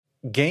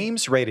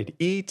Games rated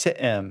E to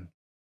M.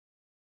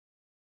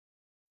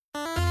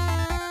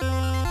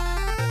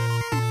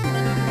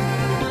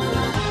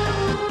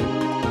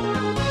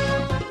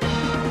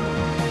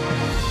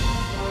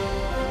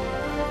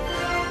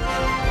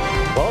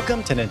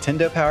 Welcome to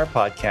Nintendo Power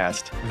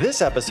Podcast.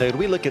 This episode,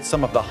 we look at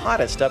some of the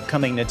hottest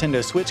upcoming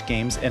Nintendo Switch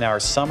games in our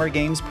Summer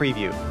Games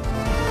Preview.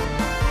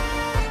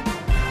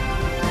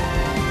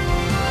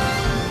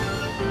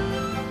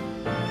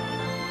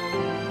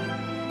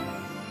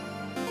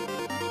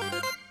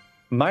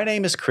 My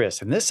name is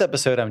Chris. In this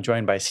episode, I'm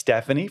joined by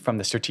Stephanie from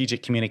the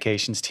Strategic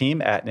Communications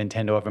team at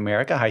Nintendo of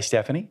America. Hi,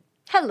 Stephanie.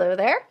 Hello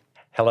there.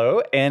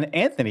 Hello. And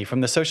Anthony from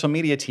the social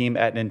media team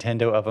at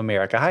Nintendo of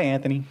America. Hi,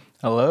 Anthony.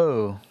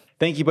 Hello.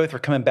 Thank you both for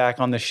coming back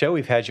on the show.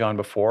 We've had you on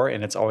before,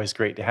 and it's always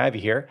great to have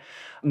you here.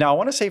 Now, I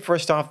want to say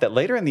first off that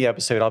later in the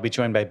episode, I'll be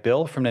joined by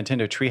Bill from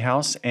Nintendo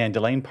Treehouse and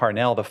Delane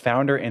Parnell, the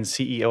founder and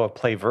CEO of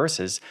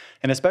PlayVersus,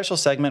 in a special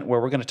segment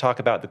where we're going to talk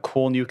about the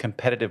cool new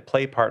competitive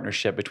play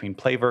partnership between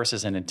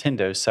PlayVersus and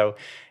Nintendo. So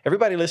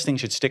everybody listening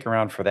should stick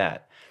around for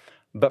that.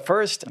 But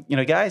first,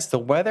 guys, the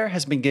weather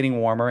has been getting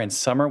warmer and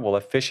summer will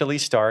officially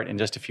start in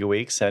just a few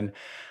weeks. And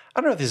I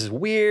don't know if this is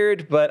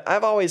weird, but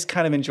I've always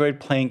kind of enjoyed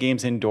playing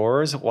games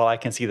indoors while I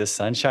can see the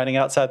sun shining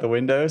outside the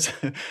windows.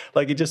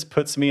 Like it just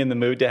puts me in the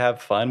mood to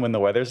have fun when the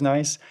weather's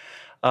nice.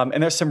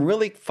 And there's some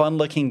really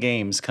fun-looking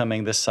games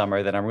coming this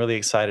summer that I'm really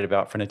excited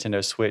about for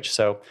Nintendo Switch.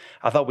 So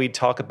I thought we'd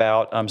talk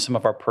about some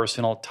of our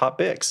personal top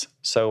picks.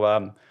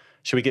 So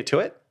should we get to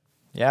it?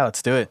 Yeah,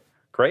 let's do it.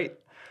 Great.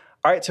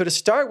 All right, so to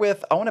start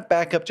with, I want to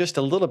back up just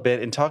a little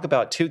bit and talk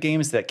about two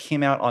games that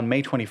came out on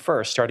May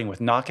 21st, starting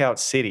with Knockout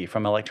City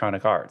from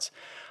Electronic Arts.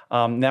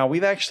 Now,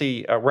 we're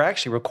actually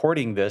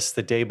recording this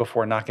the day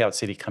before Knockout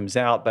City comes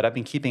out, but I've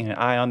been keeping an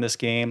eye on this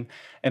game,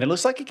 and it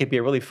looks like it could be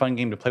a really fun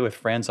game to play with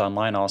friends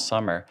online all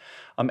summer.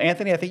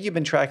 Anthony, I think you've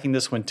been tracking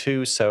this one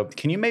too, so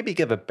can you maybe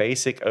give a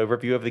basic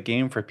overview of the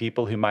game for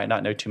people who might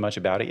not know too much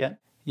about it yet?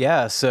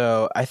 Yeah,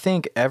 so I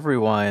think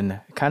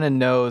everyone kind of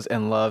knows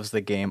and loves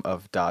the game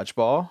of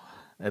dodgeball.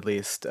 At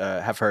least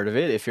have heard of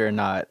it if you're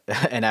not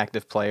an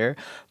active player.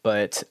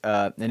 But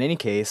in any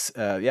case,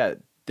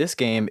 this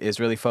game is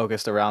really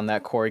focused around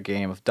that core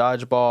game of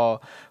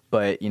dodgeball,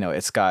 but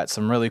it's got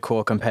some really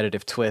cool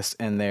competitive twists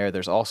in there.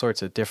 There's all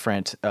sorts of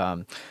different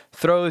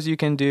throws you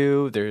can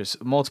do. There's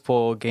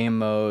multiple game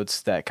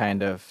modes that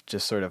kind of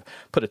just sort of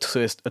put a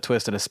twist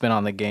and a spin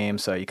on the game.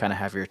 So you kind of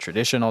have your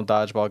traditional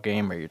dodgeball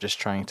game where you're just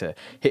trying to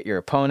hit your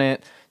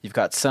opponent. You've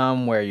got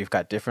some where you've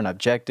got different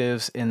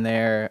objectives in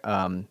there.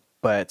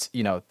 But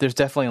there's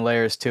definitely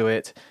layers to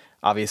it.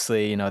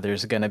 Obviously,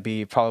 there's going to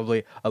be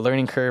probably a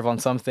learning curve on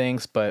some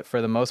things, but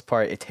for the most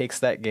part, it takes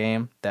that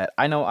game that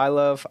I know I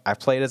love. I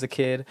played as a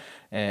kid,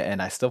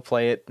 and I still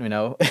play it.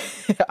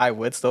 I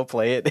would still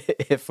play it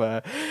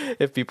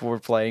if people were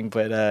playing.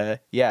 But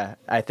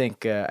I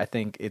think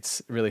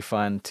it's really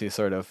fun to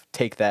sort of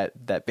take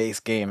that base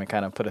game and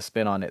kind of put a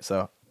spin on it.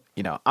 So,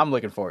 I'm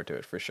looking forward to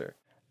it for sure.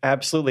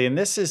 Absolutely. And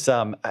this is,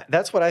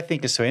 that's what I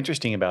think is so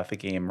interesting about the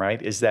game,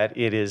 right? Is that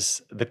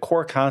the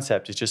core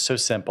concept is just so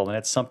simple and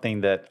it's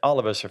something that all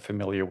of us are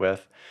familiar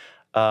with.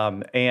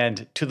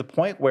 And to the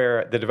point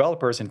where the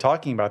developers in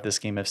talking about this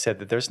game have said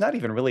that there's not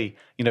even really,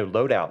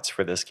 loadouts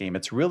for this game.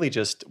 It's really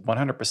just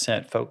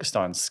 100% focused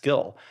on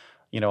skill,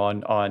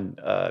 on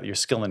your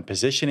skill in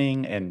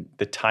positioning and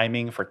the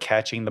timing for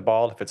catching the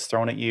ball if it's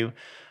thrown at you.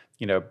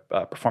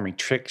 Performing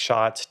trick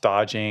shots,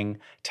 dodging,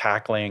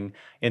 tackling,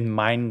 in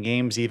mind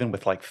games, even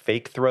with like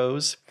fake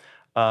throws.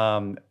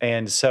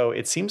 And so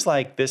it seems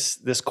like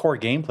this core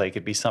gameplay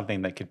could be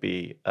something that could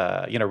be,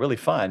 really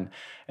fun.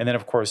 And then,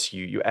 of course,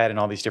 you add in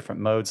all these different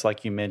modes,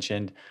 like you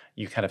mentioned.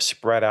 You kind of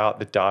spread out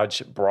the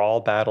dodge brawl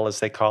battle, as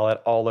they call it,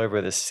 all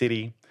over the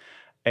city.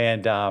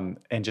 And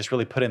just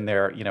really put in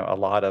there, a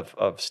lot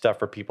of stuff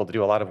for people to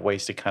do, a lot of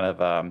ways to kind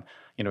of,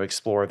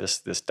 explore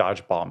this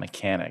dodgeball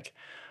mechanic.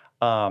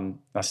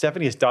 Now,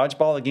 Stephanie, is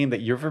dodgeball a game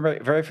that you're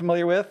very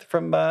familiar with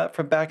from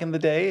back in the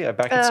day,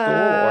 back in school?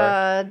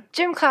 Or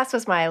gym class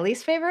was my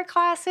least favorite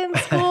class in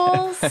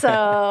school, so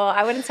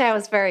I wouldn't say I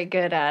was very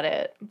good at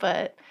it.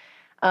 But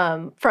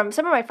from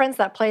some of my friends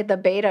that played the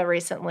beta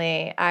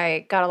recently,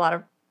 I got a lot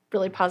of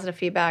really positive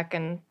feedback,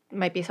 and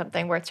might be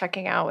something worth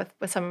checking out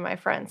with some of my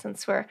friends.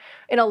 Since we're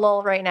in a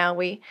lull right now,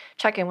 we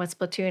check in with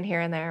Splatoon here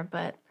and there,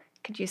 but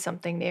could use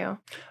something new.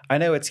 I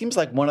know it seems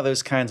like one of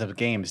those kinds of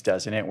games,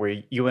 doesn't it?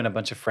 Where you and a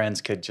bunch of friends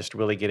could just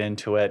really get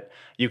into it.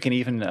 You can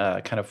even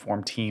kind of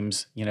form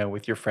teams,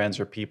 with your friends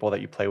or people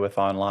that you play with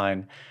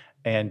online,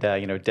 and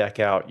deck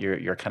out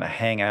your kind of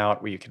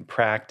hangout where you can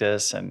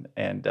practice and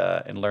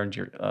learn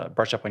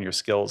brush up on your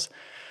skills.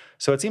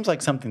 So it seems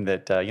like something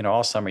that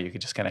all summer you could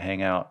just kind of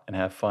hang out and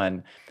have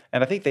fun.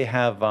 And I think they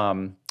have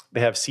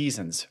they have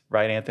seasons,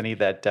 right, Anthony?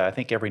 That I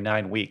think every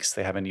 9 weeks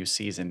they have a new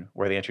season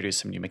where they introduce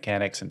some new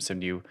mechanics and some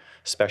new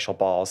special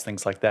balls,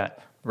 things like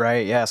that.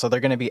 Right, yeah. So they're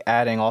going to be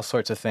adding all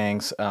sorts of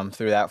things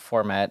through that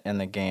format in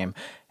the game.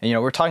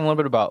 And, we're talking a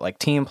little bit about like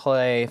team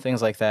play,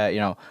 things like that.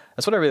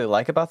 That's what I really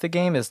like about the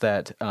game is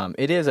that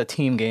it is a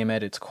team game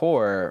at its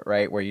core,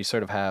 right? Where you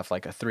sort of have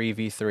like a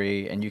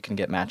 3v3 and you can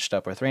get matched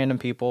up with random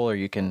people or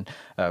you can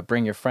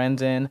bring your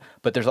friends in.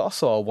 But there's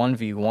also a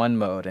 1v1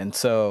 mode. And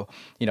so,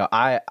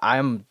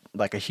 I'm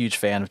like a huge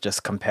fan of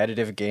just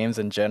competitive games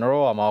in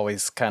general. I'm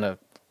always kind of,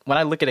 when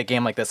I look at a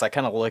game like this, I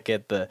kind of look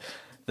at the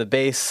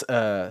base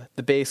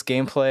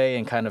gameplay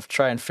and kind of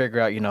try and figure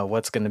out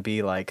what's going to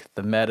be like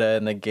the meta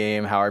in the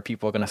game, how are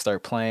people going to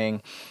start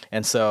playing.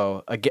 And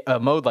so a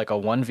mode like a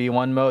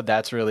 1v1 mode,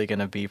 that's really going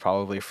to be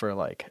probably for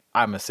like,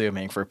 I'm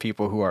assuming for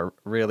people who are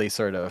really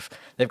sort of,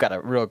 they've got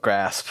a real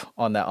grasp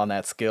on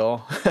that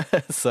skill.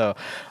 So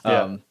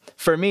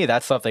for me,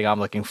 that's something I'm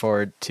looking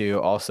forward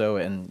to also.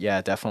 And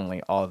yeah,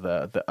 definitely all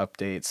the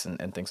updates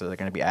and things that they're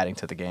going to be adding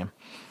to the game.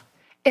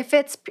 If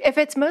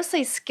it's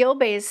mostly skill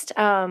based,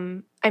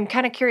 I'm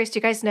kind of curious. Do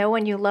you guys know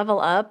when you level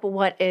up,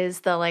 what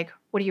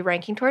are you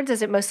ranking towards?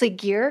 Is it mostly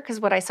gear?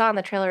 Because what I saw in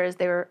the trailer is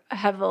they were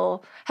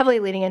heavily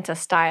leaning into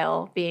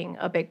style being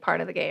a big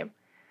part of the game.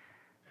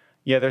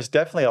 Yeah, there's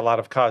definitely a lot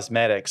of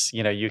cosmetics.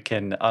 You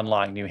can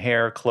unlock new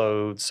hair,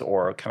 clothes,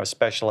 or kind of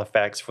special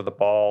effects for the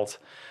balls,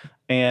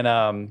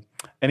 and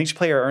each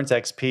player earns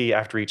XP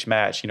after each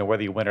match.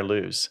 Whether you win or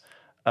lose,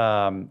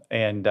 and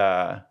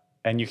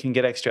you can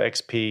get extra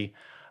XP.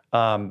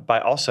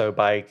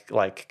 By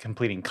like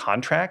completing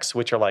contracts,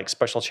 which are like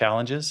special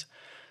challenges.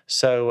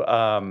 So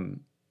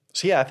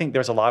yeah, I think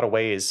there's a lot of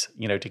ways,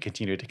 to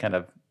continue to kind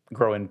of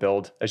grow and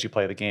build as you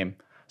play the game.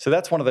 So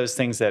that's one of those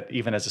things that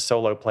even as a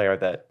solo player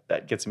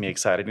that gets me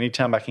excited.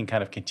 Anytime I can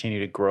kind of continue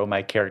to grow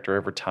my character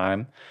over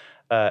time,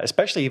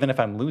 especially even if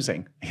I'm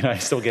losing, I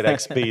still get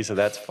XP, so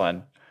that's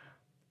fun.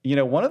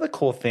 One of the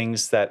cool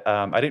things that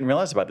I didn't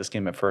realize about this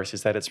game at first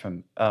is that it's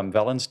from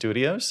Velan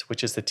Studios,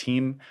 which is the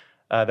team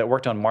that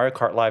worked on Mario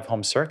Kart Live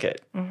Home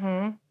Circuit.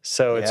 Mm-hmm.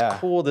 So it's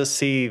cool to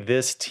see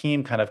this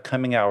team kind of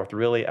coming out with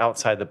really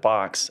outside the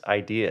box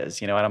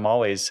ideas, and I'm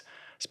always,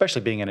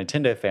 especially being a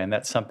Nintendo fan,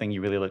 that's something you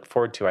really look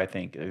forward to, I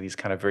think, these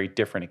kind of very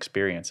different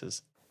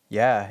experiences.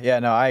 Yeah,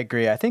 no, I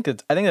agree. I think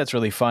that's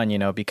really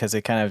fun, because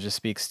it kind of just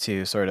speaks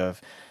to sort of,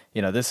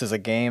 this is a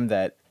game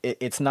that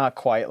it's not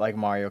quite like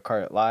Mario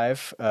Kart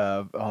Live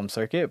Home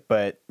Circuit,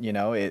 but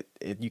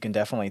you can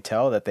definitely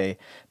tell that they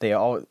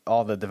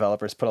all the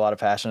developers put a lot of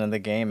passion in the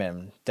game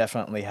and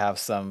definitely have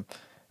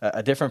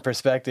a different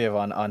perspective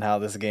on how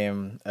this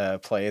game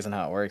plays and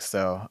how it works.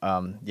 So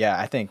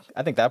I think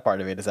that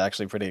part of it is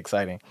actually pretty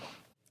exciting.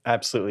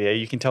 Absolutely, yeah.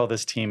 You can tell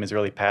this team is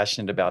really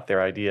passionate about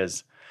their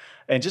ideas.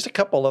 And just a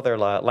couple other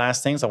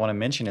last things I want to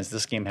mention is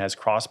this game has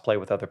crossplay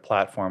with other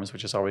platforms,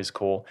 which is always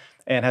cool,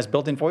 and has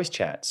built-in voice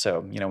chat. So,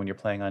 when you're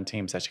playing on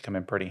teams, that should come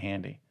in pretty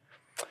handy.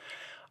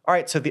 All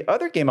right, so the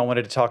other game I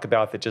wanted to talk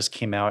about that just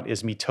came out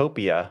is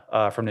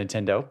Miitopia from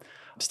Nintendo.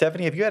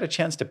 Stephanie, have you had a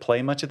chance to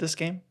play much of this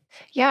game?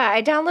 Yeah,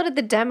 I downloaded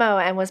the demo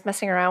and was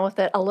messing around with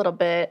it a little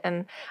bit.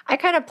 And I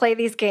kind of play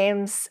these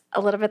games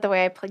a little bit the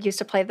way I used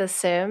to play The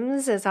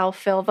Sims, is I'll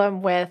fill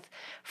them with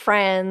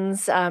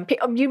friends,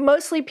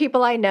 mostly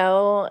people I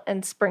know,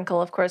 and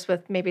sprinkle, of course,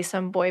 with maybe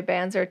some boy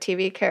bands or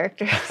TV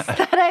characters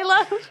that I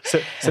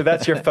love. So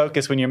that's your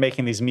focus when you're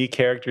making these Mii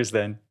characters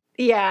then?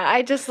 Yeah,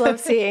 I just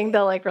love seeing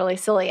the really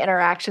silly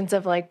interactions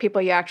of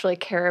people you actually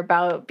care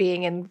about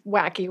being in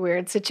wacky,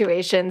 weird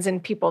situations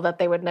and people that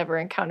they would never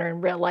encounter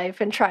in real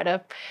life, and try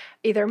to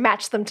either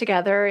match them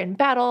together in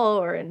battle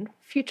or in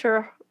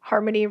future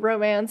harmony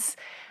romance.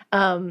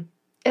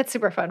 It's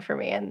super fun for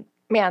me. And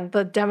man,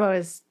 the demo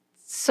is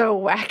so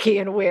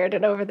wacky and weird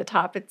and over the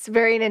top. It's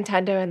very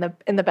Nintendo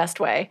in the best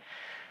way.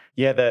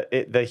 Yeah,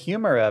 the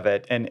humor of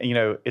it, and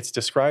it's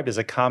described as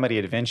a comedy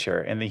adventure,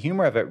 and the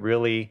humor of it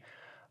really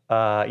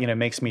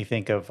makes me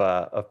think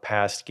of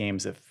past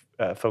games that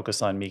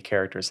focus on Mii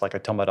characters, like a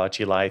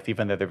Tomodachi Life,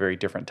 even though they're very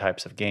different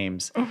types of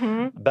games.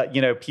 Mm-hmm.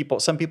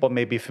 But some people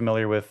may be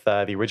familiar with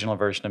the original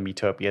version of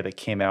Miitopia that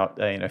came out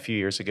a few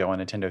years ago on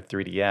Nintendo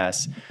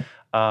 3DS.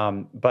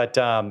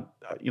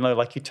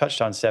 Like you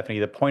touched on, Stephanie,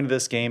 the point of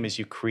this game is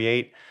you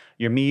create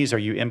your Miis or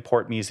you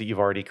import Miis that you've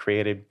already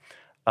created.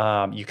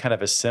 You kind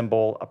of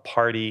assemble a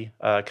party,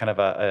 kind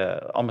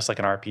of almost like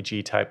an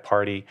RPG type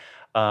party.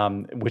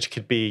 Which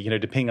could be,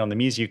 depending on the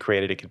Miis you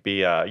created, it could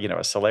be,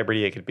 a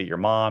celebrity, it could be your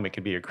mom, it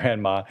could be your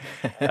grandma,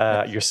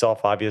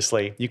 yourself,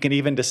 obviously. You can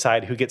even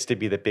decide who gets to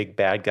be the big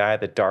bad guy,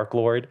 the Dark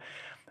Lord.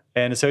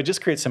 And so it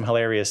just creates some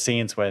hilarious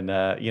scenes when,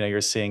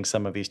 you're seeing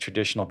some of these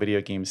traditional video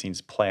game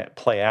scenes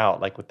play out,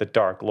 like with the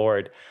Dark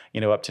Lord,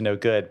 up to no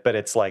good, but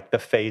it's like the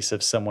face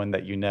of someone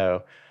that you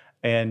know.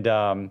 And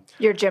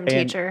your gym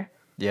teacher.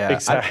 Yeah,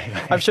 exactly.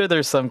 I'm sure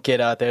there's some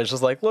kid out there that's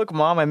just like, look,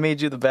 Mom, I made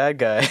you the bad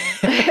guy.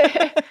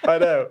 I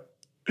know.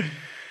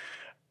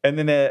 And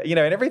then,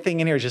 and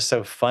everything in here is just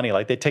so funny.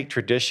 Like they take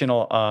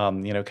traditional,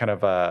 kind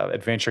of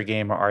adventure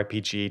game or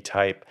RPG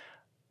type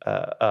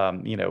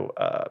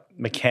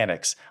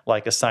mechanics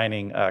like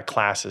assigning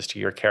classes to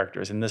your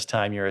characters. And this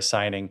time you're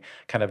assigning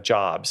kind of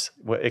jobs.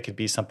 It could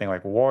be something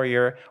like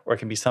warrior, or it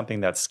can be something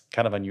that's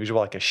kind of unusual,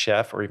 like a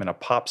chef or even a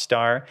pop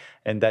star.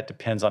 And that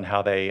depends on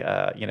how they,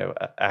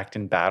 act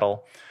in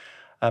battle.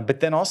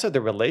 But then also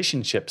the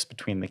relationships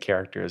between the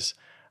characters.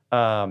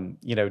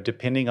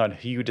 Depending on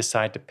who you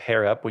decide to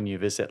pair up when you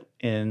visit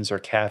inns or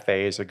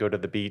cafes or go to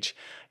the beach,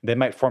 they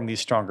might form these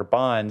stronger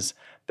bonds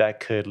that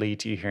could lead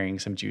to you hearing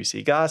some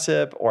juicy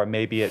gossip, or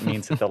maybe it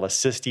means that they'll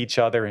assist each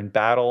other in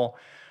battle.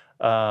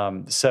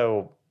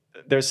 So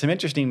there's some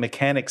interesting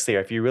mechanics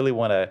there. If you really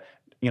want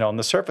to, on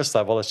the surface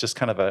level, it's just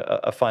kind of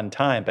a fun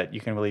time, but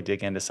you can really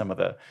dig into some of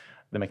the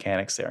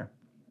mechanics there.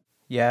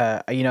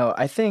 Yeah,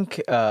 I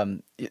think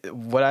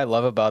what I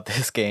love about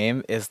this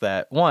game is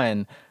that,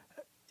 one,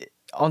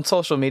 on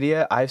social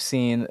media, I've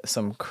seen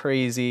some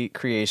crazy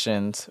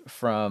creations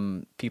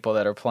from people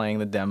that are playing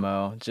the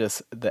demo.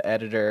 Just the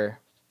editor,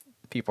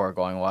 people are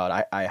going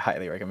wild. I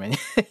highly recommend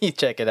you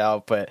check it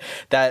out. But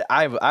that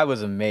I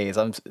was amazed.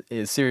 I'm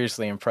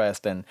seriously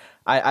impressed, and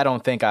I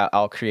don't think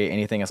I'll create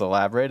anything as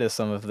elaborate as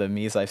some of the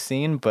Miis I've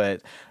seen.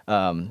 But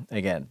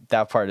again,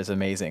 that part is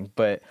amazing.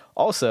 But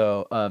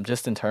also,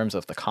 just in terms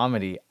of the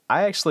comedy,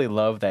 I actually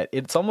love that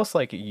it's almost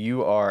like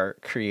you are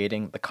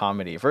creating the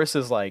comedy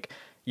versus like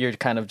you're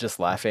kind of just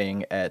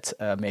laughing at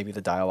maybe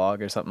the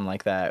dialogue or something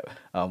like that,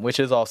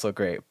 which is also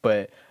great.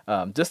 But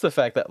just the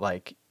fact that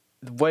like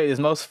what is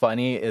most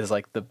funny is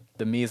like the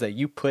Miis that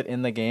you put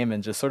in the game,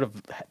 and just sort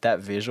of that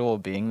visual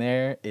being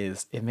there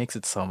it makes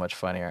it so much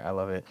funnier. I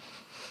love it.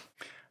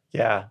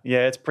 Yeah,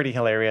 it's pretty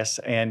hilarious.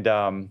 And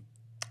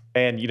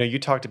you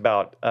talked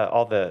about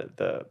all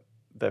the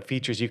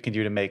features you can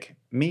do to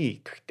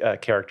make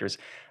characters,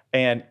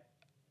 and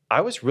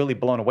I was really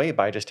blown away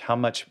by just how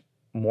much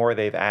more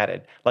they've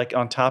added. Like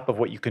on top of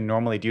what you can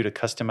normally do to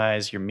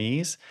customize your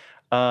Miis,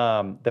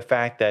 the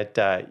fact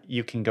that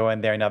you can go in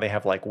there, now they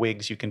have like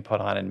wigs you can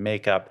put on and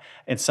makeup,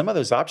 and some of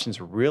those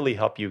options really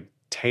help you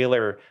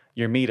tailor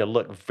your Mii to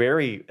look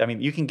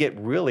you can get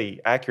really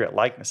accurate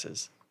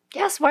likenesses.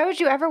 Yes, why would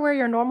you ever wear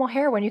your normal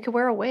hair when you could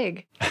wear a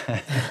wig?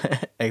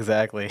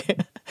 Exactly.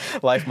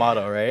 Life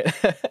motto, right?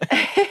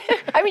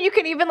 I mean, you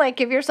can even like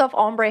give yourself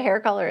ombre hair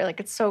color.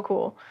 Like, it's so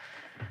cool.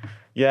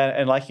 Yeah,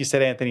 and like you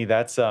said, Anthony,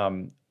 that's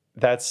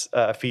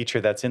a feature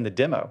that's in the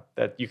demo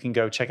that you can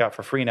go check out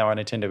for free now on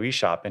Nintendo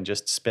eShop, and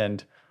just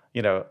spend,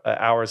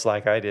 hours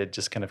like I did,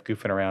 just kind of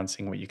goofing around,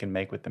 seeing what you can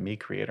make with the Mii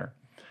Creator.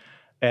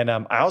 And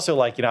I also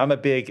like, I'm a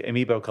big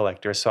amiibo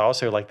collector, so I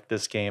also like that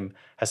this game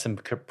has some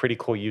pretty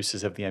cool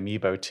uses of the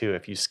amiibo too.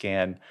 If you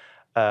scan,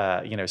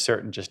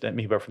 certain just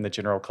amiibo from the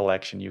general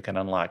collection, you can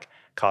unlock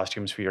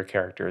costumes for your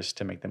characters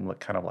to make them look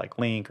kind of like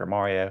Link or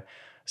Mario.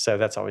 So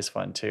that's always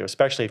fun too,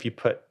 especially if you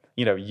put,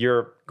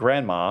 your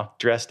grandma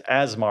dressed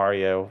as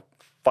Mario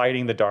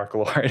fighting the Dark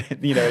Lord.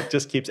 It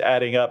just keeps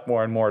adding up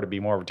more and more to be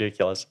more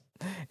ridiculous.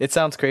 It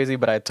sounds crazy,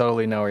 but I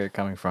totally know where you're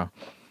coming from.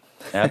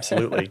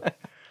 Absolutely.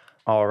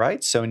 All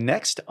right, so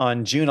next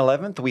on June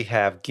 11th, we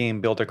have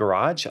Game Builder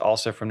Garage,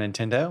 also from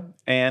Nintendo.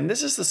 And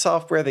this is the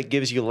software that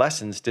gives you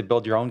lessons to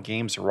build your own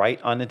games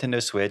right on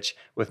Nintendo Switch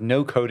with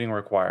no coding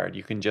required.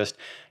 You can just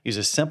use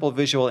a simple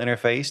visual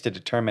interface to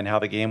determine how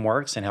the game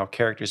works and how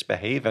characters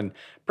behave, and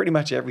pretty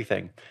much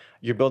everything.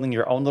 You're building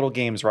your own little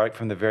games right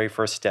from the very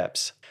first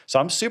steps. So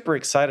I'm super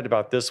excited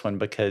about this one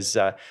because,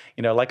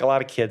 like a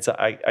lot of kids,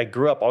 I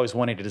grew up always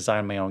wanting to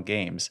design my own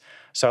games.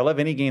 So I love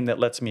any game that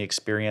lets me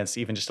experience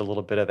even just a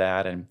little bit of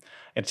that. And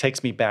it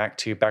takes me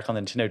back on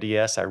the Nintendo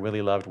DS. I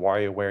really loved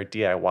WarioWare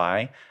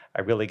DIY.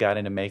 I really got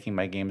into making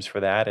my games for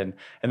that. And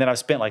then I've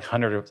spent like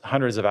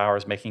hundreds of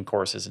hours making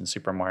courses in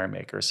Super Mario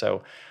Maker.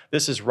 So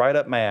this is right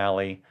up my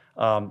alley.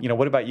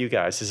 What about you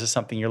guys? Is this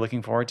something you're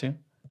looking forward to?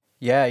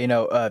 Yeah,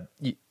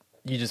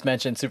 you just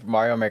mentioned Super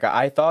Mario Maker.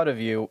 I thought of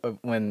you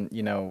when,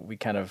 we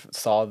kind of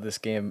saw this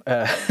game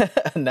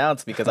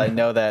announced, because I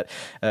know that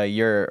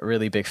you're a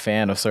really big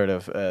fan of sort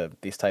of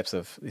these types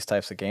of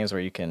games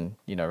where you can,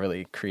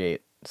 really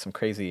create some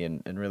crazy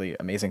and really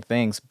amazing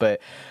things.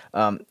 But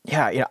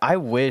I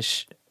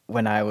wish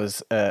when I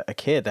was a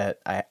kid that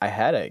I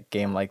had a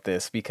game like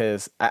this,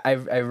 because I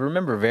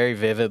remember very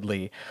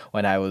vividly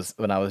when I was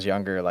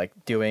younger, like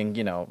doing,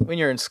 when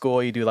you're in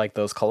school, you do like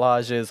those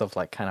collages of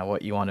like kind of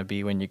what you want to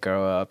be when you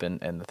grow up, and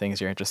the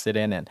things you're interested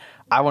in. And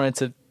I wanted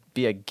to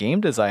be a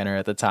game designer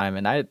at the time,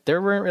 and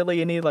there weren't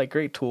really any like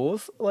great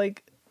tools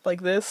like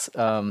this,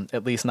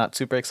 at least not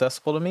super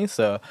accessible to me.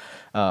 So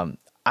I'm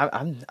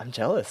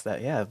jealous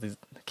that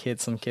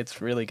some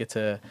kids really get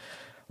to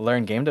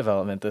learn game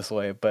development this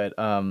way. But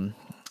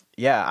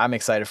I'm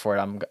excited for it.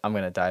 I'm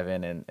going to dive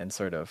in and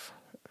sort of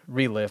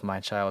relive my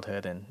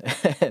childhood,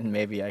 and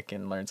maybe I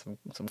can learn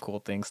some cool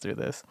things through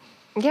this.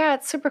 Yeah,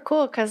 it's super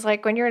cool because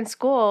like when you're in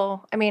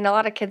school, I mean, a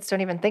lot of kids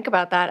don't even think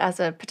about that as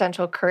a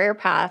potential career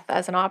path,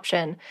 as an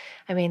option.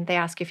 I mean, they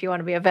ask if you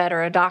want to be a vet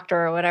or a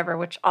doctor or whatever,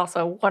 which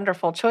also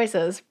wonderful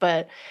choices,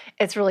 but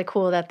it's really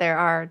cool that there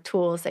are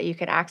tools that you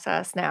can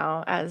access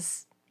now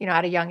as,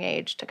 at a young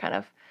age to kind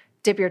of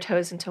dip your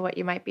toes into what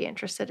you might be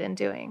interested in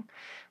doing,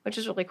 which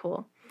is really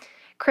cool.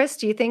 Chris,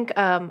 do you think?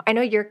 I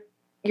know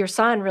your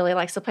son really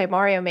likes to play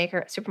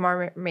Super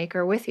Mario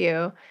Maker with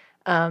you.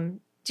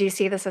 Do you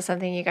see this as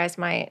something you guys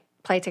might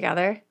play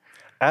together?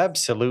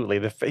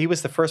 Absolutely. He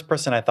was the first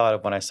person I thought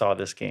of when I saw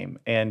this game.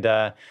 And,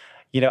 I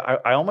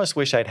almost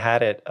wish I'd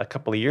had it a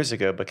couple of years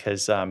ago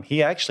because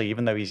he actually,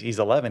 even though he's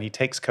 11, he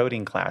takes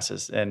coding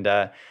classes. And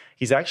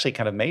he's actually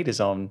kind of made his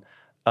own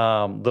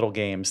little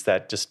games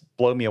that just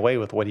blow me away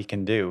with what he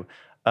can do.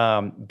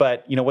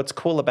 But, what's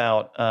cool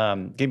about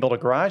Game Builder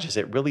Garage is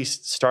it really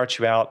starts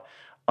you out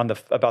on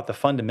about the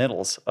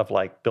fundamentals of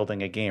like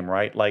building a game,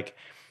 right? Like,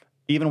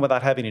 even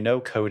without having to know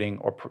coding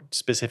or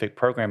specific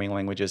programming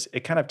languages,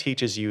 it kind of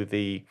teaches you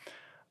the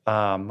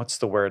what's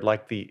the word,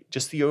 like the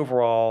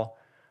overall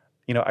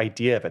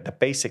idea of it, the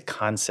basic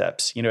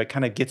concepts. It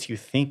kind of gets you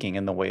thinking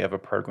in the way of a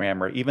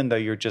programmer, even though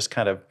you're just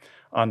kind of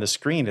on the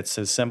screen. It's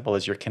as simple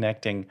as you're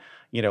connecting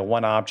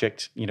one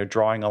object,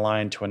 drawing a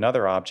line to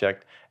another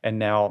object, and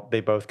now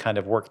they both kind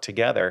of work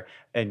together.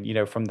 And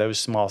from those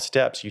small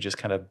steps, you just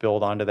kind of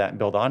build onto that and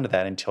build onto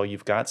that until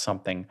you've got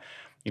something.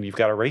 You've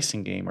got a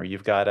racing game, or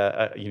you've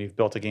got you've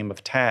built a game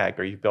of tag,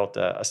 or you've built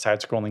a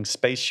side-scrolling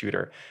space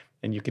shooter,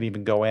 and you can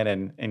even go in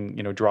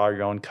and draw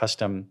your own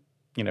custom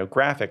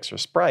graphics or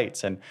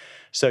sprites, and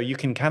so you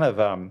can kind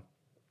of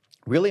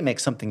really make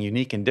something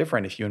unique and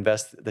different if you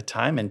invest the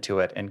time into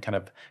it and kind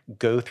of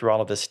go through all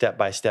of the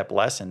step-by-step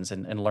lessons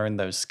and learn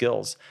those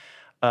skills.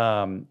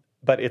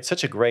 But it's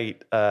such a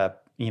great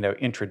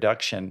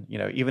introduction.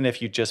 Even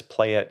if you just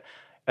play it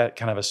at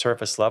kind of a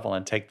surface level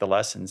and take the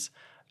lessons.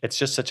 It's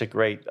just such a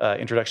great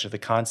introduction to the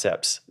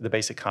concepts, the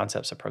basic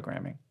concepts of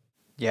programming.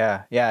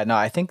 Yeah, no,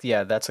 I think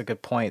that's a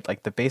good point.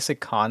 Like the basic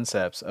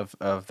concepts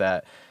of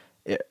that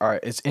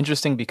it's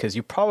interesting because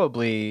you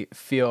probably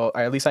feel,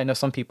 or at least I know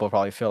some people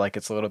probably feel like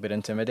it's a little bit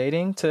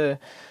intimidating to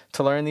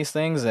learn these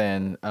things,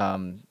 and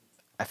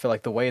I feel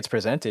like the way it's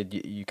presented,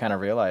 you kind of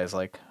realize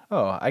like,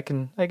 oh, I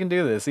can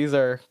do this. These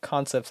are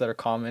concepts that are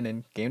common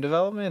in game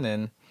development,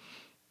 and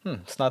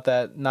it's not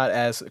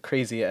as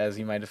crazy as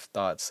you might have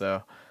thought.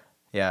 So.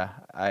 Yeah,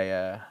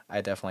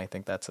 I definitely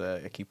think that's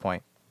a key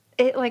point.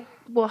 It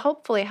will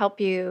hopefully help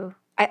you.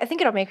 I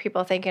think it'll make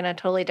people think in a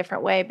totally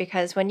different way,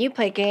 because when you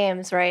play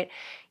games, right,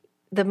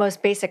 the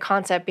most basic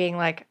concept being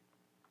like,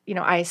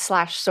 ice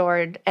 /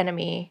 sword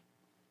enemy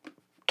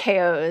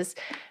KOs,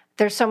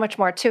 there's so much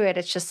more to it.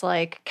 It's just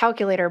like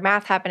calculator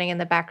math happening in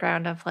the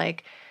background of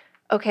like,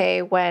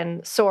 okay,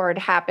 when sword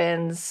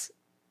happens,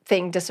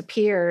 thing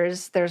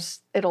disappears,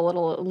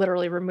 it'll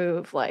literally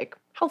remove like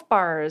health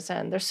bars,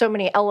 and there's so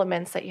many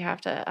elements that you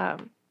have to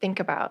think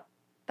about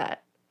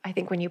that I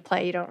think when you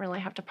play, you don't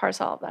really have to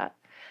parse all of that.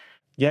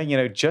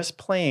 Yeah, just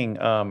playing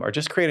or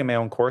just creating my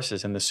own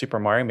courses in the Super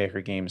Mario Maker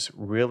games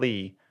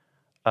really,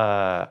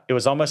 it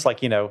was almost like,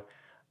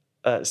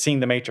 seeing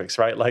the Matrix,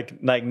 right?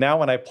 Like now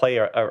when I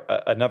play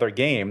another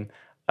game,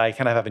 I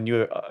kind of have a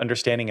new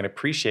understanding and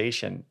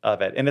appreciation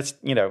of it. And it's,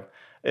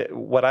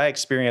 what I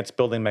experienced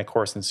building my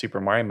course in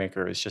Super Mario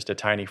Maker is just a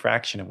tiny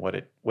fraction of what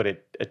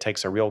it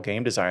takes a real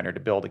game designer to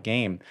build a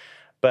game.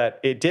 But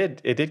it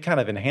did kind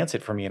of enhance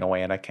it for me in a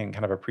way, and I can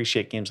kind of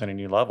appreciate games on a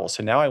new level.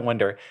 So now I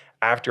wonder,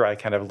 after I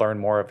kind of learn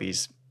more of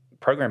these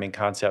programming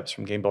concepts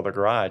from Game Builder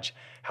Garage,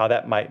 how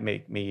that might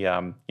make me,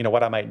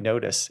 what I might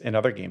notice in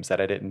other games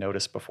that I didn't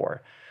notice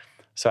before.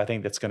 So I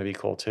think that's going to be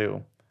cool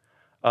too.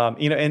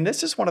 And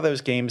this is one of those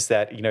games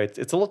that,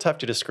 it's a little tough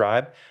to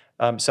describe.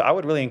 So I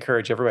would really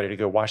encourage everybody to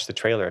go watch the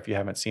trailer if you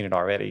haven't seen it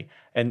already.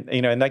 And,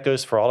 and that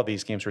goes for all of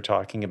these games we're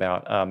talking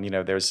about.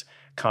 There's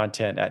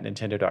content at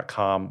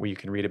Nintendo.com where you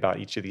can read about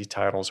each of these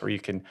titles, or you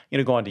can,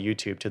 go onto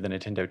YouTube to the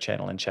Nintendo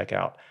channel and check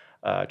out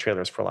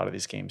trailers for a lot of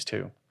these games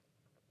too.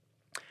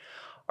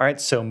 All right,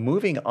 so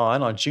moving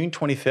on June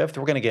 25th,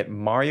 we're going to get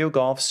Mario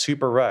Golf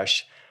Super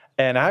Rush.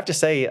 And I have to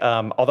say,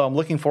 although I'm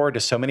looking forward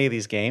to so many of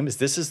these games,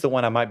 this is the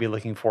one I might be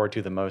looking forward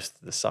to the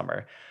most this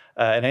summer.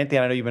 And Anthony,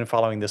 I know you've been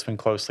following this one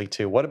closely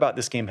too. What about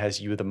this game has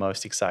you the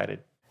most excited?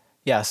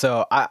 Yeah,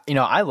 so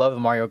I love the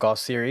Mario Golf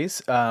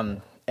series,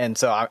 and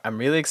so I'm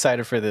really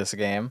excited for this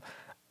game.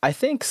 I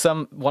think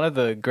one of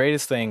the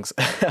greatest things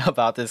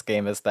about this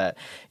game is that,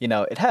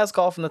 it has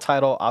golf in the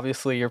title.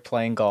 Obviously, you're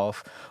playing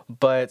golf,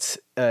 but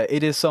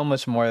it is so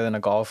much more than a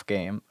golf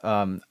game.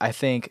 I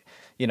think,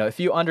 if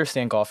you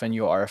understand golf and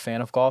you are a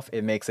fan of golf,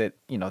 it makes it,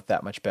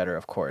 that much better,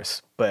 of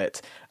course.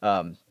 But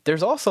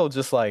there's also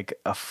just like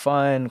a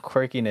fun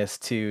quirkiness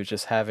to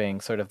just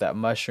having sort of that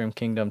Mushroom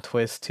Kingdom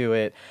twist to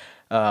it.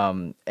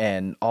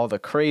 And all the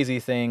crazy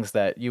things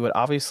that you would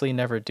obviously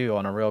never do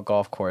on a real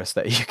golf course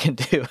that you can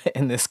do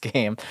in this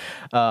game.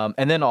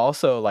 And then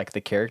also like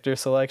the character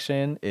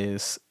selection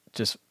is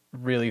just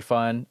really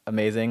fun,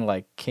 amazing.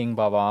 Like King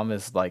Bob-omb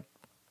is like,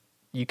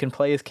 you can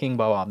play as King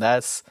Bob-omb.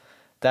 That's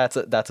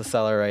a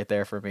seller right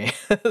there for me.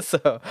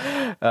 So,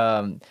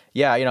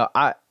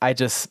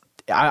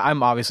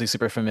 I'm obviously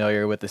super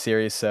familiar with the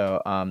series,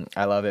 so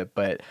I love it.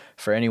 But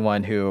for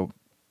anyone who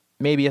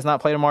maybe has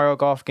not played a Mario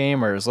Golf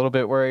game or is a little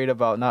bit worried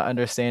about not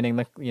understanding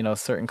the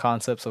certain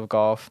concepts of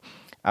golf,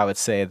 I would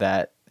say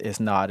that is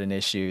not an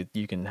issue.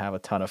 You can have a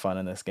ton of fun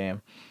in this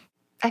game.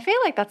 I feel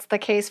like that's the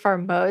case for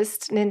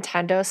most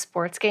Nintendo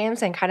sports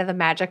games and kind of the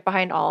magic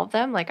behind all of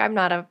them. Like, I'm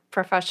not a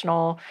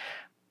professional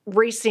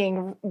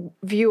racing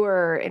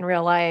viewer in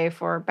real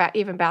life or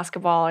even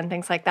basketball and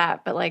things like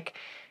that. But like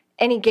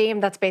any game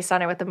that's based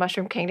on it with the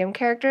Mushroom Kingdom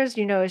characters,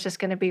 is just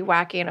going to be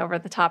wacky and over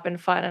the top and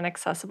fun and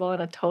accessible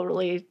in a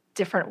totally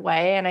different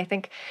way. And I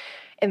think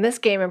in this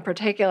game in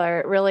particular,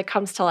 it really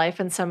comes to life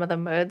in some of the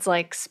modes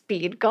like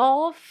speed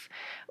golf,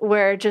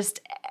 where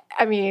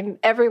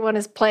everyone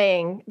is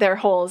playing their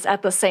holes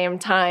at the same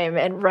time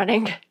and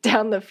running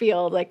down the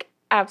field like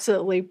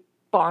absolutely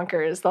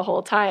bonkers the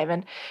whole time.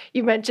 And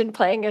you mentioned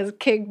playing as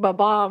King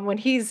Babam when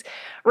he's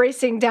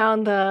racing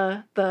down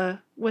the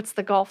what's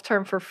the golf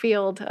term for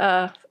field?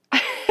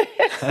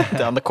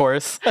 Down the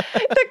course.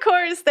 The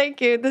course,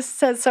 thank you. This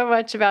says so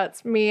much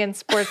about me and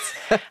sports.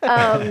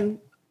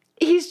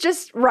 He's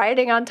just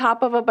riding on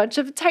top of a bunch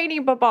of tiny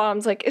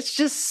Babams. Like, it's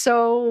just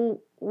so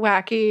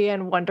wacky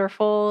and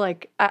wonderful.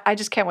 Like, I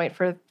just can't wait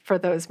for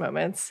those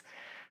moments.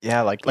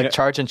 Yeah, like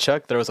Charge and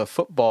Chuck, there was a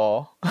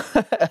football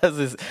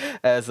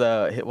as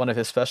one of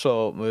his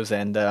special moves,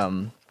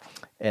 and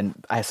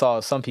I saw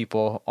some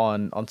people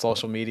on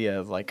social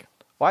media like,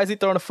 why is he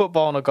throwing a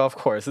football on a golf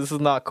course? This is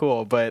not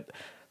cool. But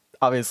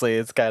obviously,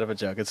 it's kind of a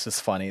joke. It's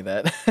just funny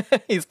that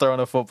he's throwing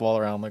a football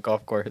around the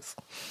golf course.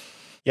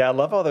 Yeah, I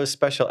love all those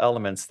special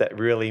elements that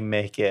really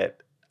make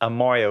it a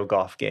Mario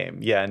golf game.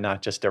 Yeah,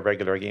 not just a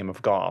regular game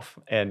of golf.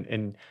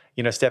 And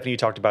Stephanie, you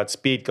talked about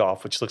speed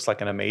golf, which looks like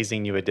an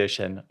amazing new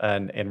addition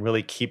and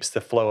really keeps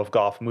the flow of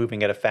golf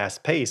moving at a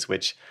fast pace,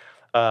 which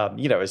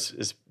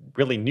is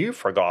really new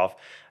for golf.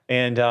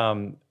 And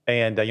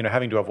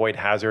having to avoid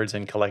hazards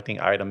and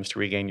collecting items to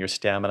regain your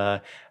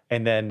stamina.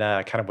 And then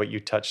kind of what you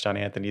touched on,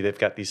 Anthony, they've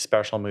got these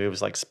special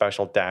moves like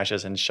special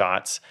dashes and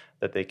shots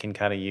that they can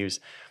kind of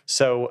use.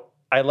 So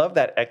I love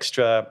that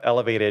extra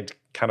elevated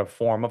kind of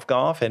form of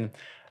golf. And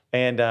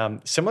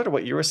similar to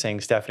what you were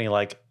saying, Stephanie,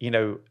 like,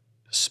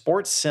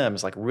 sports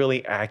sims, like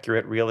really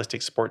accurate,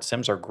 realistic sports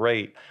sims are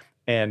great.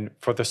 And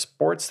for the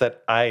sports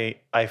that I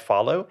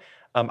follow,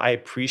 I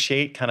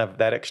appreciate kind of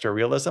that extra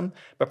realism.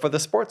 But for the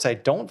sports I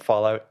don't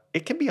follow,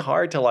 it can be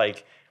hard to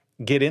like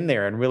get in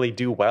there and really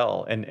do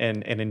well and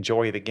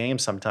enjoy the game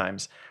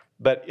sometimes.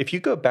 But if you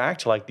go back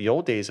to like the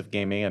old days of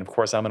gaming, and of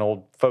course I'm an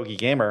old fogey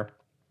gamer,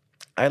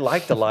 I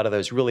liked a lot of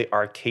those really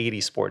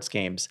arcadey sports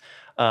games.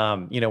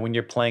 When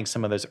you're playing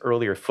some of those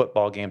earlier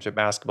football games or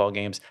basketball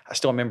games, I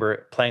still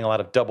remember playing a lot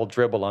of Double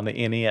Dribble on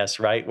the NES,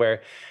 right?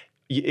 Where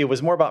it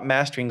was more about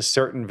mastering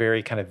certain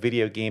very kind of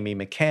video gamey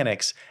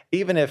mechanics,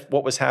 even if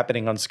what was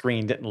happening on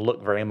screen didn't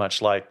look very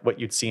much like what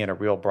you'd see in a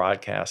real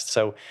broadcast.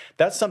 So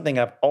that's something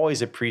I've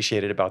always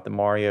appreciated about the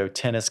Mario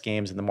tennis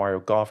games and the Mario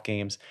golf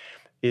games,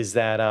 is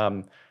that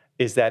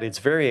it's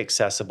very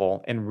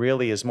accessible and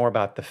really is more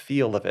about the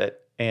feel of it.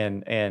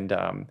 And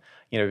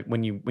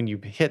when you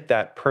hit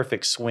that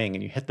perfect swing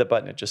and you hit the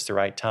button at just the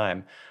right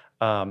time,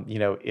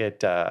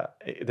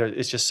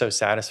 it's just so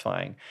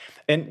satisfying.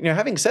 And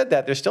having said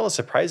that, there's still a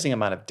surprising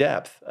amount of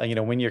depth.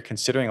 When you're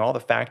considering all the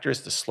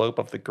factors, the slope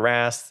of the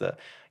grass,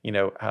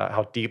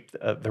 how deep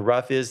the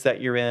rough is that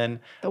you're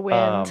in,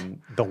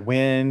 the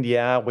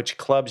wind, which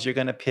clubs you're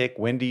going to pick,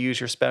 when to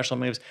use your special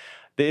moves.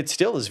 It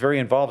still is very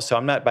involved, so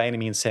I'm not by any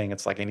means saying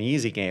it's like an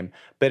easy game,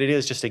 but it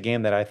is just a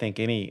game that I think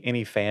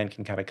any fan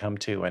can kind of come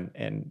to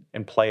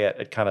and play it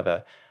at kind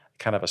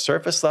of a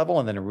surface level,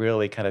 and then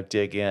really kind of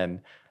dig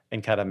in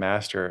and kind of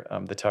master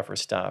the tougher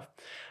stuff.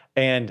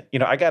 And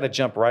I got to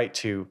jump right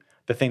to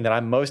the thing that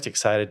I'm most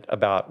excited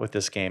about with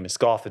this game is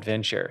Golf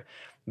Adventure,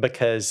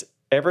 because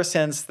ever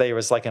since there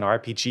was like an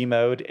RPG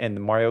mode in the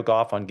Mario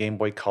Golf on Game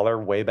Boy Color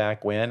way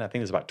back when, I think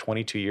it was about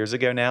 22 years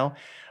ago now.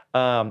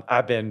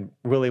 I've been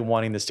really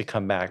wanting this to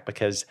come back,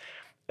 because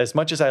as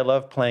much as I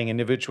love playing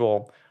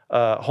individual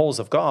holes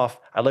of golf,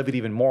 I love it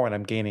even more when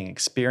I'm gaining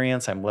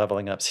experience, I'm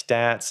leveling up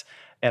stats,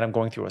 and I'm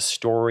going through a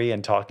story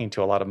and talking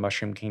to a lot of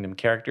Mushroom Kingdom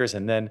characters.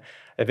 And then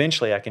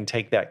eventually I can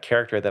take that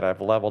character that I've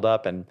leveled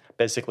up and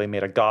basically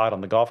made a god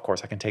on the golf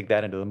course, I can take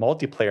that into the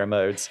multiplayer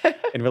modes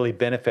and really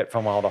benefit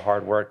from all the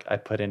hard work I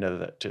put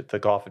into the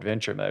Golf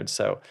Adventure mode.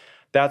 So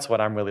that's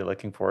what I'm really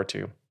looking forward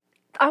to.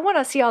 I want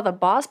to see all the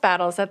boss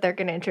battles that they're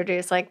going to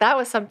introduce. Like, that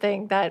was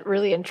something that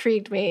really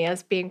intrigued me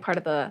as being part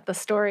of the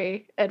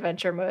story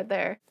adventure mode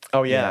there.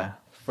 Oh, yeah.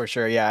 For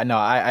sure. Yeah, no,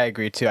 I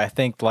agree too. I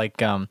think like,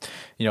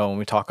 when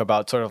we talk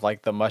about sort of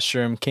like the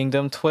Mushroom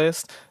Kingdom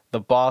twist, the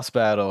boss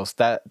battles,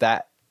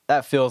 that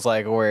feels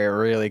like where it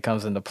really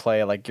comes into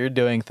play. Like, you're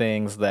doing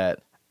things that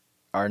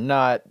are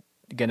not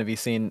going to be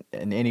seen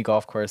in any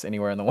golf course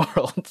anywhere in the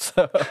world.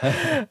 So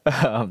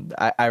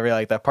I really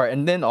like that part.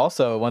 And then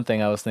also one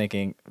thing I was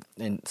thinking,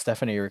 and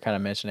Stephanie, you were kind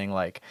of mentioning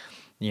like,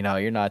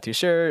 you're not too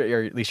sure,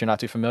 or at least you're not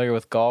too familiar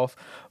with golf,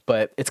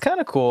 but it's kind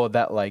of cool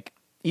that like,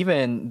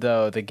 even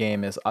though the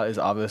game is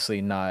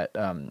obviously not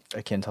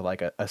akin to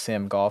like a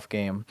sim golf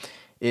game,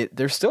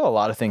 there's still a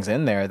lot of things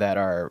in there that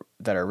are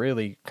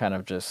really kind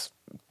of just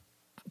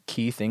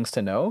key things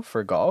to know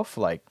for golf,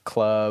 like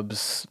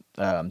clubs,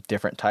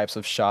 different types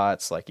of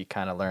shots. Like you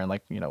kind of learn,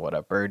 like, what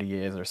a birdie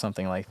is or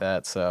something like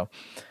that. So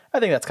I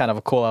think that's kind of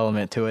a cool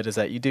element to it, is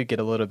that you do get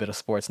a little bit of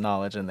sports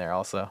knowledge in there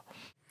also.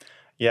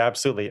 Yeah,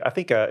 absolutely. I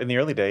think in the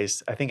early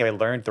days, I think I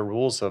learned the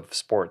rules of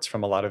sports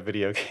from a lot of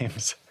video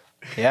games,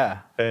 Yeah.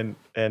 and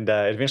it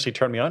eventually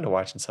turned me on to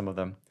watching some of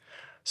them.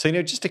 So,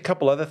 just a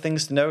couple other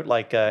things to note.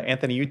 Like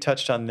Anthony, you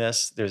touched on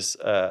this. There's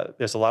a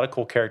lot of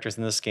cool characters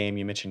in this game.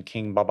 You mentioned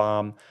King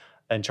Babam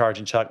and Charge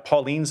and Chuck.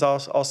 Pauline's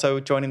also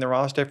joining the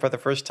roster for the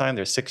first time.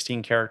 There's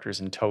 16 characters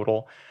in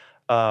total.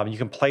 You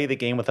can play the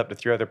game with up to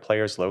 3 other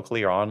players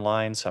locally or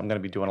online. So I'm going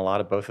to be doing a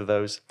lot of both of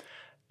those.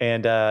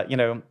 And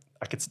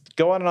I could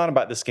go on and on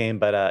about this game,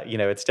 but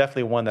it's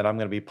definitely one that I'm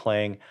going to be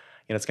playing.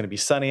 It's going to be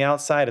sunny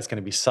outside. It's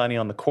going to be sunny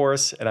on the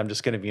course, and I'm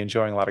just going to be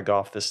enjoying a lot of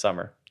golf this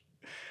summer.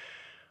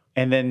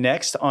 And then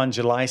next on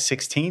July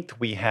 16th,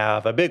 we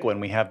have a big one.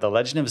 We have The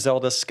Legend of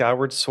Zelda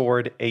Skyward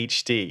Sword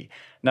HD.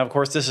 Now, of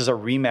course, this is a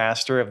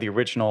remaster of the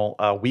original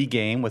Wii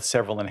game with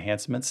several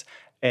enhancements.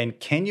 And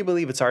can you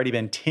believe it's already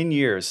been 10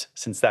 years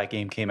since that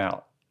game came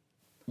out?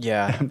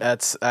 Yeah,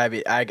 that's, I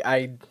mean,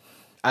 I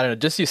don't know,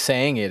 just you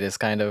saying it is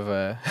kind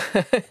of,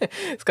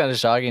 it's kind of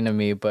shocking to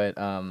me, but,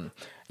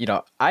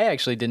 I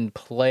actually didn't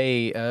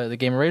play the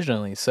game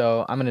originally,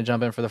 so I'm going to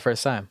jump in for the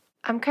first time.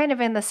 I'm kind of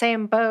in the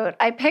same boat.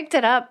 I picked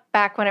it up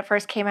back when it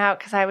first came out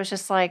because I was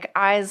just like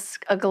eyes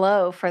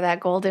aglow for that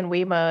golden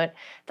Wiimote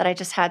that I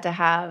just had to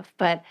have.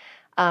 But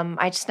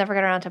I just never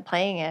got around to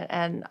playing it.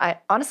 And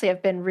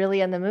I've been really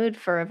in the mood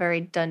for a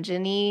very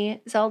dungeony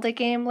Zelda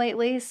game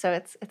lately. So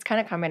it's kind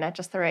of coming at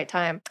just the right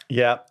time.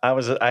 Yeah,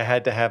 I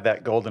had to have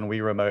that golden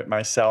Wii remote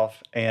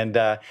myself, and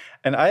I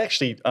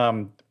actually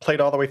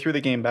played all the way through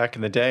the game back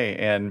in the day,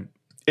 and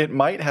it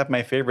might have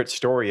my favorite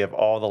story of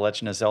all the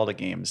Legend of Zelda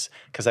games,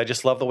 because I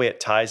just love the way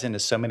it ties into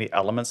so many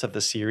elements of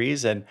the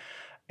series, and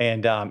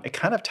it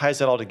kind of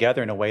ties it all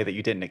together in a way that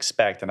you didn't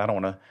expect. And I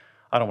don't want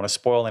to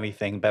spoil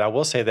anything, but I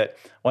will say that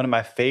one of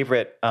my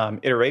favorite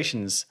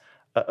iterations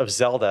of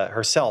Zelda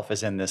herself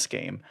is in this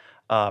game.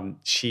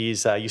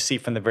 She's you see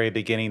from the very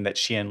beginning that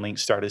she and Link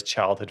start as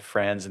childhood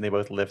friends, and they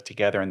both live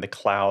together in the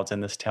clouds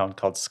in this town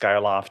called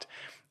Skyloft.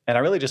 And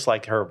I really just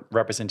like her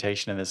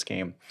representation in this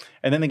game.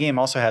 And then the game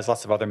also has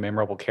lots of other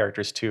memorable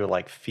characters too,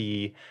 like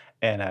Fi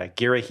and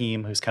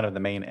Girahim, who's kind of the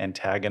main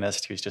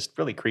antagonist, who's just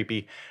really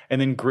creepy. And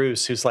then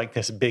Groose, who's like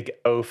this big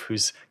oaf,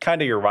 who's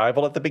kind of your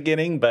rival at the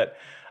beginning. But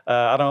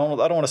I don't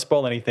want to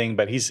spoil anything.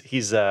 But he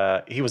was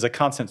a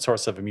constant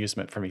source of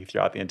amusement for me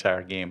throughout the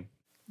entire game.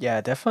 Yeah,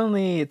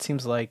 definitely. It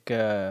seems like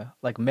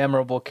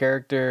memorable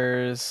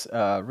characters,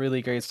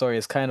 really great story.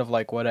 Is kind of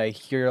like what I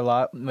hear a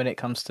lot when it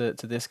comes to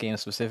this game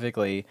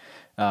specifically,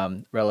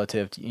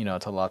 relative to,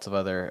 to lots of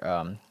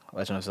other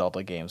Legend of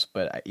Zelda games.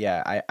 But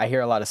I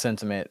hear a lot of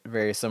sentiment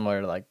very similar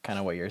to like kind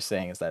of what you're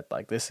saying, is that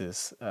like this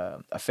is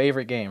a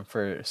favorite game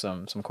for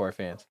some core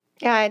fans.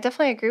 Yeah, I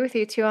definitely agree with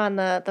you too on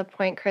the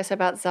point, Chris,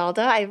 about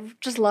Zelda. I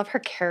just love her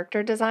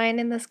character design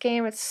in this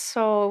game. It's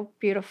so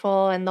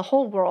beautiful, and the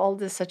whole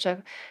world is such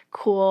a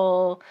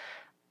cool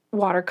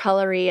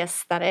watercolory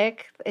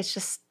aesthetic.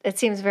 It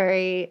seems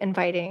very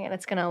inviting, and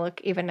it's going to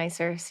look even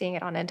nicer seeing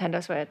it on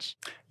Nintendo Switch.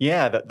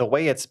 Yeah, the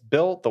way it's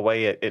built, the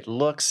way it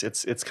looks,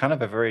 it's kind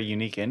of a very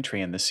unique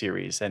entry in the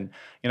series. And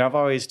I've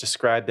always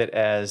described it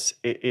as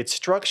it's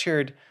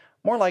structured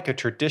more like a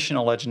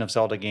traditional Legend of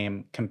Zelda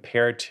game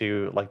compared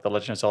to like the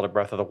Legend of Zelda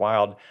Breath of the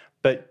Wild.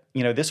 But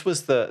this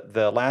was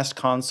the last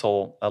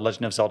console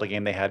Legend of Zelda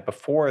game they had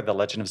before the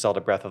Legend of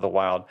Zelda Breath of the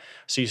Wild.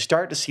 So you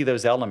start to see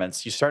those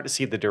elements. You start to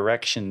see the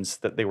directions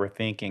that they were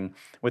thinking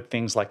with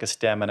things like a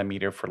stamina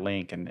meter for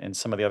Link and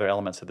some of the other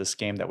elements of this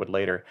game that would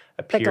later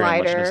appear in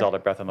Legend of Zelda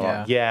Breath of the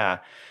Wild.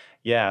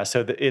 Yeah.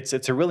 So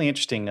it's a really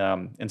interesting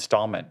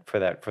installment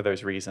for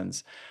those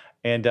reasons,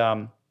 and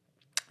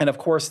of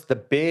course the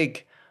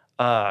big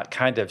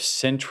kind of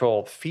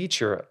central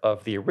feature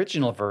of the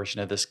original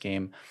version of this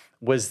game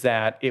was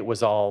that it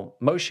was all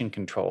motion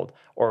controlled,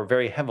 or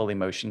very heavily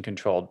motion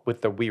controlled,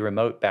 with the Wii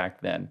remote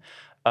back then.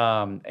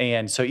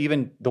 And so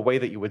even the way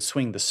that you would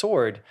swing the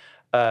sword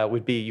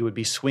would be you would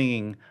be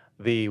swinging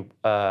the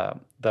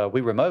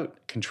Wii remote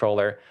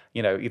controller,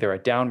 either a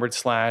downward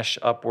slash,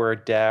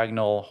 upward,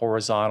 diagonal,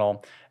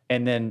 horizontal,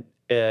 and then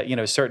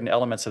certain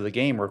elements of the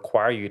game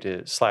require you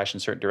to slash in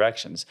certain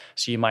directions.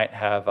 So you might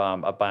have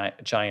a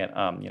giant,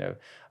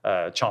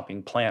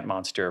 chomping plant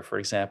monster, for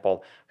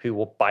example, who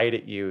will bite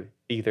at you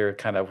either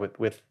kind of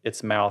with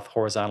its mouth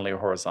horizontally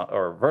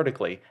or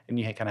vertically, and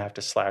you kind of have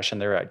to slash in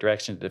the right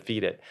direction to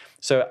defeat it.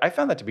 So I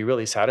found that to be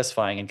really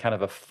satisfying and kind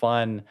of a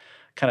fun,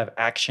 kind of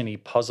action-y,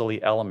 puzzly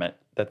element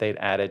that they'd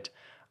added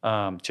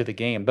to the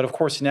game. But of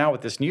course, now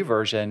with this new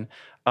version,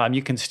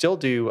 you can still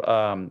do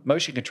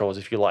motion controls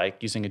if you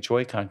like, using a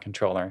Joy-Con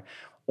controller,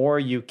 or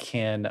you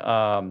can,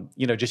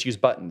 just use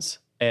buttons.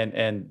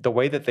 And the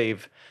way that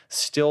they've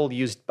still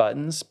used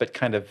buttons, but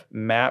kind of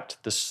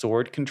mapped the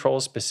sword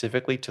controls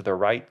specifically to the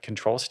right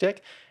control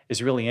stick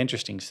is really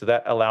interesting. So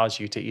that allows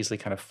you to easily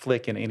kind of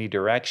flick in any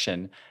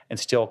direction and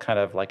still kind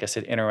of, like I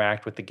said,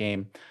 interact with the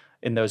game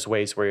in those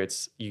ways where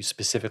you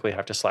specifically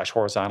have to slash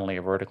horizontally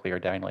or vertically or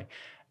diagonally.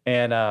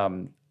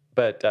 And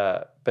but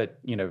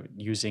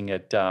using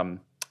it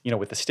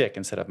with the stick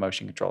instead of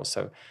motion controls.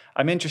 So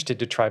I'm interested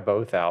to try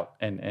both out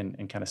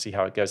and kind of see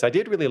how it goes. I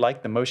did really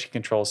like the motion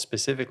controls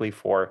specifically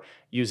for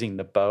using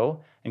the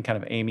bow and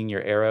kind of aiming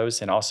your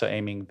arrows and also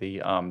aiming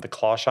the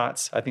claw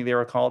shots, I think they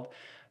were called.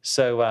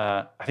 So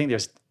I think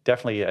there's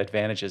definitely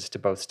advantages to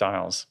both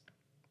styles.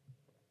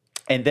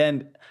 And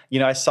then,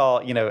 I saw,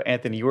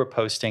 Anthony, you were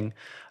posting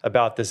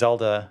about the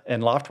Zelda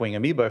and Loftwing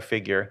amiibo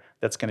figure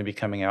that's going to be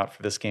coming out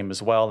for this game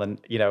as well. And,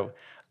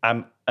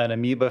 I'm an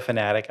amiibo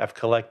fanatic. I've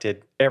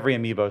collected every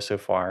amiibo so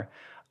far.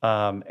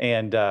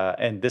 And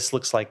this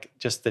looks like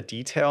just the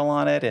detail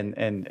on it and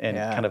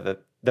kind of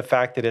the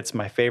fact that it's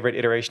my favorite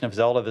iteration of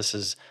Zelda. This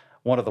is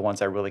one of the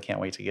ones I really can't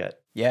wait to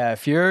get. Yeah,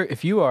 if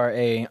you are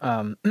a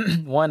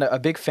a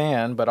big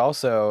fan, but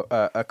also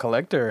a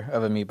collector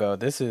of amiibo,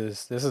 this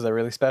is a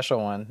really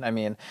special one. I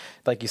mean,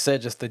 like you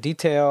said, just the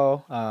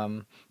detail.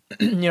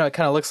 It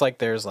kind of looks like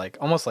there's it's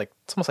almost like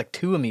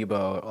two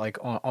amiibo like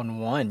on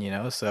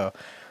one. So.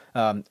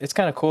 It's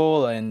kind of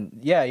cool, and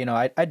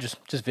yeah, I just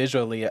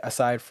visually,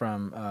 aside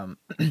from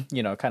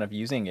kind of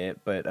using it,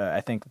 but I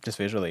think just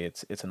visually,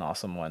 it's an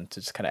awesome one to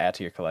just kind of add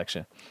to your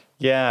collection.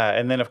 Yeah,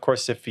 and then of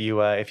course, if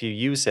you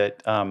use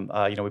it,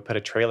 we put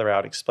a trailer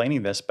out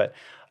explaining this, but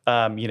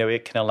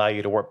it can allow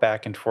you to warp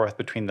back and forth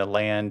between the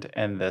land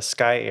and the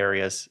sky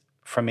areas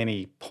from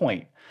any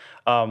point.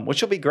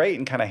 Which will be great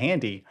and kind of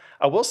handy.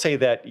 I will say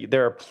that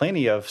there are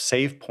plenty of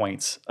save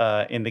points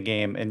in the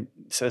game, and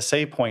so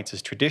save points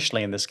is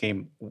traditionally in this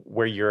game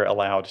where you're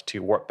allowed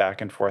to warp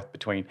back and forth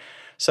between.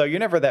 So you're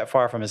never that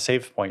far from a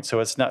save point. So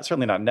it's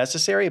certainly not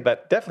necessary,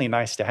 but definitely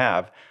nice to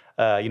have.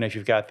 If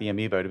you've got the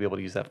amiibo to be able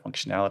to use that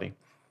functionality.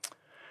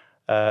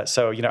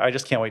 So I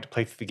just can't wait to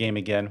play through the game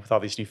again with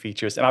all these new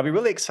features, and I'll be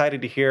really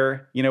excited to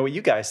hear what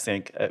you guys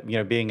think.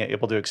 Being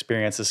able to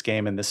experience this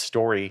game and this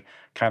story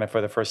kind of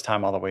for the first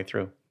time all the way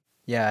through.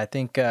 Yeah, I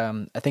think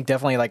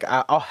definitely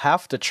I'll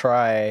have to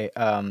try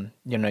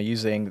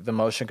using the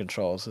motion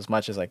controls as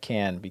much as I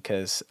can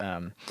because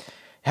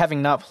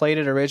having not played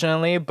it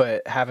originally,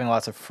 but having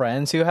lots of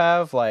friends who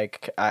have,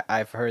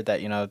 I've heard that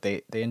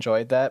they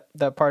enjoyed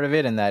that part of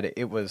it, and that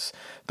it was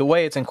the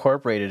way it's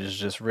incorporated is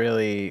just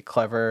really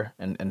clever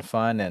and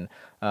fun, and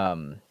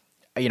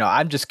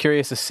I'm just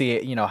curious to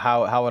see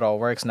how it all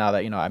works now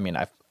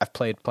that I've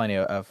played plenty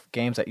of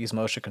games that use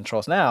motion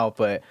controls now,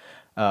 but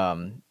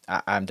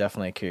I'm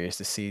definitely curious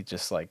to see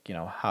just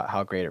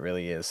how great it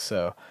really is.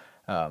 So,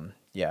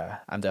 yeah,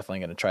 I'm definitely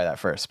going to try that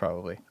first,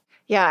 probably.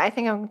 Yeah, I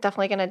think I'm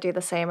definitely going to do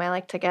the same. I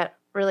like to get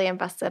really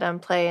invested and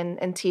play in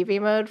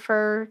TV mode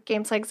for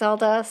games like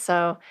Zelda.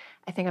 So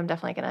I think I'm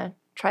definitely going to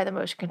try the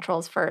motion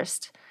controls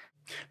first.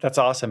 That's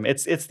awesome.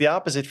 It's the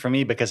opposite for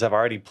me because I've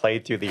already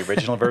played through the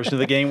original version of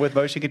the game with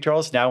motion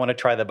controls. Now I want to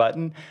try the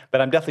button,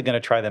 but I'm definitely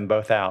going to try them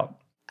both out.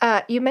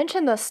 You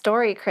mentioned the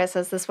story, Chris,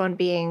 as this one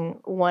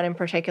being one in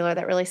particular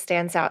that really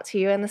stands out to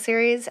you in the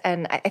series.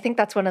 And I think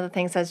that's one of the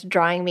things that's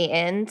drawing me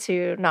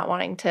into not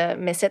wanting to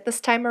miss it this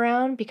time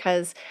around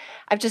because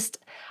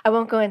I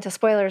won't go into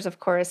spoilers, of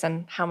course,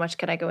 and how much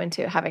can I go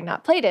into having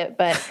not played it.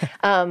 But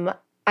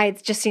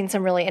I've just seen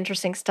some really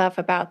interesting stuff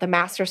about the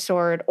Master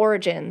Sword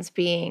origins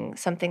being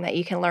something that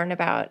you can learn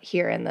about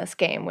here in this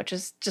game, which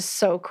is just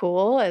so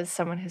cool as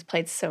someone who's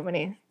played so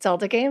many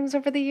Zelda games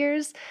over the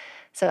years.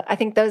 So I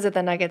think those are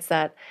the nuggets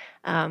that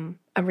I'm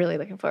really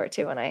looking forward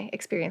to when I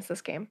experience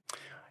this game.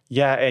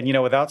 Yeah, and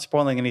without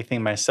spoiling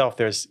anything myself,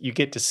 you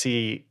get to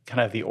see kind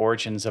of the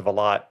origins of a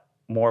lot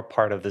more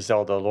part of the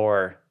Zelda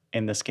lore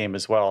in this game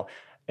as well.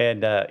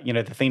 And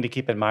the thing to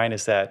keep in mind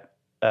is that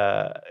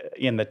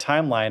in the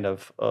timeline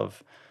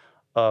of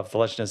the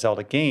Legend of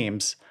Zelda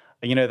games,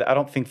 I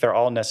don't think they're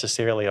all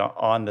necessarily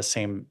on the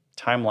same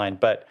timeline,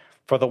 but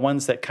for the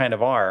ones that kind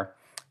of are,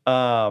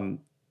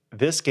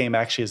 this game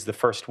actually is the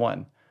first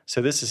one.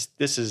 So this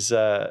is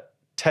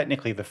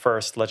technically the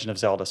first Legend of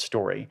Zelda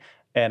story,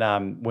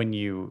 and when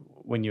you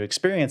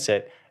experience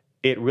it,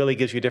 it really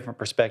gives you a different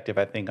perspective,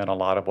 I think, on a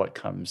lot of what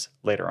comes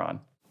later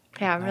on.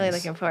 Yeah, I'm really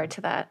looking forward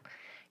to that.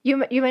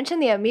 You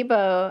mentioned the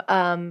amiibo,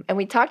 and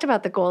we talked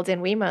about the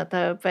golden Wiimote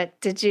though. But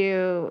did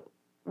you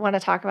want to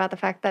talk about the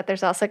fact that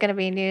there's also going to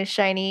be new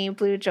shiny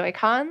blue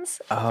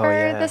Joy-Cons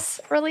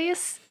this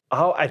release?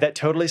 Oh, that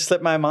totally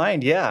slipped my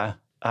mind. Yeah.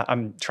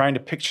 I'm trying to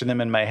picture them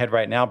in my head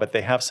right now, but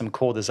they have some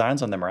cool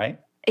designs on them, right?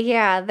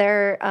 Yeah,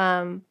 they're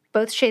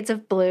both shades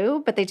of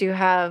blue, but they do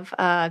have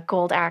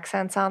gold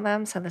accents on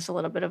them. So there's a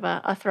little bit of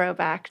a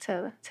throwback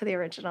to the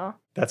original.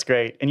 That's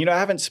great. And I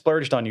haven't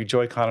splurged on you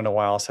Joy-Con in a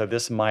while, so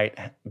this might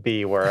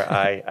be where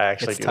I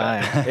actually do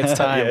that. It's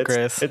time, yeah,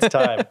 Chris. It's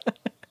time.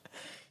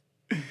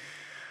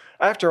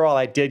 After all,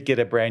 I did get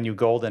a brand new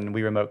golden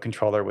Wii Remote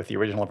controller with the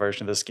original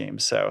version of this game,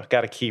 so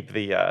got to keep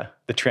the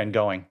trend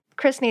going.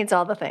 Chris needs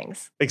all the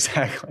things.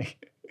 Exactly.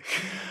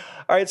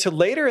 All right, so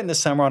later in the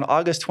summer, on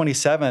August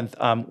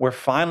 27th, we're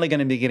finally going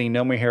to be getting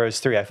No More Heroes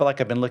 3. I feel like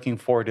I've been looking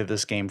forward to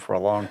this game for a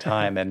long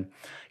time. And,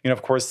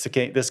 of course,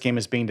 this game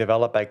is being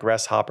developed by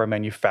Grasshopper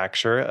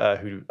Manufacture,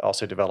 who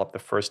also developed the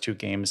first two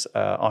games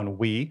on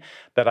Wii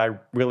that I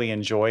really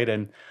enjoyed.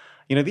 And,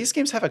 these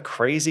games have a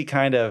crazy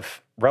kind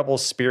of rebel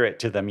spirit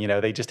to them.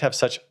 They just have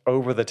such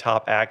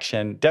over-the-top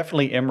action,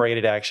 definitely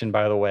M-rated action,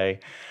 by the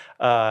way.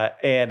 But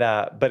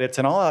it's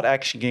an all-out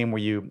action game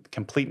where you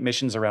complete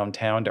missions around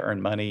town to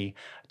earn money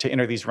to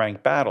enter these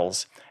ranked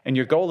battles. And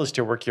your goal is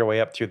to work your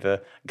way up through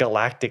the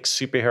galactic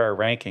superhero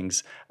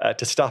rankings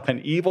to stop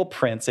an evil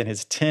prince and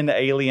his 10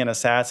 alien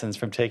assassins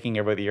from taking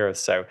over the Earth.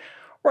 So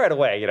right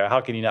away,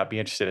 how can you not be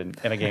interested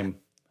in a game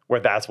where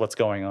that's what's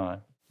going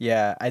on?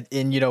 Yeah,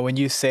 and when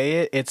you say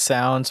it, it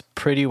sounds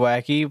pretty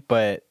wacky,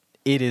 but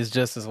it is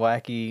just as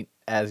wacky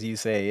as you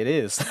say it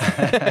is.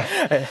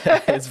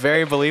 It's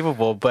very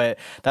believable, but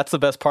that's the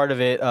best part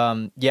of it.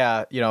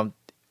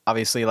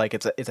 Obviously, like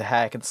it's a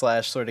hack and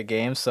slash sort of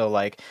game, so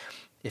like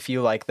if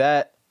you like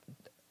that,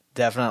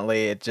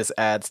 definitely it just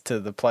adds to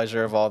the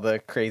pleasure of all the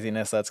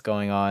craziness that's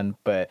going on.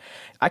 But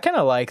I kind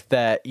of like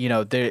that,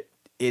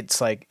 it's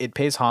like it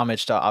pays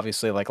homage to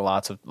obviously like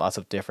lots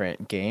of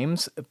different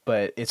games,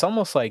 but it's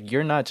almost like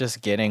you're not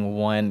just getting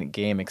one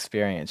game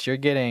experience. You're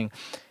getting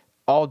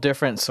all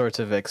different sorts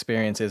of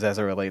experiences as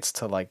it relates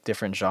to like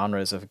different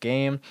genres of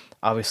game,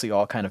 obviously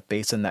all kind of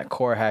based in that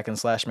core hack and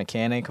slash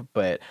mechanic.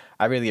 But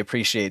I really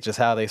appreciate just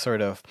how they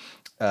sort of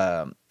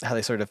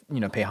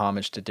pay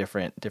homage to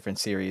different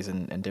series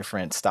and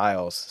different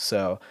styles.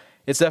 So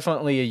it's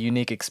definitely a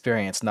unique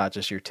experience, not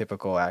just your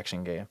typical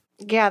action game.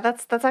 Yeah,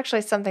 that's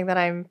actually something that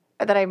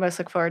I most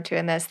look forward to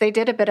in this. They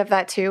did a bit of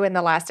that too in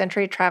the last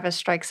entry, Travis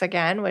Strikes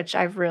Again, which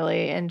I've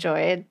really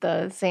enjoyed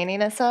the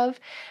zaniness of.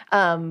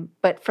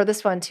 But for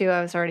this one too,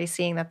 I was already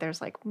seeing that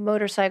there's like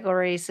motorcycle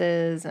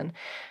races and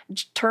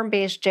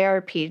turn-based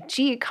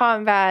JRPG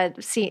combat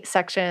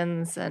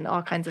sections and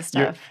all kinds of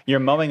stuff.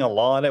 You're mowing a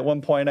lawn at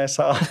one point, I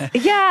saw.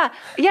 Yeah.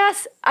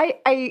 Yes.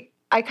 I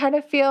kind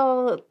of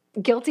feel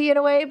guilty in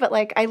a way, but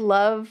like I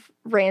love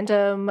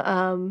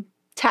random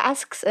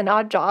tasks and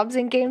odd jobs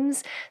in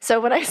games.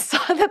 So when I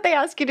saw that they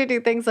ask you to do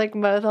things like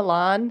mow the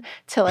lawn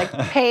to like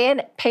pay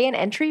an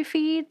entry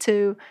fee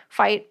to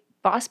fight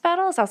boss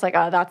battles, I was like,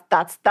 oh,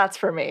 that's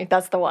for me.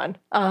 That's the one.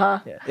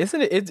 Yeah.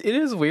 Isn't it? It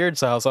is weird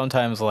how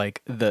sometimes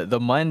like the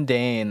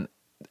mundane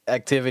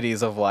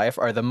activities of life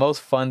are the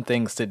most fun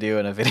things to do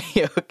in a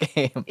video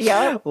game.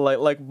 Yeah.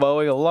 like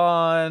mowing a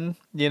lawn,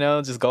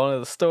 just going to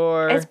the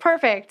store. It's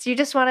perfect. You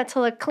just want it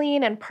to look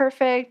clean and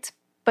perfect,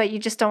 but you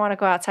just don't want to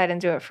go outside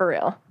and do it for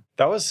real.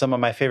 That was some of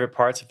my favorite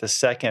parts of the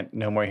second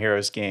No More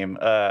Heroes game.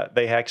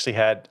 They actually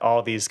had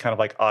all these kind of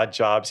like odd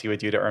jobs you would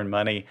do to earn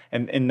money.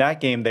 And in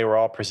that game, they were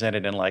all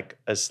presented in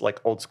as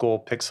old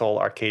school pixel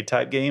arcade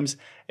type games.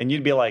 And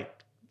you'd be like,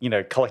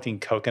 collecting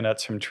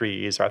coconuts from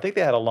trees. Or I think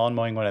they had a lawn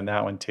mowing one in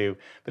that one too.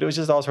 But it was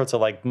just all sorts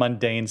of like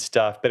mundane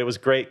stuff. But it was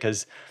great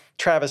because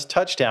Travis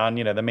Touchdown,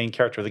 the main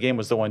character of the game,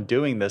 was the one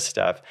doing this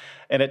stuff.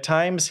 And at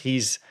times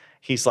he's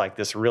like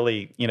this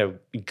really,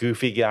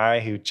 goofy guy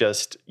who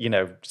just,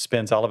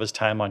 spends all of his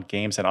time on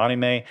games and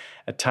anime.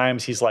 At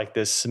times he's like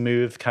this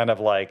smooth kind of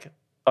like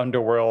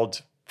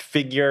underworld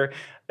figure.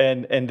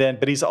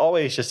 But he's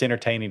always just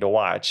entertaining to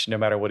watch no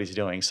matter what he's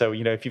doing. So,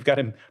 if you've got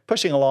him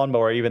pushing a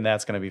lawnmower, even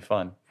that's going to be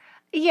fun.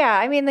 Yeah,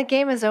 I mean, the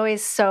game is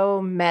always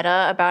so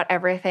meta about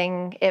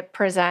everything it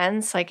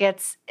presents. Like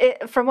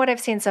from what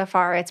I've seen so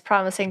far, it's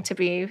promising to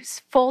be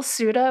full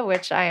Suda,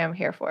 which I am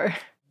here for.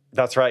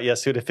 That's right. Yeah,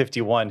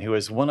 Suda51, who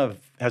has one of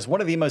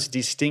the most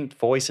distinct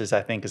voices,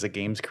 I think, as a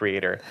games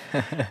creator,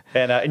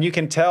 and you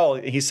can tell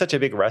he's such a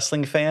big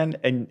wrestling fan,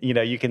 and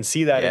you can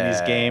see that in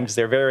these games.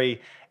 They're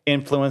very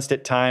influenced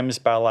at times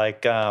by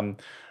like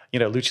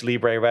lucha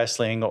libre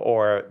wrestling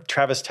or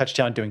Travis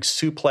Touchdown doing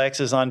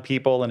suplexes on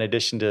people in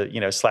addition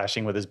to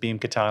slashing with his beam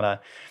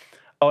katana.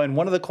 Oh, and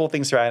one of the cool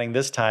things they're adding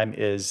this time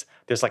is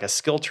there's like a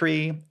skill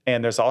tree,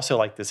 and there's also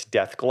like this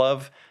death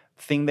glove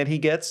thing that he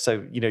gets.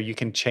 So, you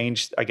can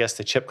change, I guess,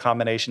 the chip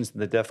combinations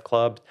in the death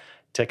club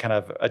to kind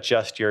of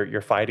adjust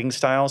your fighting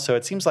style. So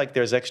it seems like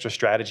there's extra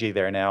strategy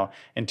there now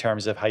in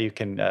terms of how you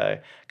can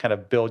kind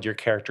of build your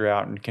character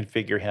out and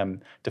configure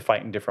him to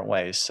fight in different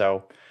ways.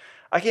 So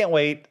I can't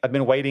wait. I've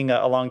been waiting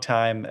a long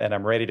time, and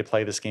I'm ready to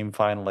play this game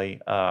finally.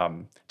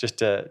 Just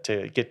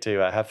to get to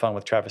have fun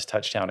with Travis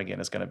Touchdown again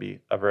is going to be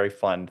a very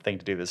fun thing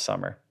to do this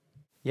summer.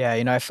 Yeah,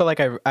 I feel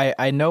like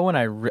I know when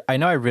I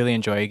know I really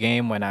enjoy a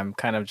game when I'm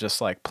kind of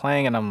just like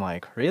playing and I'm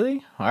like,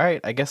 really? All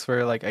right, I guess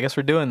we're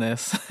doing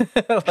this.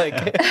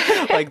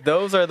 like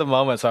those are the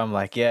moments where I'm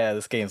like, yeah,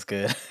 this game's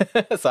good.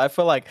 So I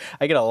feel like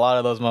I get a lot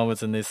of those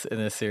moments in this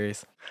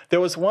series. There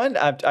was one,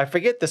 I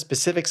forget the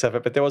specifics of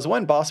it, but there was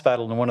one boss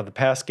battle in one of the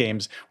past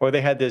games where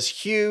they had this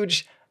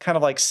huge kind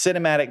of like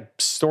cinematic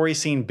story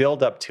scene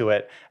build up to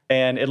it.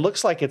 And it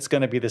looks like it's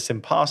going to be this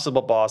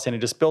impossible boss, and it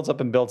just builds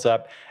up and builds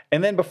up.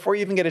 And then before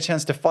you even get a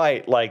chance to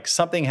fight, like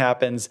something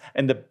happens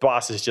and the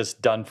boss is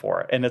just done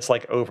for, and it's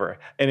like over.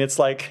 And it's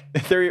like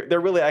there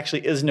really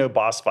actually is no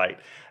boss fight.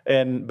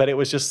 But it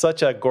was just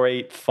such a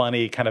great,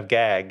 funny kind of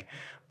gag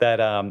that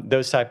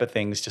those type of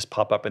things just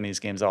pop up in these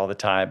games all the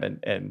time.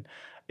 And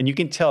you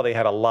can tell they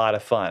had a lot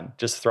of fun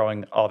just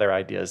throwing all their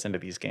ideas into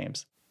these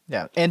games.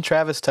 Yeah, and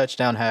Travis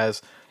Touchdown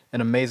has an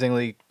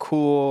amazingly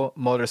cool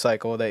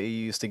motorcycle that you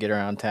use to get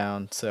around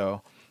town.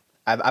 So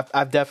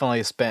I've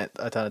definitely spent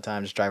a ton of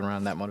time just driving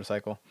around that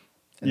motorcycle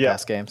in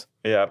past games.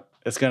 Yeah,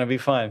 it's going to be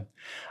fun.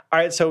 All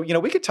right, so,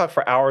 we could talk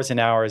for hours and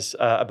hours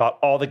about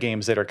all the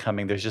games that are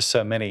coming. There's just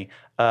so many.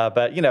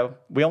 But,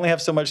 we only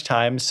have so much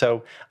time.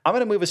 So I'm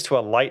going to move us to a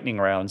lightning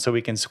round so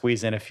we can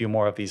squeeze in a few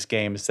more of these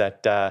games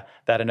that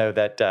I know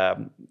that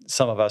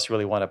some of us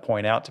really want to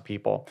point out to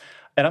people.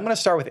 And I'm going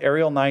to start with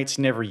Aerial Knights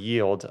Never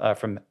Yield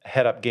from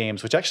Head Up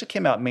Games, which actually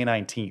came out May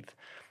 19th.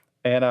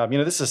 And,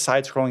 this is a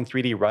side-scrolling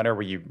 3D runner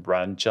where you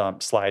run,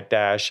 jump, slide,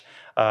 dash.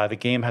 The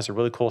game has a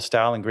really cool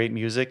style and great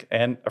music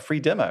and a free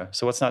demo.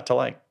 So what's not to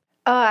like?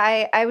 Oh,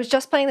 I was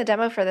just playing the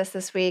demo for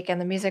this week, and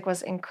the music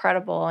was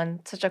incredible and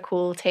such a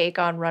cool take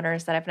on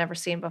runners that I've never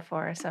seen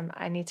before. So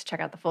I need to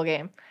check out the full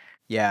game.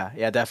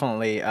 Yeah,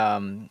 definitely.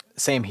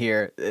 Same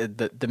here.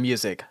 The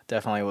music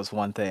definitely was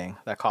one thing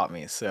that caught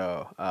me.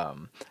 So I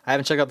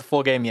haven't checked out the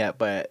full game yet,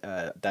 but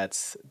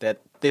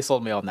they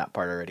sold me on that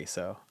part already.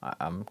 So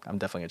I'm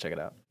definitely gonna check it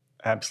out.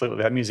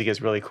 Absolutely, that music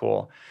is really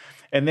cool.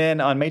 And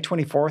then on May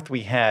 24th,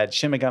 we had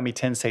Shin Megami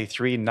Tensei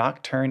 3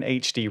 Nocturne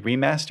HD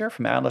Remaster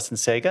from Atlas and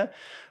Sega.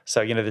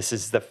 So, this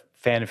is the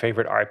fan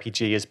favorite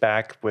RPG is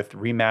back with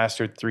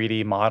remastered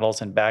 3D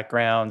models and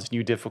backgrounds,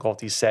 new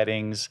difficulty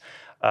settings,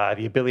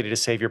 the ability to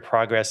save your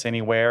progress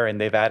anywhere, and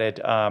they've added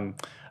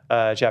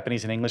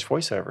Japanese and English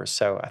voiceovers.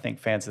 So I think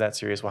fans of that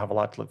series will have a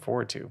lot to look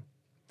forward to.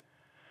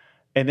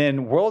 And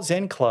then World's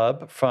End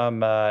Club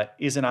from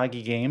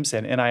Izanagi Games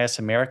and NIS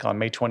America on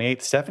May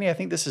 28th. Stephanie, I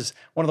think this is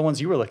one of the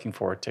ones you were looking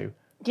forward to.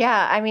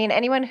 Yeah, I mean,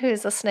 anyone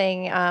who's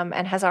listening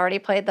and has already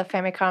played the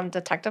Famicom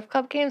Detective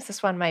Club games,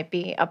 this one might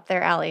be up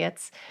their alley.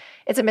 It's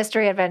a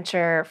mystery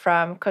adventure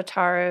from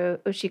Kotaro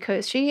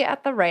Uchikoshi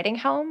at the writing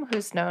helm,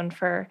 who's known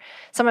for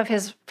some of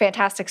his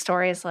fantastic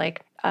stories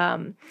like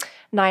 9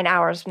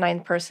 Hours,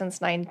 9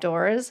 Persons, 9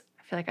 Doors.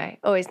 I feel like I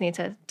always need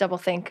to double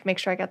think, make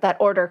sure I got that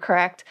order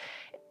correct.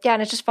 Yeah,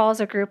 and it just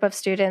follows a group of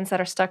students that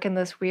are stuck in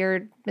this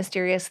weird,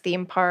 mysterious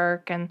theme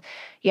park, and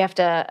you have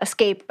to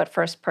escape, but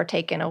first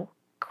partake in a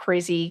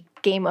crazy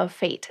game of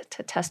fate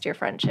to test your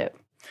friendship.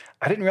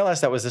 I didn't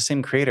realize that was the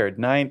same creator.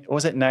 9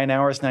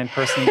 Hours, 9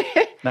 Persons,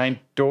 9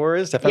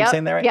 Doors, if I'm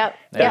saying that right? Yep.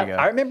 There you go.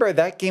 I remember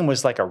that game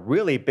was like a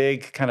really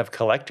big kind of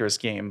collector's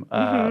game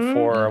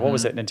for, what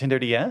was it, Nintendo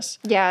DS?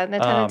 Yeah,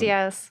 Nintendo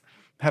DS.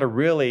 Had a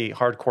really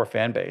hardcore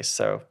fan base,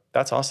 so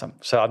that's awesome.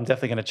 So I'm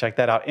definitely going to check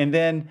that out. And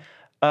then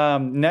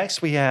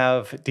next we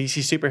have DC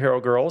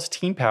Superhero Girls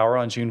Teen Power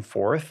on June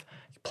 4th.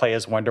 Play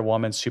as Wonder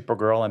Woman,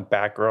 Supergirl, and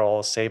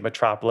Batgirl, save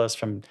Metropolis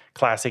from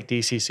classic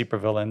DC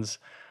supervillains.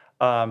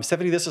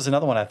 Stephanie, this is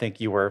another one I think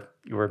you were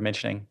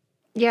mentioning.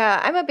 Yeah,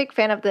 I'm a big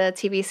fan of the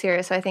TV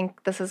series, so I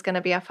think this is going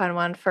to be a fun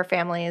one for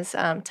families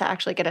to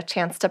actually get a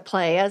chance to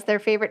play as their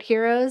favorite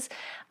heroes.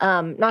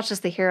 Not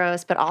just the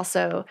heroes, but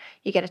also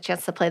you get a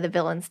chance to play the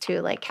villains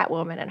too, like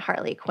Catwoman and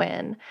Harley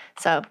Quinn.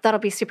 So that'll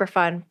be super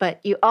fun, but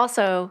you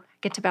also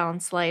get to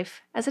balance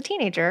life as a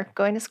teenager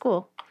going to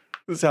school.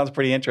 This sounds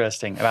pretty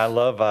interesting, and I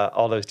love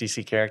all those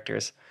DC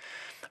characters.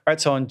 All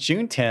right, so on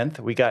June 10th,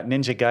 we got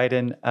Ninja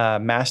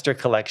Gaiden Master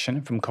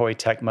Collection from Koei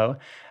Tecmo,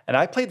 and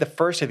I played the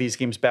first of these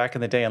games back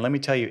in the day, and let me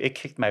tell you, it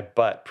kicked my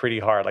butt pretty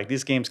hard. Like,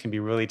 these games can be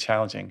really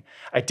challenging.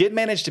 I did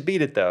manage to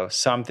beat it, though,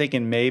 so I'm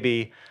thinking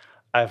maybe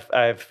I've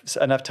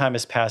enough time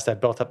has passed,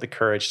 I've built up the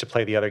courage to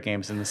play the other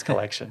games in this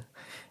collection.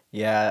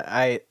 Yeah,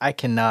 I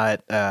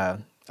cannot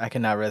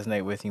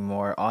resonate with you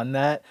more on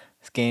that.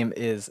 This game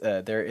is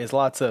there is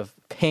lots of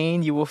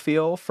pain you will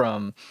feel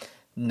from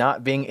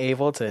not being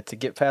able to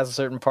get past a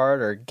certain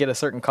part or get a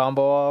certain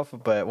combo off,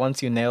 but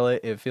once you nail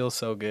it, it feels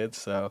so good.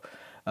 So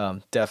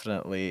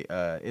definitely,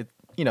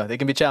 they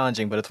can be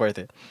challenging, but it's worth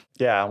it.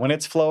 Yeah, when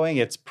it's flowing,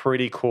 it's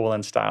pretty cool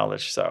and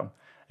stylish, so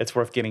it's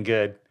worth getting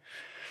good.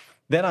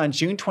 Then on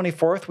June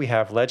 24th, we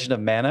have Legend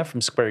of Mana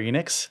from Square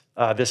Enix.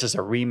 This is a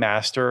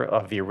remaster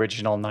of the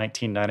original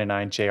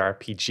 1999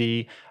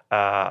 JRPG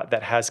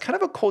that has kind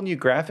of a cool new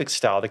graphic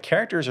style. The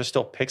characters are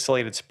still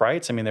pixelated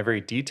sprites. I mean, they're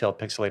very detailed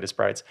pixelated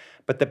sprites,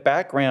 but the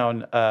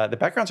backgrounds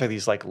are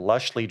these like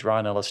lushly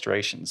drawn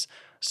illustrations.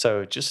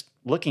 So just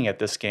looking at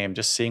this game,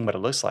 just seeing what it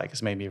looks like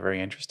has made me very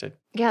interested.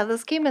 Yeah,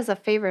 this game is a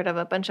favorite of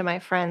a bunch of my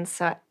friends,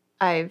 so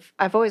I've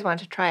always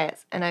wanted to try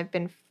it, and I've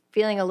been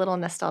feeling a little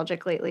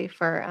nostalgic lately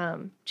for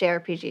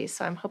JRPGs,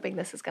 so I'm hoping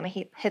this is going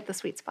to hit the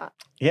sweet spot.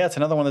 Yeah, it's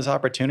another one of those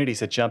opportunities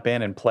to jump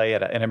in and play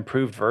at an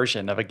improved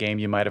version of a game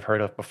you might have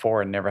heard of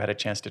before and never had a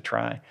chance to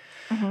try.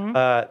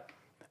 Mm-hmm.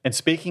 And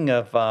speaking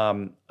of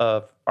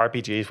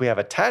RPGs. We have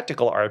a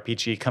tactical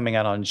RPG coming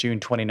out on June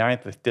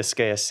 29th with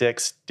Disgaea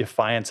 6,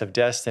 Defiance of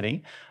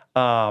Destiny.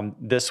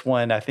 This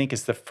one, I think,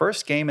 is the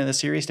first game in the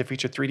series to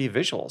feature 3D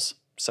visuals.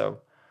 So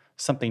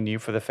something new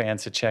for the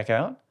fans to check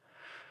out.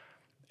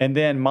 And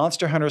then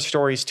Monster Hunter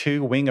Stories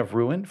 2, Wing of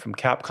Ruin from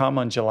Capcom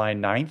on July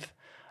 9th.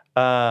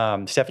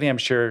 Stephanie,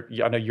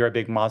 I know you're a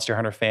big Monster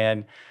Hunter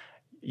fan.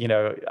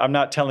 I'm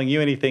not telling you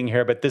anything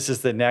here, but this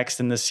is the next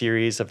in the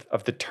series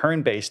of the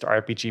turn-based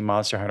RPG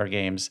Monster Hunter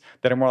games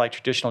that are more like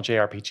traditional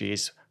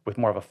JRPGs with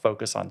more of a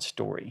focus on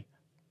story.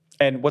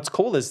 And what's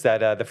cool is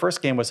that the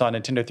first game was on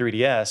Nintendo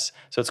 3DS,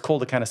 so it's cool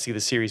to kind of see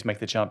the series make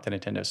the jump to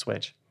Nintendo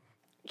Switch.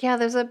 Yeah,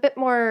 there's a bit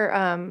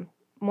more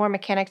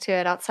mechanic to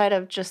it outside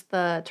of just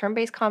the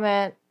turn-based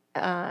combat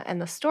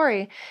and the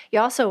story. You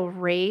also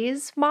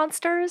raise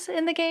monsters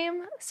in the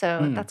game,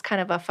 so that's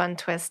kind of a fun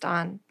twist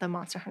on the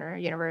Monster Hunter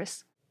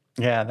universe.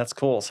 Yeah, that's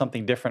cool.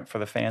 Something different for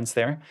the fans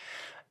there.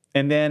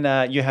 And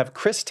then you have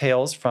Chris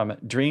Tales from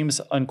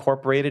Dreams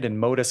Uncorporated and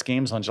Modus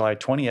Games on July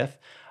 20th.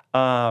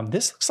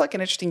 This looks like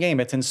an interesting game.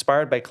 It's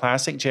inspired by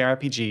classic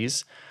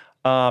JRPGs.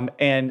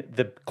 And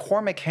the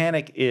core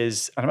mechanic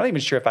is, I'm not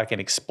even sure if I can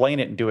explain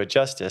it and do it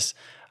justice,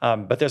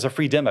 but there's a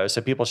free demo,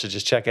 so people should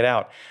just check it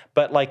out.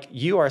 But like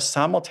you are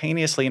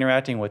simultaneously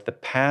interacting with the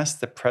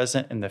past, the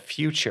present, and the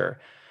future.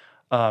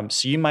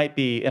 So you might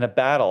be in a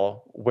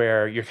battle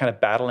where you're kind of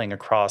battling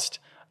across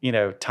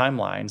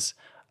timelines,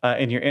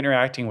 and you're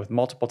interacting with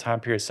multiple time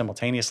periods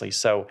simultaneously.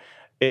 So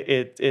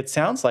it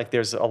sounds like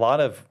there's a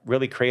lot of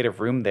really creative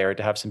room there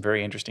to have some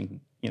very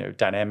interesting,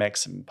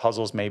 dynamics and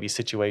puzzles, maybe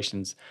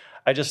situations.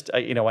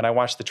 When I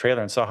watched the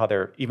trailer and saw how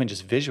they're even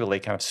just visually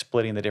kind of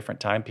splitting the different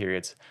time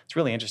periods, it's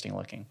really interesting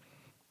looking.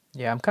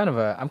 Yeah, I'm kind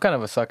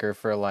of a sucker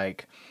for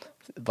like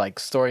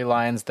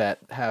storylines that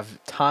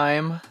have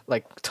time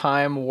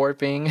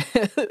warping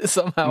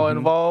somehow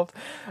involved.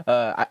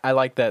 I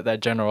like that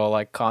general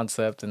like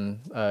concept and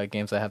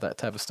games that have that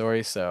type of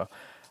story. So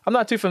I'm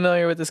not too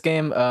familiar with this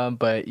game,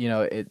 but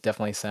it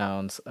definitely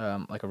sounds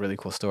like a really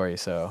cool story.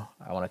 So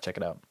I want to check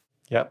it out.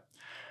 Yep.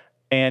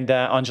 And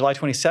on July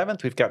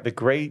 27th, we've got The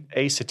Great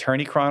Ace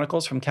Attorney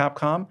Chronicles from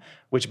Capcom,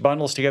 which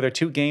bundles together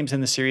 2 games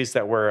in the series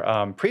that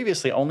were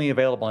previously only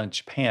available in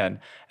Japan.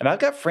 And I've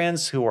got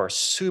friends who are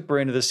super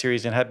into the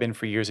series and have been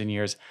for years and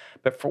years.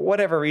 But for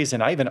whatever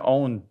reason, I even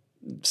own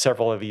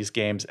several of these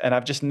games, and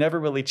I've just never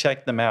really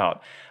checked them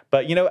out.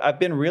 But, I've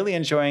been really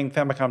enjoying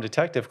Famicom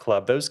Detective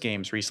Club, those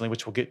games recently,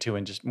 which we'll get to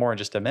in just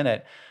a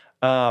minute.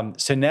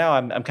 So now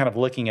I'm kind of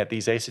looking at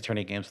these Ace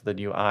Attorney games with a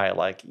new eye,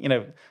 like,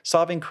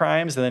 solving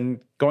crimes and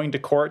then going to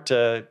court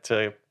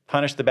to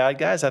punish the bad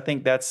guys. I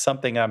think that's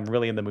something I'm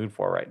really in the mood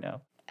for right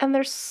now. And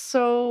they're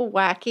so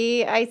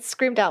wacky. I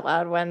screamed out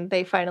loud when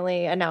they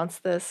finally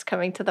announced this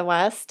coming to the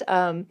West.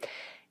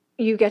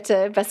 You get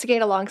to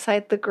investigate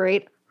alongside the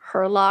great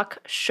Herlock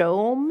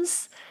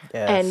Sholmes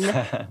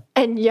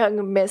and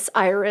young Miss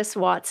Iris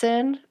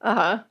Watson.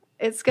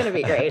 It's going to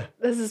be great.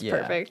 This is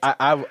perfect.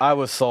 I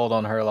was sold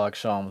on Herlock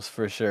Sholmes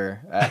for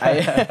sure.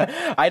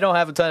 I don't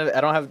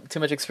have too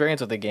much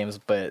experience with the games,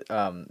 but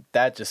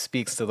that just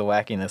speaks to the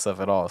wackiness of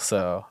it all.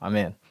 So I'm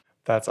in.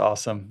 That's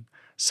awesome.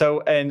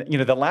 So, and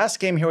the last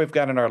game here we've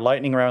got on our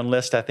lightning round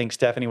list, I think,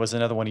 Stephanie, was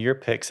another one of your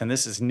picks, and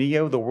this is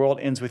Neo: The World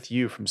Ends With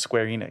You from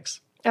Square Enix.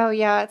 Oh,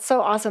 yeah. It's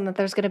so awesome that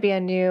there's going to be a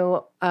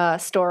new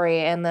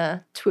story in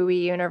the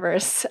TWUI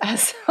universe,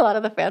 as a lot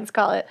of the fans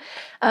call it.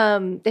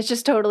 It's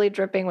just totally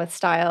dripping with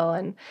style.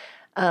 And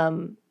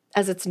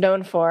as it's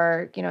known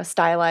for,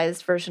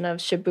 stylized version of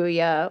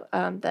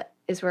Shibuya, that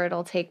is where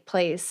it'll take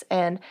place.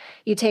 And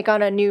you take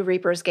on a new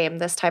Reapers game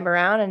this time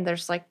around, and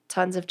there's like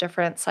tons of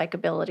different psych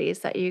abilities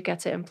that you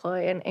get to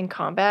employ in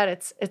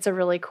combat. It's a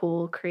really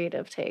cool,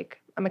 creative take.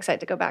 I'm excited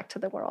to go back to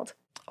the world.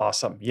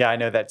 Awesome. Yeah, I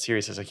know that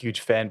series has a huge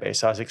fan base.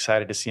 So I was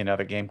excited to see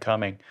another game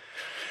coming.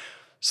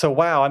 So,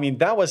 wow, I mean,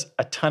 that was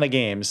a ton of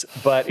games,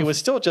 but it was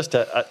still just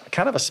a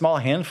kind of a small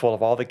handful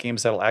of all the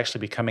games that will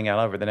actually be coming out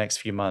over the next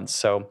few months.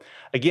 So,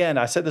 again,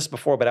 I said this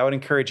before, but I would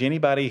encourage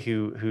anybody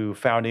who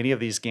found any of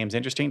these games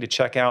interesting to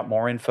check out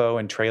more info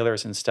and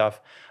trailers and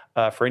stuff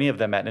for any of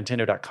them at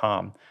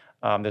Nintendo.com.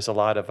 There's a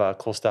lot of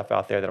cool stuff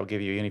out there that'll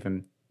give you an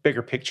even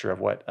bigger picture of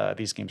what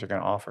these games are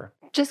going to offer.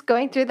 Just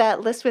going through that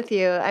list with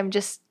you, I'm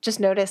just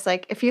noticed,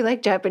 like, if you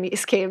like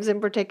Japanese games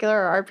in particular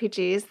or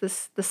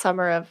RPGs, the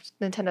summer of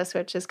Nintendo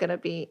Switch is going to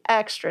be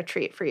extra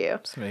treat for you.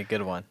 It's going to be a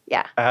good one.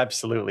 Yeah.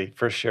 Absolutely,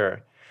 for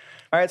sure.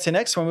 All right, so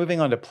next we're moving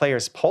on to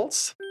Player's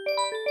Pulse.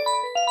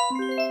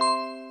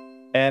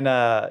 And,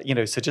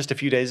 so just a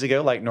few days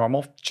ago, like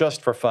normal,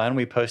 just for fun,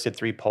 we posted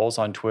 3 polls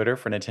on Twitter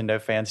for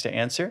Nintendo fans to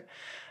answer.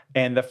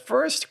 And the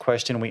first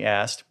question we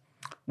asked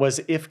was,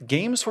 if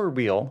games were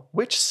real,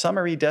 which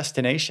summery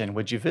destination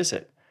would you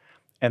visit?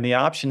 And the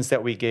options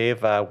that we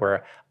gave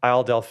were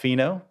Isle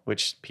Delfino,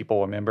 which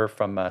people remember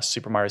from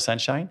Super Mario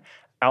Sunshine,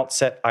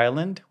 Outset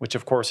Island, which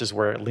of course is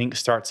where Link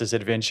starts his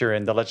adventure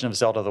in The Legend of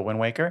Zelda: The Wind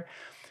Waker,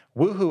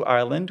 Woohoo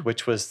Island,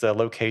 which was the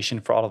location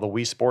for all of the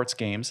Wii Sports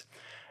games,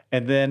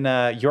 and then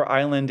your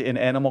island in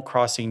Animal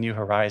Crossing New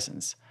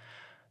Horizons.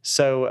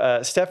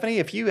 So, Stephanie,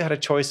 if you had a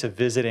choice of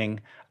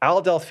visiting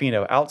Al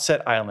Delfino,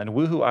 Outset Island,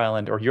 Woohoo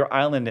Island, or your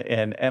island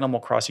in Animal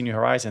Crossing New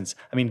Horizons.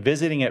 I mean,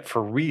 visiting it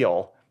for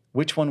real,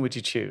 which one would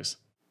you choose?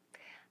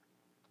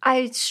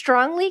 I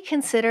strongly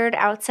considered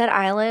Outset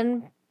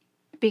Island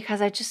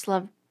because I just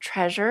love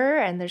treasure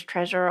and there's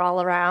treasure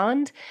all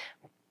around.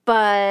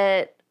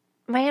 But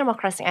my Animal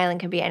Crossing island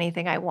can be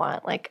anything I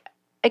want. Like,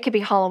 it could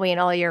be Halloween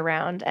all year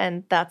round,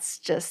 and that's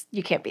just,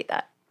 you can't beat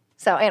that.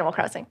 So, Animal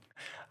Crossing.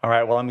 All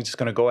right, well, I'm just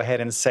going to go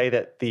ahead and say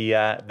that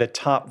the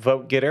top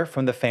vote getter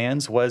from the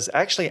fans was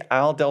actually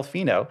Al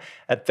Delfino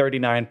at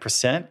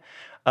 39%.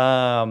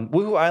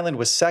 Woohoo Island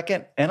was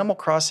second. Animal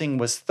Crossing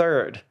was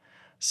third.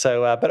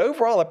 So, but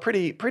overall, a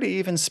pretty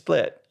even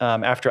split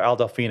after Al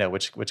Delfino,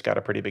 which got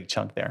a pretty big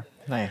chunk there.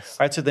 Nice.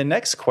 All right, so the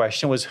next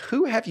question was,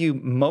 who have you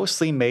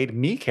mostly made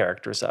me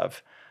characters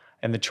of?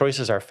 And the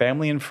choices are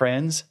family and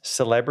friends,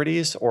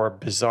 celebrities, or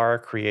bizarre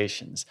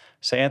creations.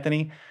 So,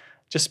 Anthony,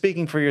 just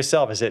speaking for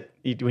yourself, is it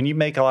when you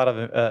make a lot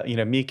of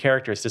me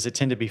characters, does it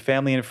tend to be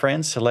family and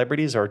friends,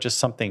 celebrities, or just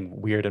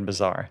something weird and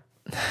bizarre?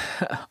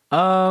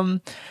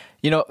 Family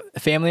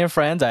and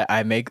friends,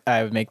 I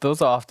make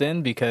those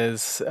often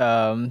because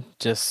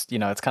it's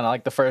kind of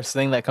like the first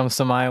thing that comes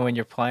to mind when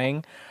you're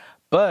playing.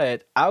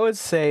 But I would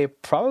say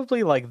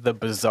probably like the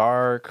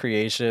bizarre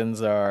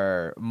creations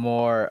are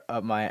more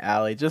up my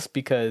alley just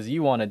because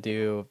you want to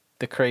do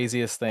the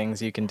craziest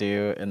things you can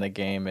do in the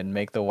game and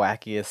make the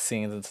wackiest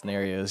scenes and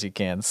scenarios you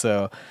can.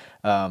 So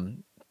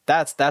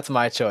that's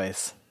my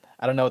choice.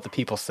 I don't know what the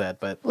people said,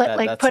 but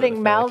Like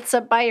putting mouths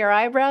up by your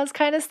eyebrows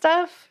kind of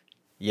stuff?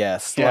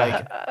 Yes, Yeah.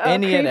 like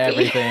any creepy. and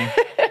everything.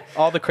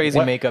 All the crazy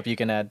makeup you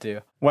can add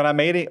to. When I'm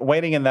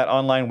waiting in that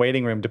online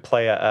waiting room to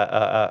play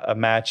a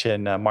match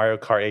in Mario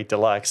Kart 8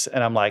 Deluxe,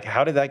 and I'm like,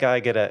 how did that guy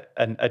get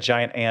a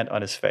giant ant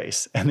on his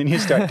face? And then you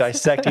start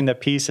dissecting the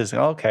pieces.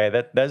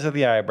 Okay, those are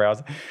the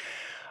eyebrows.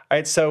 All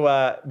right,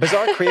 so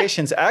bizarre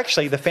creations.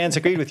 Actually, the fans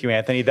agreed with you,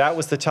 Anthony. That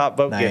was the top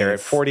vote getter at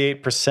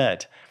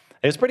 48%.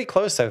 It was pretty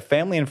close, though.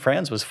 Family and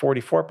friends was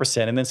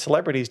 44%, and then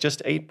celebrities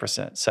just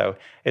 8%. So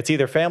it's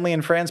either family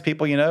and friends,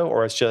 people you know,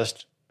 or it's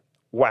just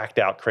whacked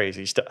out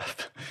crazy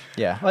stuff.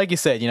 Yeah, like you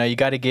said, you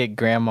got to get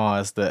grandma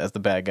as the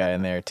bad guy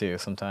in there too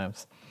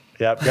sometimes.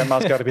 Yeah,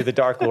 grandma's got to be the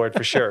Dark Lord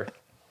for sure.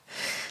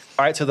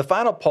 All right, so the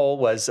final poll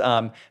was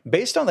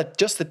based on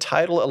just the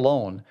title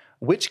alone,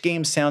 which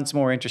game sounds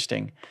more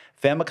interesting?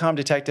 Famicom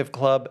Detective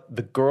Club,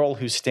 The Girl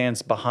Who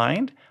Stands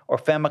Behind, or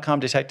Famicom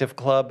Detective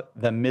Club,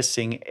 The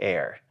Missing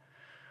Heir?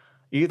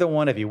 Either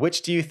one of you,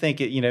 which do you think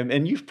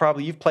and you've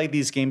played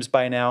these games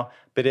by now,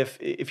 but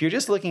if you're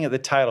just looking at the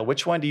title,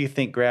 which one do you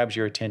think grabs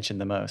your attention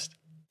the most?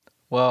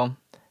 Well,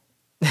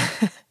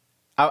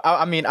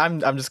 I mean,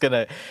 I'm just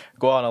gonna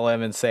go on a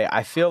limb and say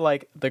I feel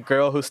like The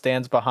Girl Who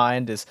Stands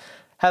Behind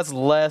has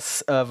less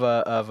of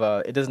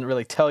a it doesn't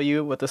really tell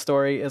you what the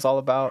story is all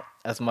about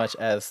as much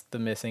as The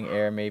Missing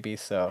Heir maybe.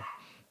 So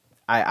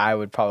I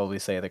would probably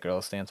say The Girl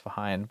Who Stands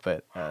Behind,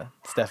 but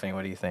Stephanie,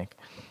 what do you think?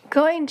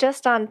 Going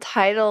just on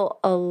title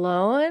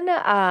alone,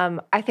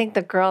 I think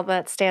The Girl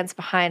That Stands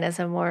Behind is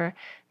a more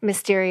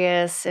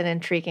mysterious and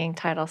intriguing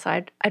title. So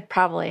I'd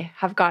probably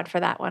have gone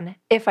for that one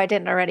if I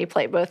didn't already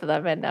play both of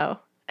them and know.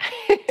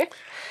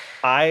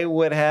 I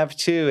would have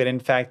too. And in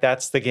fact,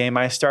 that's the game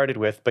I started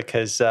with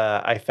because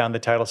I found the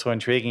title so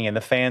intriguing and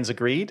the fans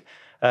agreed.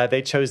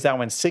 They chose that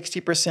one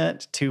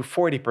 60% to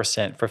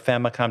 40% for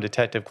Famicom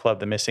Detective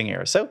Club, The Missing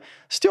Heir. So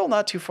still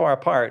not too far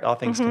apart, all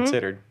things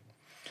considered.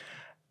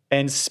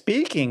 And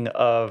speaking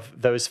of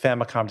those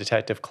Famicom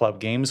Detective Club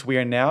games, we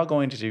are now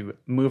going to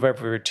move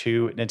over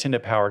to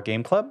Nintendo Power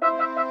Game Club.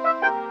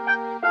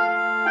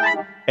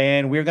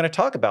 And we're going to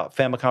talk about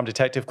Famicom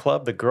Detective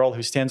Club, The Girl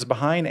Who Stands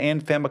Behind,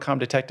 and Famicom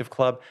Detective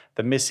Club,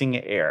 The Missing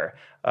Heir.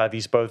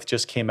 These both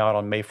just came out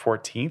on May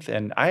 14th,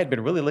 and I had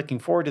been really looking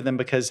forward to them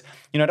because,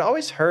 I'd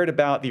always heard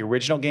about the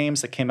original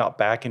games that came out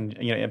back in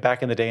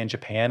the day in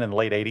Japan in the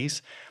late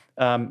 80s,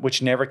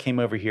 which never came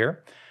over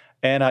here.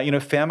 And,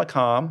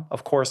 Famicom,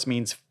 of course,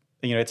 means,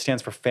 it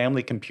stands for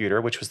Family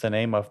Computer, which was the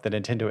name of the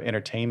Nintendo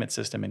Entertainment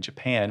System in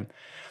Japan.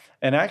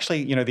 And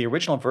actually, the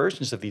original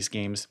versions of these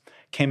games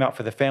came out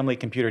for the Family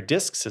Computer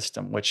Disk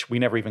System, which we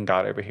never even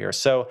got over here.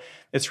 So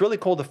it's really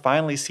cool to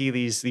finally see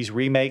these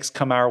remakes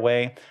come our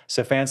way.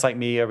 So fans like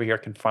me over here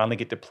can finally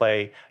get to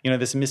play,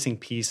 this missing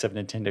piece of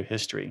Nintendo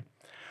history.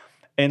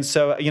 And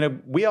so,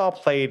 we all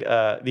played,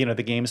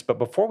 the games. But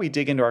before we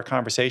dig into our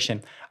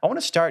conversation, I want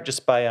to start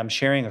just by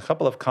sharing a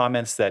couple of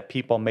comments that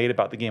people made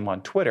about the game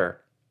on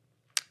Twitter.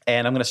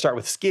 And I'm going to start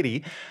with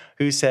Skitty,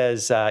 who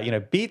says,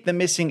 beat The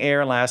Missing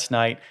Heir last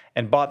night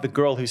and bought The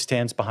Girl Who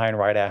Stands Behind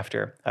right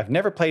after. I've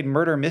never played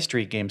murder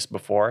mystery games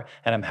before,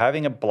 and I'm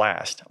having a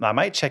blast. I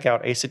might check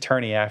out Ace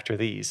Attorney after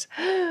these.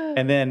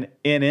 And then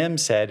NM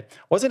said,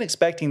 wasn't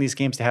expecting these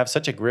games to have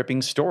such a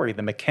gripping story.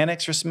 The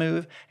mechanics are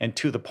smooth and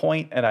to the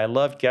point, and I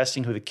loved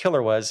guessing who the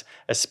killer was,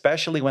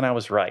 especially when I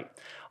was right.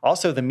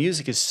 Also, the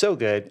music is so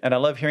good, and I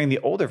love hearing the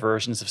older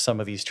versions of some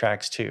of these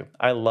tracks too.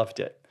 I loved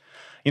it.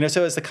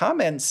 So as the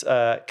comments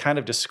kind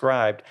of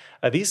described,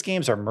 these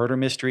games are murder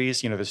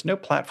mysteries. There's no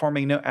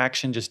platforming, no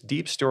action, just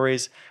deep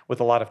stories with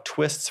a lot of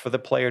twists for the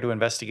player to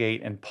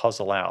investigate and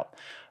puzzle out.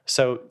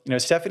 So,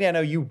 Stephanie, I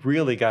know you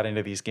really got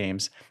into these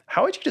games.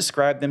 How would you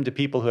describe them to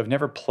people who have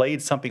never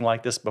played something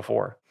like this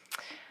before?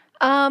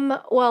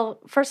 Well,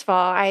 first of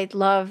all, I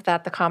love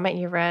that the comment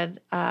you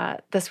read,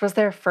 this was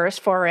their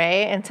first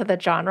foray into the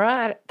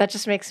genre. That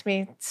just makes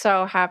me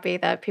so happy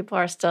that people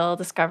are still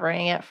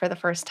discovering it for the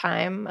first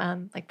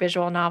time, like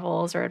visual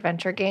novels or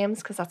adventure games,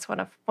 because that's one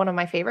of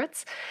my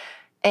favorites.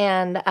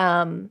 And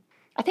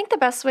I think the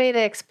best way to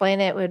explain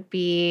it would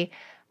be,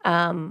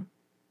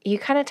 you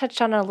kind of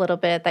touched on it a little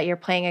bit that you're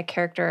playing a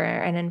character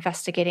and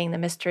investigating the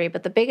mystery,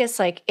 but the biggest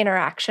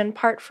interaction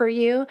part for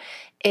you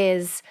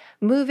is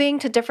moving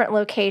to different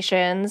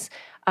locations,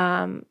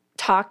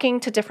 talking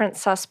to different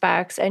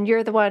suspects, and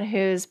you're the one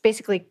who's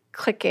basically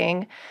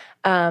clicking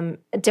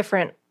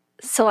different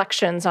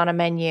selections on a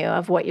menu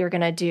of what you're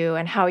going to do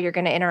and how you're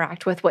going to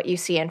interact with what you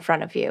see in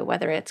front of you,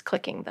 whether it's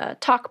clicking the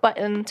talk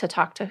button to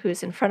talk to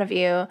who's in front of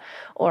you,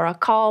 or a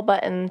call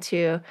button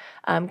to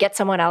get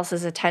someone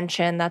else's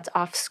attention that's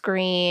off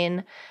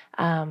screen,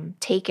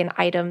 take an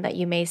item that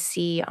you may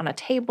see on a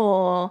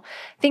table.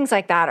 Things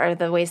like that are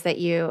the ways that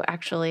you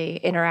actually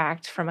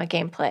interact from a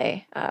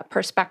gameplay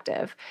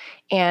perspective.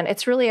 And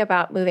it's really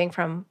about moving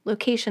from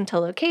location to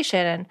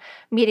location and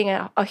meeting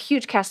a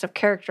huge cast of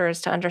characters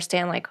to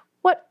understand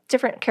what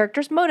different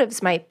characters'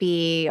 motives might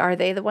be. Are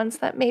they the ones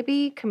that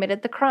maybe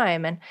committed the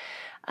crime?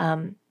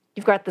 And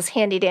you've got this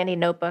handy-dandy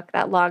notebook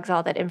that logs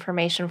all that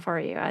information for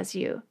you as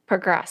you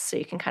progress, so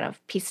you can kind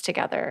of piece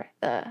together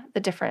the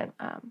different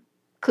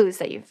clues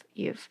that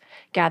you've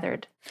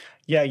gathered.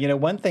 Yeah,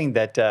 one thing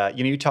that,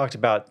 you talked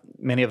about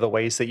many of the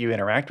ways that you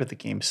interact with the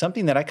game.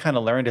 Something that I kind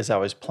of learned as I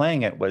was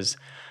playing it was,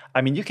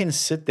 you can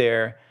sit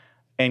there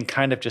and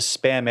kind of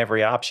just spam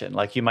every option.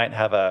 Like you might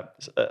have a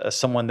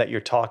someone that you're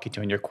talking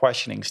to and you're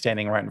questioning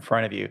standing right in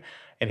front of you.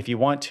 And if you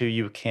want to,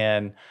 you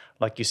can,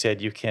 like you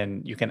said, you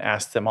can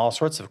ask them all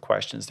sorts of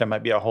questions. There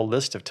might be a whole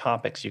list of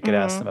topics you could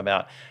ask them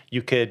about.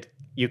 You could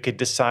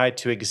decide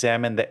to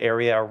examine the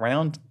area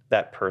around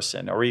that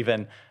person, or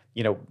even,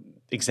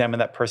 examine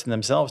that person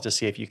themselves to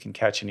see if you can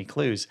catch any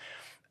clues.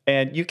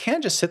 And you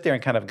can just sit there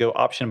and kind of go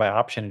option by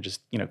option and just,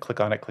 click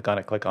on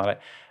it.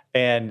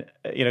 And,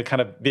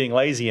 kind of being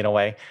lazy in a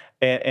way,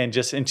 and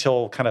just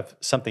until kind of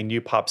something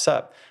new pops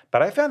up.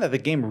 But I found that the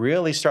game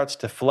really starts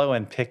to flow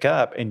and pick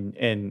up,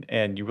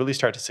 and you really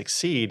start to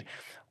succeed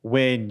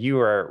when you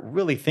are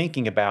really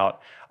thinking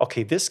about,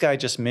 okay, this guy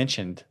just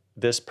mentioned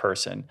this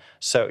person.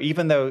 So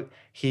even though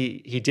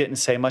he didn't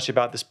say much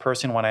about this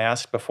person when I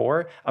asked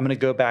before, I'm going to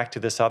go back to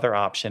this other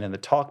option in the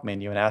talk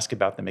menu and ask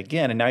about them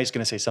again. And now he's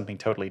going to say something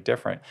totally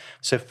different.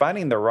 So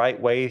finding the right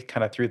way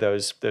kind of through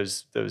those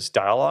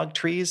dialogue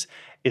trees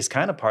is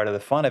kind of part of the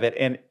fun of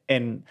it.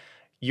 And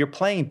you're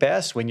playing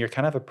best when you're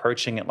kind of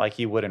approaching it like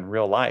you would in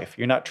real life.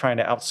 You're not trying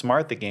to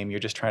outsmart the game. You're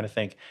just trying to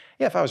think,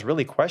 yeah, if I was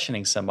really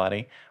questioning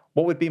somebody,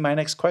 what would be my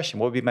next question?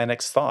 What would be my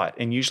next thought?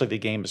 And usually the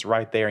game is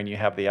right there and you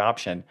have the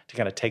option to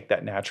kind of take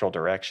that natural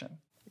direction.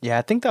 Yeah,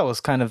 I think that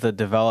was kind of the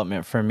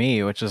development for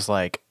me, which is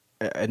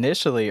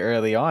initially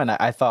early on,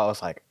 I thought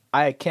it was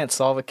I can't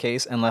solve a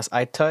case unless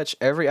I touch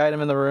every item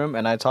in the room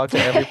and I talk to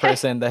every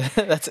person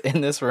that's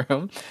in this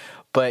room.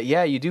 But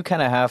yeah, you do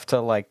kind of have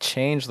to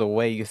change the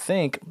way you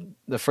think.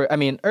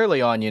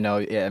 Early on,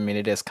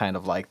 it is kind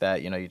of like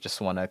that. You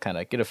just want to kind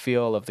of get a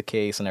feel of the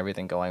case and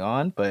everything going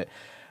on. But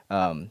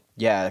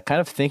yeah,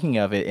 kind of thinking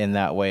of it in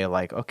that way,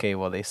 okay,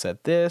 well, they said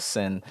this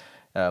and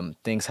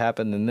things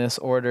happened in this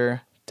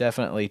order,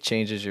 definitely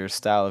changes your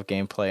style of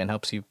gameplay and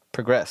helps you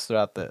progress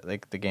throughout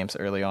the games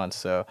early on.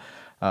 So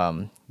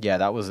yeah,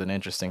 that was an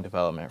interesting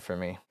development for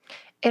me.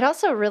 It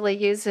also really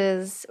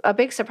uses a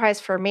big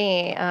surprise for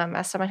me,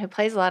 as someone who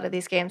plays a lot of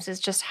these games, is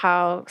just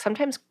how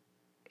sometimes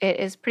it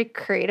is pretty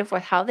creative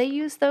with how they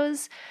use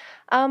those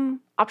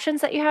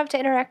options that you have to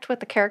interact with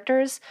the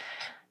characters.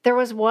 There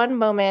was one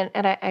moment,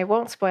 and I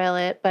won't spoil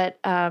it, but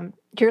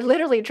you're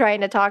literally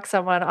trying to talk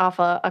someone off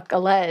a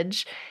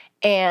ledge,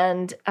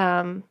 and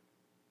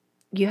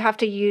you have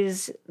to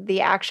use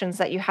the actions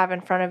that you have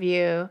in front of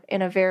you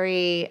in a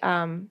very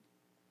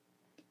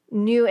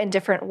new and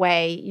different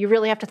way. You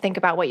really have to think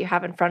about what you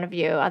have in front of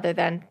you other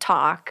than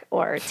talk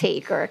or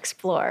take or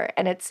explore.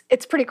 And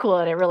it's pretty cool,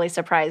 and it really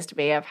surprised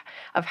me of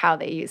how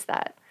they use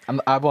that.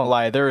 I won't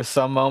lie. There were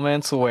some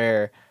moments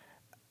where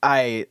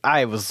I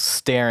was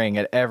staring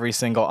at every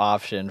single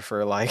option for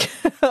a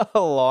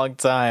long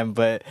time.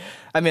 But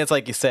it's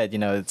like you said,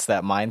 it's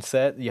that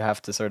mindset. You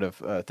have to sort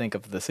of think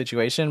of the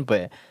situation.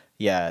 But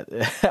yeah,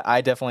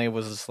 I definitely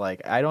was just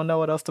I don't know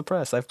what else to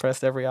press. I've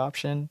pressed every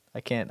option. I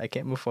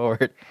can't move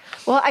forward.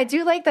 Well, I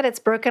do like that it's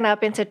broken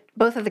up into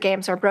both of the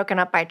games are broken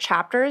up by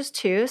chapters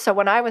too. So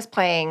when I was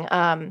playing,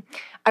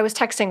 I was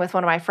texting with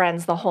one of my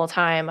friends the whole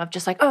time of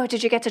just like, oh,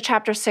 did you get to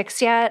chapter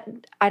 6 yet?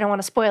 I don't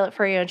want to spoil it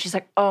for you. And she's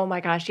like, oh my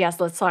gosh, yes,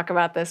 let's talk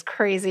about this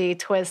crazy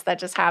twist that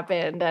just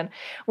happened. And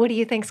what do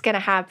you think's going to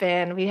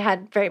happen? We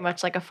had very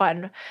much like a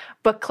fun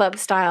book club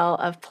style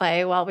of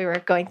play while we were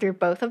going through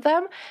both of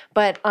them.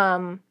 But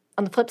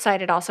on the flip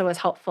side, it also was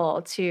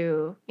helpful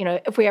to,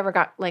 if we ever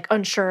got like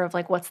unsure of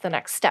like what's the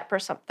next step or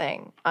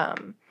something,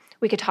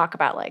 we could talk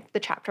about like the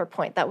chapter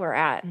point that we're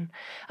at. And,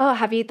 oh,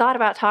 have you thought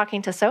about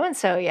talking to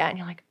so-and-so yet? And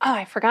you're like, oh,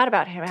 I forgot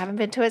about him. I haven't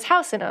been to his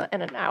house in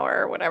an hour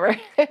or whatever.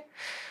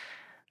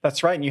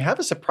 That's right. And you have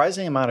a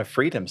surprising amount of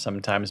freedom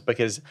sometimes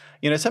because,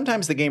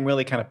 sometimes the game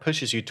really kind of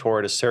pushes you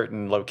toward a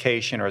certain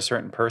location or a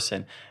certain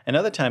person. And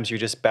other times you're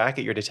just back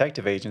at your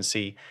detective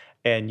agency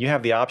and you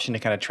have the option to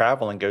kind of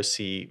travel and go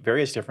see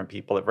various different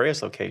people at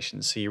various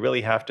locations. So you really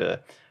have to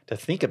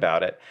think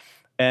about it.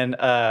 And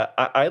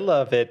I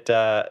love it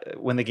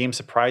when the game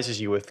surprises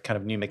you with kind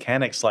of new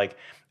mechanics. Like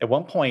at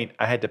one point,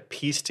 I had to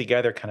piece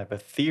together kind of a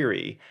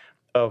theory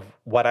of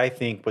what I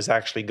think was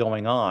actually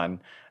going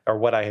on or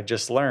what I had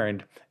just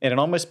learned. And it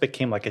almost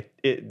became like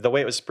the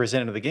way it was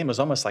presented in the game was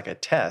almost like a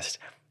test.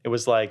 It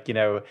was like,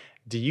 do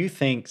you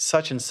think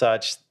such and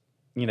such,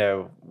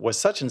 was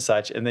such and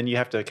such? And then you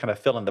have to kind of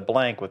fill in the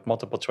blank with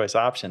multiple choice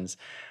options.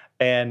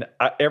 And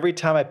every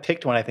time I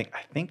picked one, I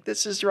think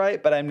this is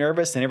right, but I'm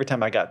nervous. And every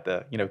time I got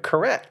the,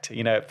 correct,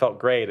 it felt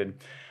great. And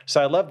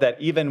so I love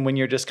that even when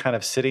you're just kind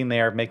of sitting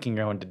there making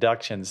your own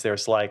deductions,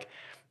 there's like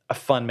a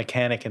fun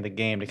mechanic in the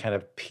game to kind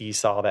of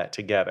piece all that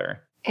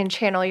together. And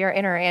channel your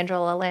inner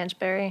Angela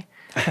Lansbury.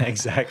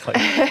 Exactly.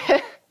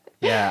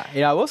 Yeah.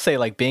 I will say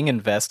like being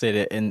invested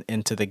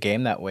into the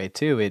game that way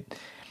too,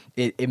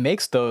 it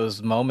makes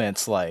those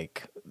moments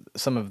like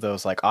some of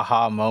those like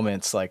aha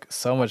moments like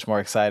so much more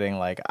exciting.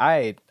 Like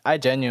I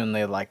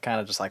genuinely like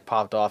kind of just like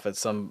popped off at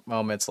some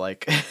moments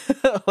like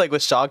like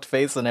with shocked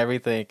face and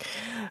everything,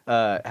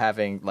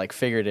 having like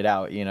figured it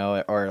out,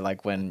 or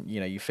like when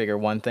you figure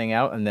one thing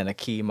out and then a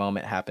key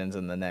moment happens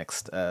in the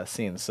next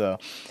scene. So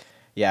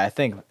yeah, I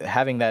think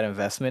having that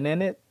investment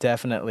in it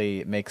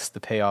definitely makes the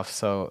payoff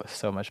so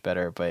much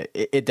better. But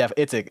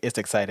it's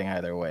exciting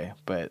either way.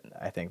 But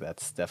I think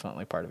that's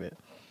definitely part of it.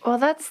 Well,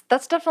 that's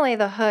definitely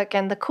the hook.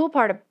 And the cool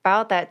part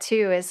about that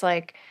too is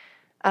like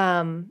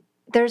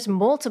there's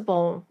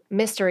multiple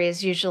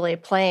mysteries usually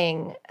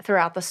playing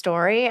throughout the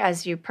story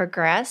as you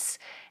progress.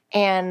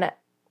 And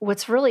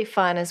what's really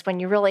fun is when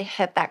you really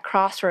hit that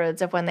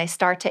crossroads of when they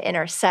start to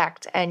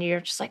intersect and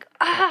you're just like,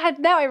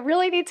 now I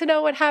really need to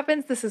know what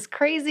happens. This is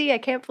crazy. I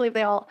can't believe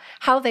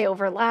how they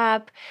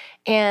overlap.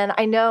 And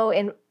I know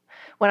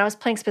when I was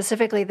playing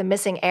specifically The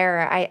Missing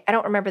Heir, I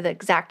don't remember the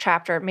exact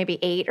chapter, maybe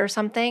 8 or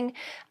something.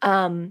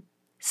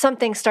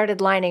 Something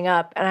started lining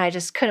up and I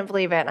just couldn't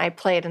believe it. And I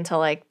played until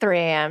like 3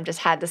 a.m., just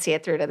had to see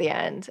it through to the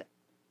end.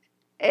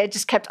 It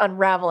just kept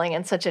unraveling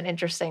in such an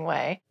interesting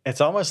way.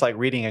 It's almost like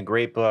reading a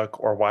great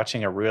book or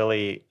watching a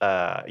really,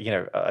 a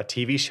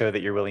TV show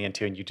that you're really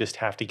into and you just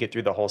have to get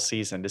through the whole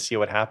season to see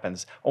what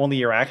happens. Only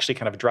you're actually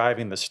kind of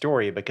driving the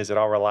story because it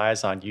all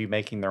relies on you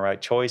making the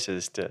right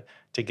choices to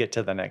get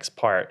to the next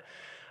part.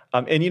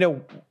 And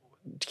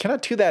kind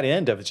of to that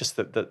end of just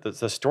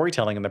the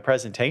storytelling and the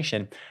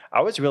presentation,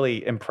 I was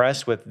really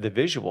impressed with the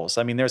visuals.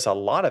 I mean, there's a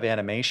lot of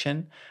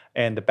animation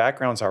and the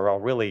backgrounds are all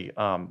really,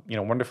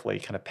 wonderfully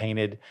kind of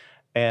painted.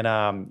 And,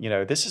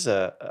 this is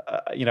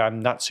I'm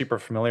not super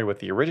familiar with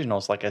the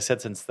originals, like I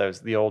said, since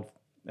the old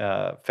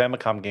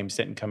Famicom games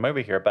didn't come over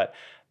here, but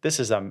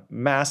this is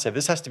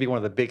this has to be one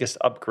of the biggest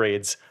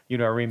upgrades,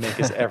 a remake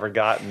has ever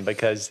gotten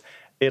because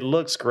it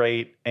looks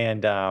great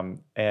and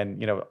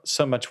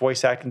so much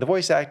voice acting. The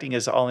voice acting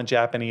is all in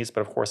Japanese, but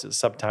of course it's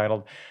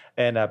subtitled,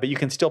 and but you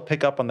can still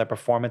pick up on the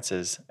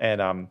performances,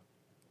 and I'm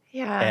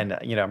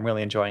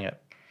really enjoying it.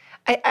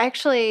 I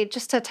actually,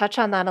 just to touch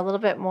on that a little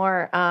bit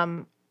more,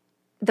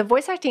 the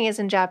voice acting is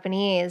in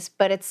Japanese,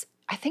 but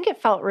I think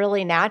it felt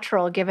really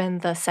natural given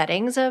the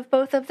settings of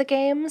both of the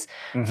games.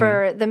 Mm-hmm.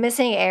 For The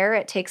Missing Heir,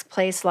 it takes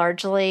place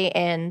largely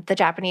in the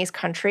Japanese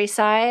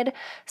countryside,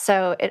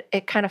 so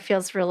it kind of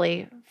feels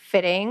really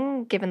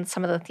fitting given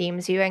some of the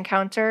themes you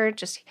encounter,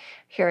 just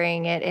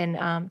hearing it in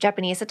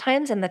Japanese at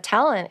times. And the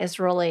talent is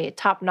really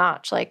top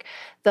notch. Like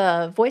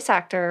the voice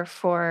actor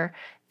for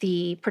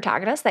the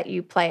protagonist that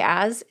you play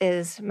as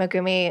is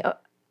Megumi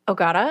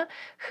Ogata,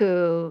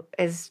 who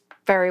is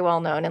very well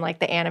known in like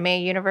the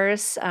anime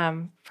universe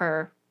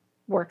for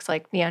works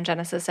like Neon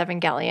Genesis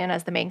Evangelion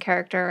as the main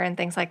character and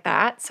things like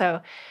that.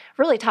 So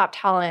really top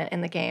talent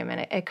in the game,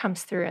 and it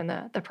comes through in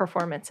the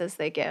performances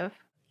they give.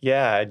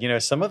 Yeah,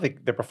 some of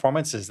the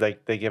performances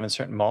they give in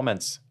certain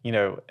moments,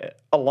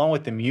 along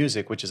with the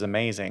music, which is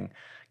amazing,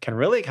 can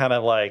really kind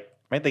of like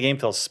make the game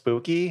feel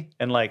spooky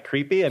and like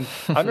creepy. And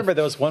I remember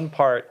there was one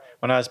part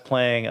when I was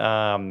playing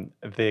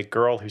The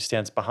Girl Who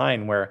Stands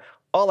Behind where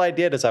all I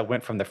did is I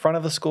went from the front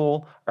of the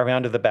school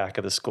around to the back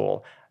of the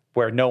school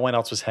where no one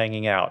else was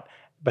hanging out.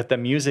 but the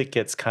music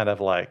gets kind of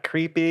like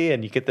creepy,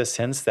 and you get the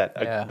sense that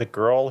Yeah. the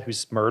girl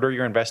whose murder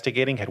you're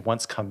investigating had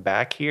once come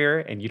back here,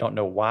 and you don't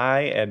know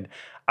why. And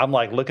I'm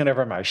like looking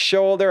over my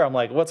shoulder. I'm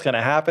like, what's going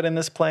to happen in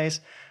this place?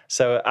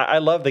 So I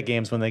love the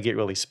games when they get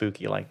really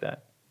spooky like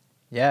that.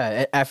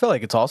 Yeah, I feel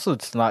like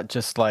it's not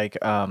just like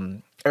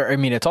or I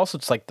mean it's also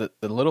just like the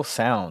little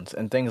sounds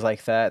and things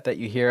like that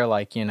you hear,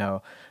 like, you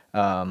know,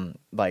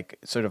 like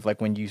sort of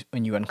like when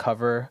you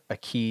uncover a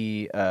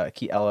key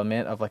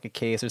element of like a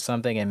case or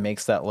something, and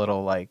makes that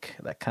little like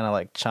that kind of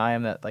like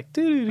chime, that like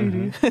doo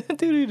doo doo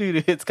doo doo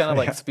doo. It's kind of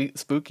like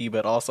spooky,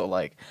 but also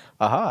like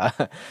aha.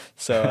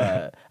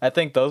 So I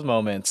think those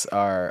moments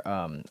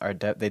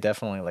they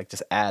definitely like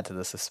just add to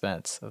the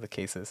suspense of the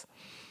cases.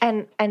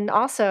 And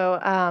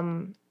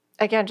also,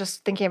 again,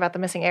 just thinking about The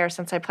Missing Heir,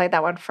 since I played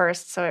that one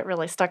first, so it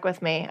really stuck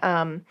with me.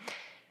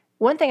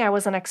 One thing I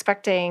wasn't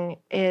expecting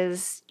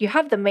is you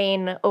have the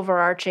main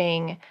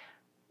overarching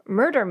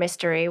murder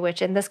mystery,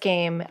 which in this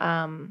game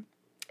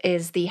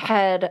is the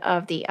head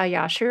of the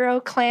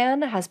Ayashiro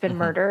clan has been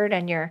murdered,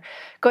 and you're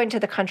going to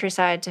the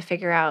countryside to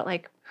figure out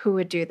like who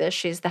would do this.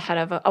 She's the head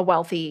of a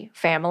wealthy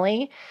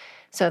family.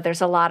 So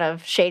there's a lot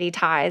of shady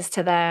ties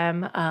to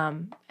them,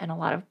 and a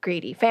lot of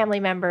greedy family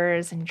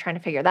members, and you're trying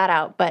to figure that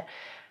out. But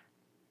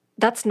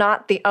that's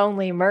not the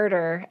only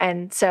murder.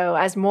 And so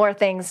as more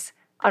things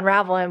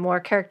unravel and more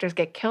characters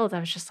get killed, I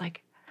was just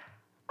like,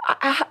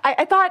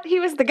 I thought he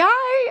was the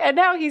guy, and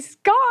now he's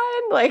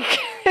gone. Like,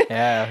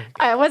 Yeah.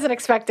 I wasn't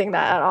expecting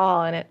that at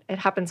all, and it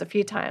happens a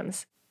few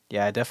times.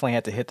 Yeah, I definitely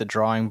had to hit the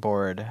drawing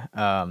board.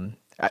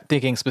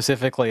 Thinking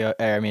specifically,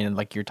 I mean,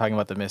 like you're talking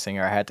about The Missing,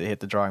 or I had to hit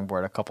the drawing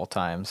board a couple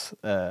times.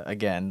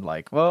 Again,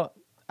 like, well,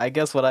 I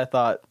guess what I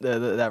thought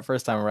that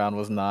first time around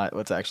was not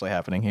what's actually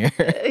happening here.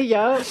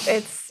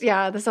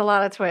 There's a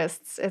lot of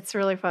twists. It's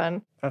really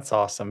fun. That's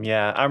awesome.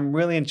 Yeah, I'm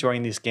really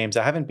enjoying these games.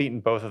 I haven't beaten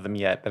both of them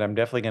yet, but I'm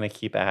definitely going to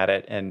keep at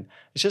it. And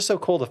it's just so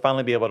cool to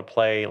finally be able to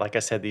play, like I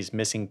said, these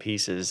missing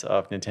pieces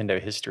of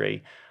Nintendo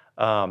history,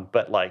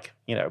 but like,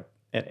 you know,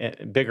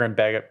 bigger and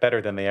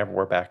better than they ever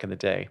were back in the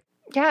day.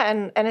 Yeah,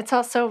 and it's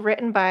also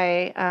written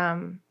by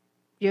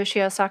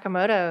Yoshio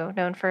Sakamoto,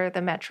 known for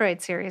the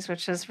Metroid series,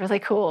 which is really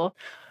cool.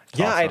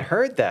 Yeah, Awesome. I'd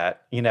heard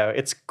that. You know,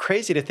 it's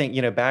crazy to think,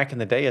 you know, back in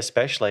the day,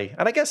 especially,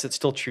 and I guess it's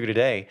still true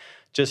today,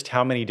 just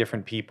how many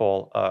different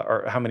people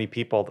or how many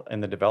people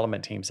in the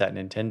development teams at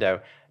Nintendo,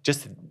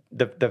 just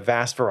the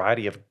vast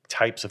variety of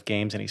types of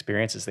games and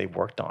experiences they've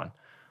worked on.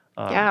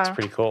 It's Yeah.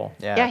 pretty cool.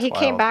 Yeah, it's he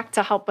came wild. back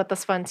to help with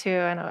this one too,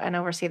 and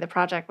oversee the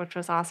project, which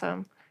was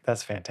awesome.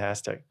 That's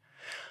fantastic.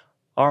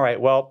 All right,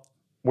 well,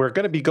 we're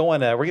going to be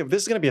going.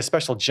 This is going to be a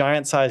special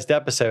giant-sized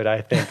episode, I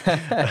think.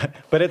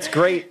 But it's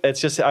great. It's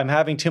just I'm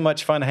having too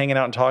much fun hanging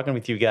out and talking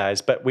with you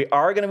guys. But we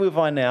are going to move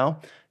on now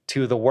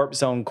to the Warp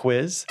Zone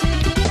quiz.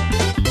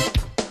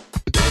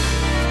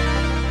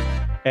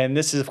 And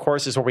this is, of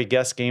course, where we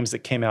guess games that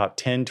came out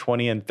 10,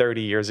 20, and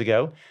 30 years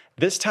ago.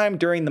 This time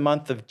during the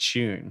month of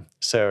June.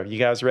 So, you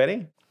guys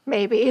ready?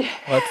 Maybe.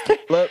 Let's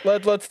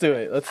do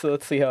it.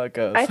 Let's see how it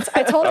goes.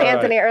 I told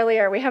Anthony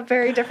earlier we have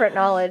very different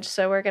knowledge,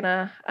 so we're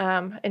gonna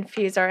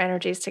infuse our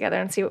energies together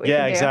and see what we can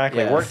do. Yeah,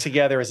 exactly. Yeah. Work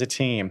together as a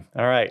team.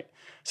 All right.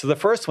 So the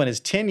first one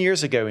is 10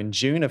 years ago in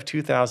June of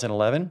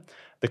 2011.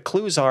 The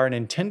clues are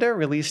Nintendo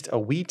released a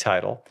Wii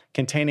title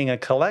containing a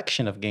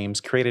collection of games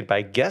created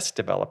by guest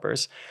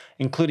developers,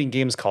 including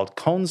games called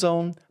Cone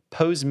Zone,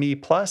 Pose Me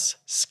Plus,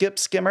 Skip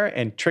Skimmer,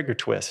 and Trigger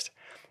Twist.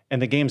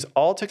 And the games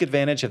all took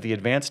advantage of the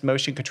advanced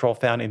motion control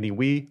found in the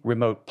Wii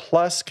Remote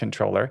Plus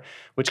controller,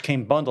 which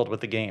came bundled with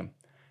the game.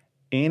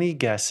 Any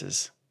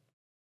guesses?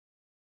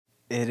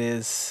 It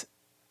is,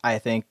 I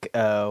think,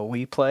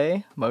 We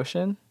Play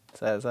Motion.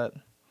 Is that?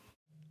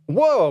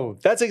 Whoa,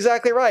 that's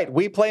exactly right.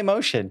 Wii Play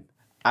Motion.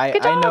 I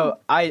job. know.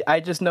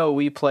 I just know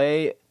We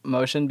Play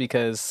Motion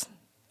because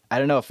I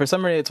don't know. For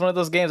some reason, it's one of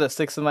those games that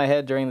sticks in my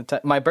head during the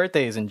time. My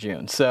birthday is in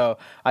June, so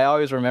I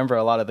always remember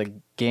a lot of the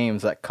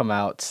games that come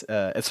out,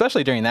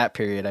 especially during that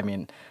period. I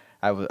mean,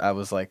 I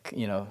was like,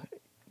 you know,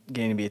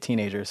 getting to be a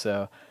teenager,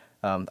 so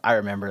I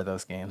remember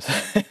those games.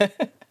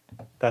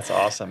 That's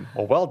awesome.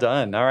 Well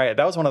done. All right,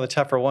 that was one of the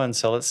tougher ones,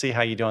 so let's see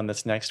how you do on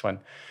this next one.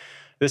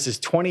 This is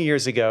 20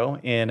 years ago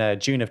in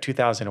June of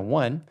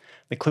 2001.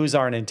 The clues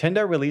are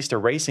Nintendo released a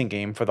racing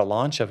game for the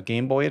launch of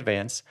Game Boy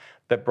Advance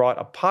that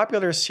brought a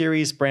popular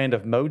series brand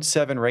of Mode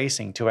 7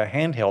 racing to a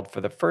handheld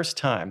for the first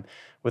time,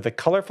 with a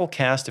colorful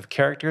cast of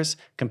characters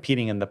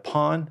competing in the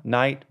Pawn,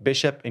 Knight,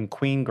 Bishop, and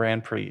Queen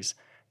Grand Prix.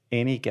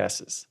 Any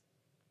guesses?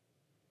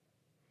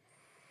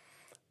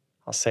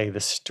 I'll say the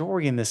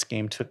story in this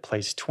game took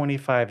place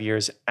 25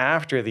 years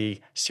after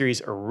the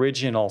series'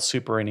 original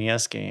Super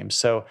NES game,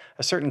 so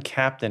a certain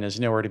captain is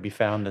nowhere to be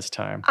found this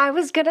time. I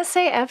was gonna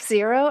say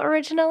F-Zero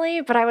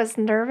originally, but I was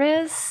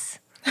nervous.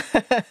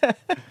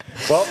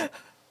 Well,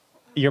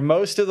 you're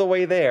most of the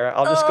way there.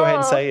 I'll just go ahead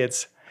and say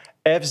it's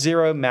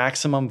F-Zero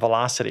Maximum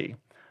Velocity.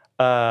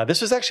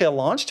 This was actually a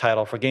launch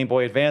title for Game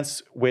Boy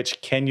Advance,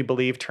 which, can you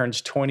believe, turns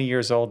 20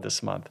 years old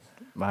this month.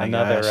 My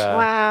Another gosh.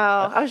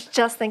 Wow, I was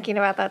just thinking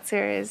about that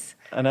series.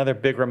 another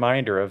big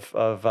reminder of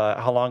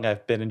how long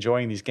I've been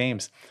enjoying these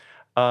games.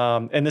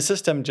 And the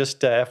system, just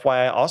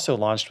FYI, also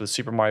launched with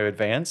Super Mario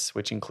Advance,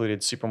 which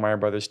included Super Mario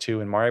Brothers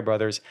 2 and Mario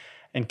Brothers,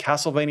 and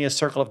Castlevania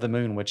Circle of the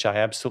Moon, which I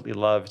absolutely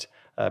loved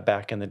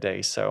back in the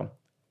day. So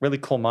really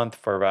cool month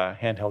for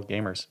handheld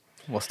gamers.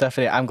 Well,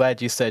 Stephanie, I'm glad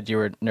you said you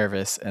were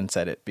nervous and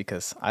said it,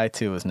 because I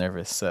too was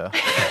nervous. So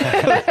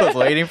I was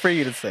waiting for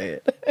you to say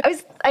it.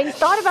 I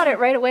thought about it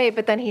right away,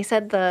 but then he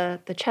said the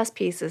chess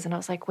pieces, and I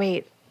was like,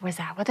 wait, was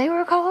that what they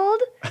were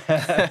called?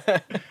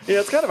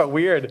 It's kind of a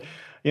weird,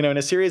 in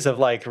a series of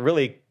like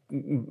really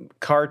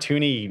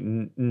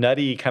cartoony,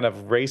 nutty kind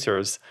of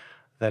racers,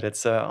 that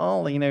it's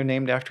all,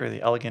 named after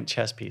the elegant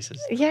chess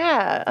pieces.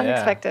 Yeah,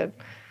 unexpected.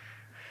 Yeah.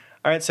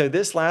 All right, so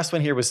this last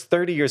one here was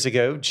 30 years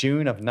ago,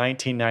 June of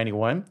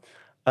 1991.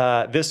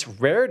 This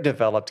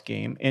Rare-developed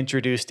game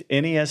introduced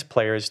NES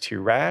players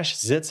to Rash,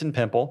 Zitz, and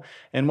Pimple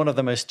in one of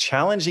the most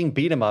challenging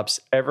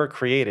beat-em-ups ever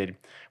created,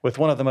 with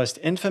one of the most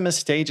infamous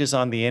stages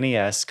on the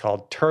NES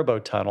called Turbo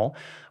Tunnel,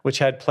 which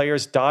had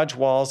players dodge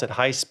walls at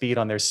high speed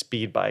on their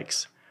speed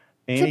bikes.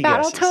 Is it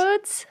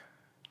Battletoads?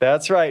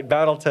 That's right,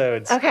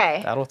 Battletoads.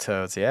 Okay.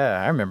 Battletoads, yeah,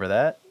 I remember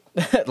that.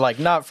 Like,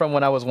 not from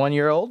when I was 1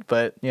 year old,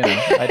 but,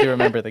 I do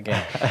remember the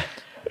game.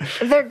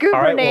 Their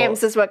goober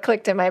names is what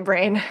clicked in my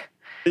brain.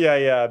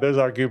 Yeah, those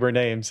are goober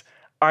names.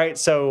 All right,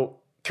 so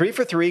 3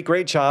 for 3,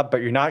 great job,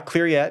 but you're not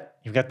clear yet.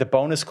 You've got the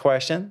bonus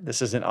question.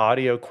 This is an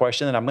audio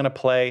question, and I'm going to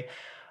play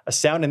a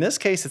sound. In this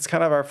case, it's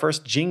kind of our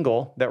first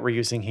jingle that we're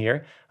using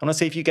here. I want to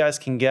see if you guys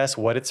can guess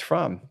what it's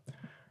from.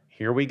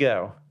 Here we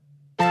go.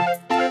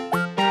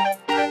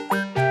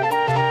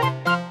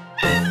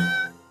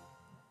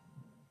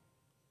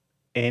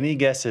 Any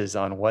guesses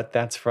on what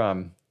that's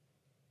from?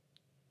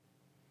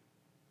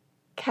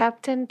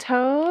 Captain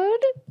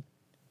Toad?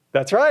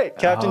 That's right,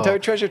 Captain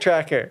Toad Treasure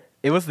Tracker.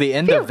 It was the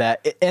end of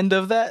that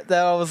that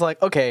I was like,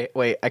 okay,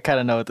 wait, I kind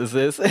of know what this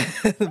is.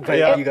 But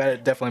Yeah. You got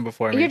it definitely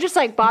before me. You're just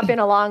like bopping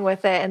along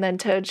with it, and then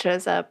Toad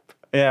shows up.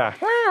 Yeah,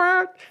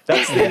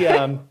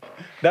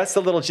 that's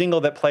the little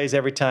jingle that plays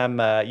every time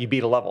you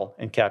beat a level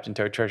in Captain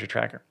Toad Treasure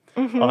Tracker.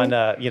 Mm-hmm. On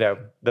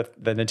the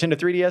Nintendo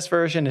 3DS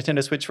version,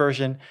 Nintendo Switch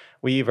version,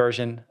 Wii U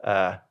version,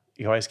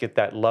 you always get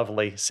that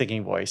lovely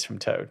singing voice from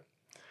Toad.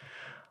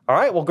 All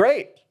right, well,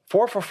 great.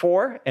 4 for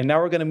 4, and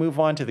now we're going to move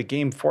on to the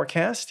game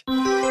forecast.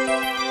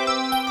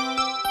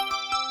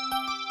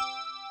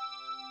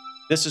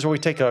 This is where we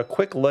take a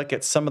quick look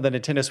at some of the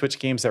Nintendo Switch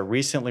games that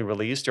recently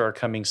released or are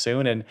coming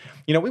soon. And,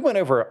 we went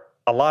over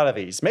a lot of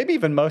these, maybe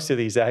even most of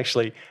these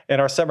actually, in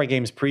our Summer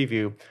Games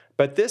preview.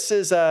 But this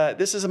is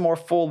a more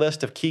full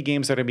list of key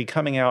games that are going to be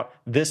coming out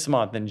this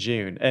month in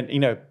June.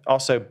 And,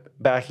 also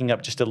backing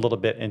up just a little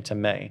bit into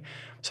May.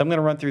 So I'm going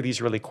to run through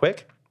these really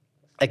quick.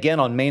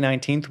 Again, on May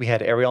 19th, we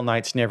had Aerial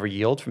Knights Never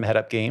Yield from Head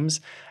Up Games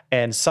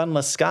and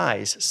Sunless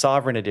Skies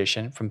Sovereign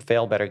Edition from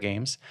Fail Better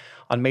Games.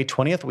 On May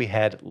 20th, we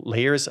had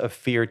Layers of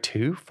Fear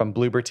 2 from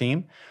Bloober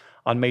Team.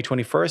 On May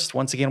 21st,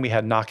 once again, we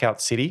had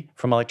Knockout City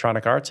from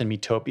Electronic Arts and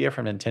Miitopia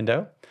from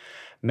Nintendo.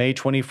 May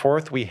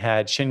 24th, we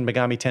had Shin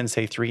Megami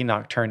Tensei 3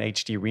 Nocturne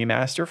HD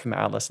Remaster from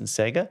Atlas and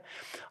Sega.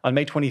 On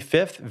May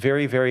 25th,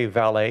 Very Very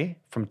Valet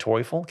from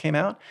Toyful came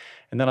out.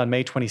 And then on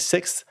May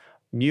 26th,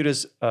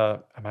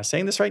 am I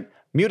saying this right?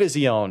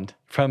 Mutazione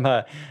from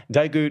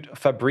Dagut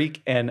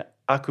Fabrique and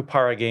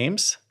Akupara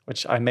Games,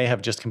 which I may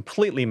have just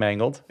completely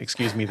mangled.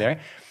 Excuse me there.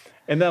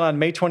 And then on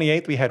May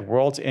 28th, we had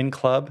World's End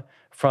Club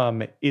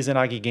from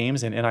Izanagi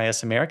Games and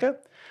NIS America.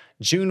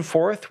 June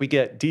 4th, we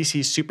get DC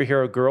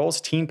Superhero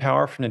Girls Teen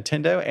Power from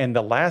Nintendo and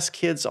The Last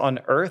Kids on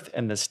Earth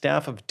and the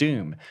Staff of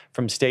Doom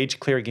from Stage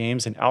Clear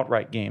Games and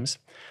Outright Games.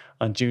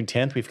 On June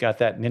 10th, we've got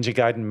that Ninja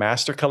Gaiden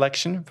Master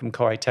Collection from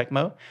Koei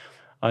Tecmo.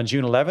 On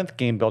June 11th,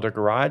 Game Builder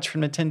Garage from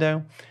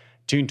Nintendo.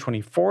 June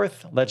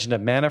 24th, Legend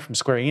of Mana from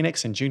Square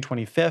Enix, and June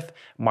 25th,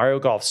 Mario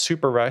Golf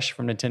Super Rush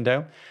from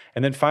Nintendo.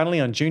 And then finally,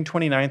 on June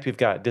 29th, we've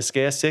got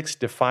Disgaea 6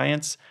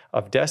 Defiance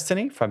of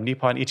Destiny from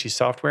Nippon Ichi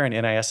Software and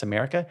NIS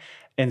America,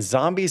 and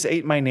Zombies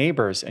Ate My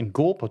Neighbors and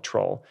Ghoul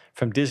Patrol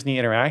from Disney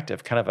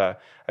Interactive, kind of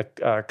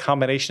a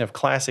combination of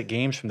classic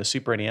games from the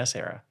Super NES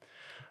era.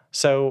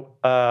 So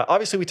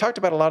obviously, we talked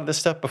about a lot of this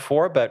stuff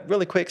before, but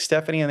really quick,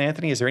 Stephanie and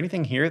Anthony, is there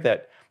anything here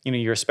that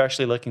you're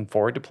especially looking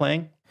forward to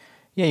playing?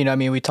 Yeah,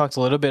 we talked a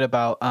little bit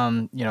about,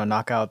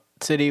 Knockout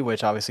City,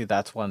 which obviously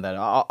that's one that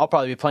I'll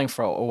probably be playing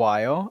for a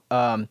while.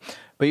 But,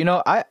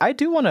 I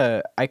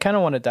kind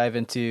of want to dive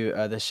into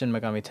the Shin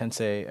Megami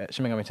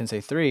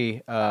Tensei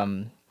 3,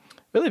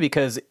 really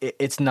because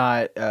it's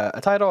not a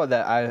title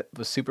that I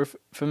was super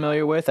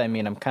familiar with. I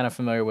mean, I'm kind of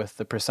familiar with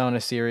the Persona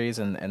series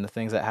and the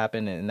things that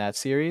happen in that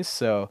series.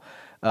 So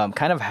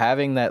kind of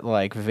having that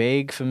like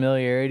vague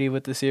familiarity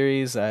with the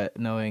series,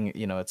 knowing,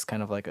 it's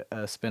kind of like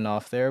a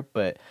spin-off there.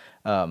 But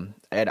and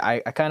I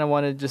kind of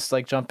want to just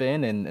like jump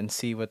in and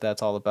see what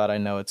that's all about. I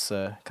know it's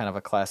kind of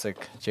a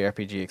classic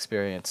JRPG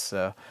experience.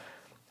 So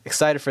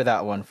excited for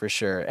that one for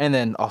sure. And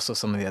then also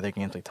some of the other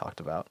games we talked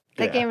about.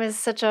 That game is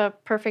such a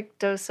perfect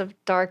dose of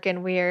dark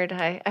and weird.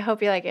 I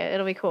hope you like it.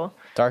 It'll be cool.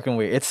 Dark and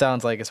weird. It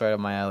sounds like it's right up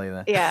my alley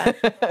then. Yeah.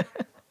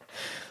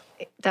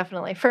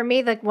 Definitely. For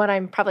me, what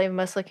I'm probably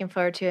most looking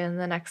forward to in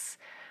the next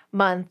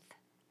month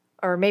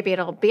or maybe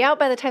it'll be out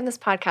by the time this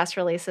podcast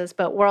releases,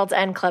 but World's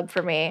End Club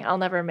for me. I'll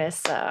never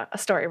miss a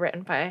story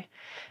written by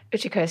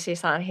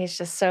Uchikoshi-san. He's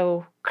just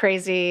so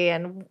crazy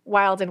and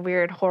wild and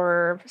weird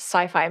horror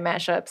sci-fi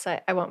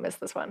mashups. I won't miss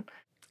this one.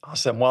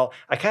 Awesome. Well,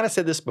 I kind of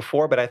said this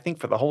before, but I think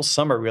for the whole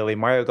summer, really,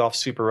 Mario Golf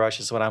Super Rush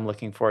is what I'm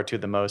looking forward to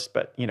the most.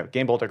 But,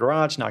 Game Boulder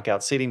Garage,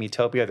 Knockout City,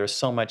 Miitopia, there's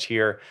so much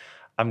here.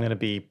 I'm going to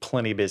be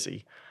plenty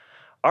busy.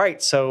 All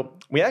right, so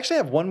we actually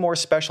have one more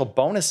special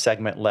bonus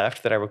segment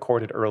left that I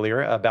recorded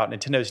earlier about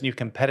Nintendo's new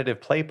competitive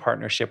play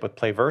partnership with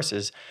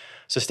PlayVS.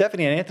 So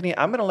Stephanie and Anthony,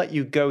 I'm going to let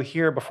you go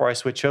here before I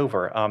switch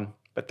over.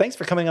 But thanks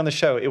for coming on the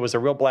show. It was a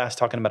real blast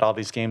talking about all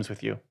these games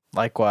with you.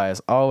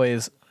 Likewise,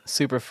 always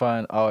super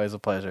fun, always a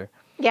pleasure.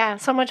 Yeah,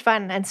 so much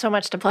fun and so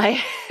much to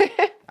play.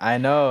 I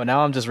know.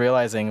 Now I'm just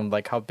realizing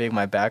how big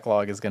my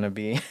backlog is going to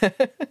be.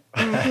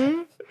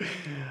 Mm-hmm.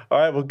 All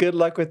right, well, good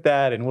luck with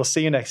that, and we'll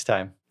see you next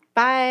time.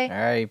 Bye. All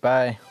right,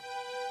 bye.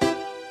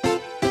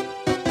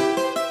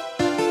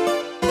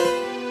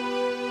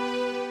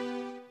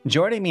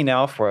 Joining me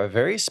now for a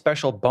very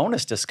special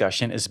bonus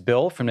discussion is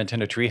Bill from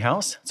Nintendo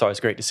Treehouse. It's always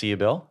great to see you,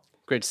 Bill.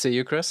 Great to see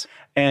you, Chris.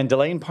 And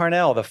Delane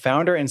Parnell, the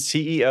founder and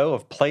CEO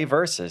of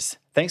PlayVS.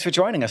 Thanks for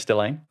joining us,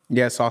 Delane.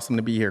 Yeah, it's awesome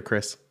to be here,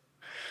 Chris.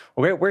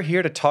 We're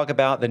here to talk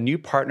about the new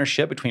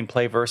partnership between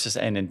PlayVS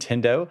and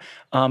Nintendo.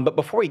 But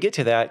before we get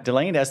to that,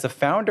 Delane, as the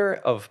founder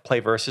of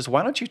PlayVS,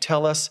 why don't you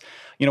tell us,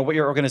 what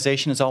your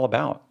organization is all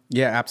about?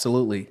 Yeah,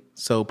 absolutely.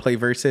 So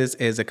PlayVS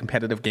is a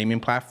competitive gaming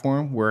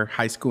platform where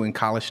high school and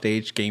college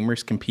stage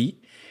gamers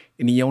compete.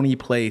 And the only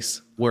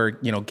place where,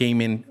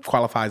 gaming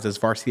qualifies as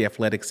varsity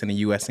athletics in the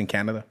U.S. and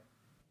Canada.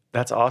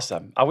 That's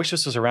awesome. I wish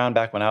this was around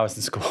back when I was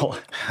in school.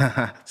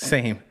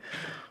 Same.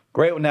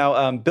 Great.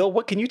 Now, Bill,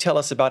 what can you tell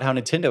us about how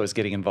Nintendo is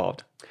getting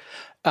involved?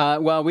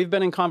 Well, we've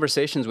been in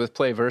conversations with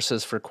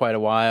PlayVS for quite a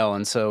while,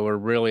 and so we're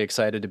really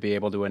excited to be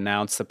able to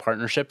announce the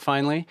partnership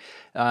finally.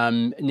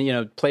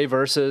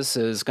 PlayVS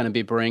is going to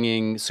be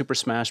bringing Super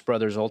Smash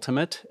Bros.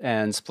 Ultimate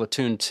and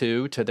Splatoon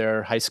 2 to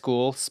their high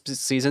school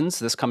seasons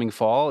this coming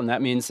fall, and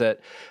that means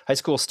that high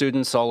school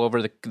students all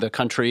over the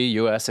country,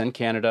 U.S. and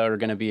Canada, are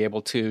going to be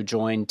able to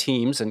join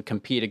teams and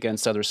compete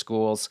against other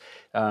schools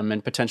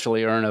and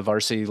potentially earn a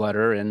varsity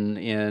letter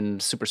in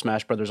Super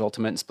Smash Bros.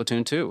 Ultimate and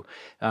Splatoon 2.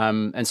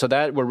 And so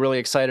that we're really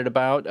excited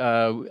about.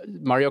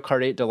 Mario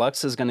Kart 8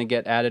 Deluxe is going to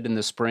get added in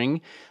the spring.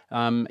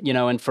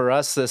 And for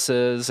us, this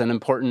is an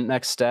important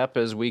next step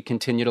as we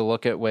continue to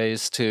look at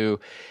ways to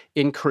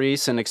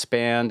increase and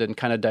expand and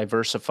kind of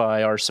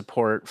diversify our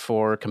support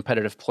for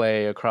competitive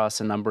play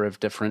across a number of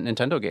different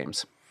Nintendo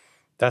games.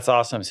 That's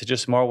awesome. So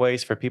just more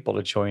ways for people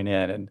to join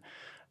in.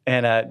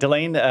 And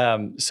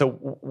Delane, so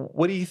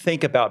what do you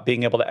think about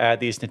being able to add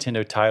these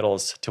Nintendo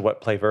titles to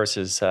what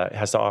PlayVS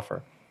has to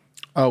offer?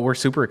 Oh, we're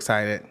super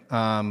excited,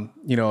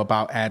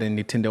 about adding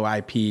Nintendo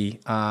IP.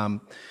 A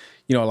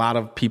lot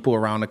of people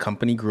around the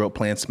company grew up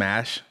playing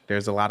Smash.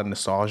 There's a lot of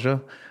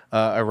nostalgia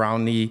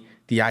around the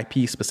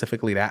IP,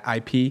 specifically that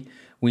IP.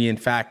 We, in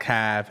fact,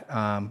 have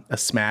a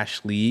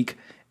Smash League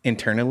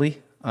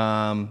internally.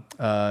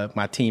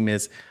 My team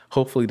is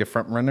hopefully the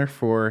front runner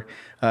for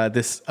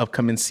this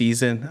upcoming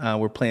season.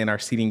 We're playing our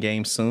seeding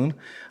game soon.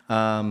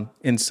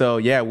 And so,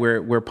 yeah,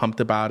 we're pumped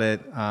about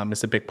it.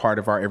 It's a big part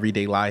of our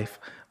everyday life.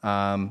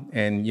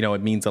 And,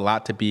 it means a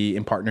lot to be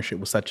in partnership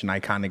with such an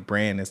iconic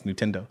brand as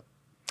Nintendo.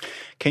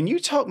 Can you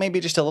talk maybe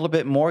just a little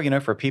bit more,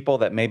 for people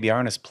that maybe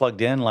aren't as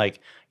plugged in,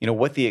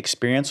 what the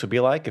experience would be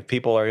like if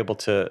people are able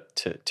to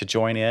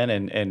join in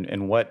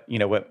and what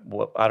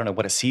I don't know,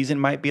 what a season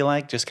might be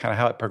like, just kind of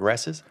how it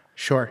progresses?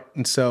 Sure.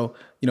 And so,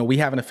 we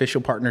have an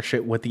official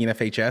partnership with the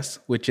NFHS,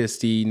 which is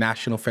the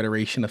National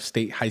Federation of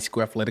State High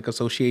School Athletic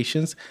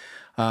Associations.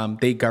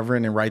 They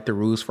govern and write the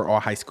rules for all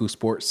high school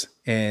sports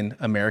in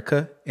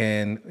America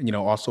and,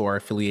 also are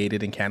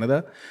affiliated in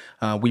Canada.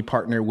 We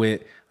partner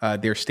with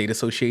their state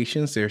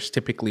associations. There's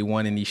typically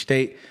one in each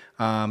state.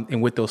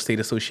 And with those state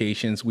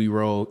associations, we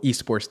roll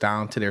esports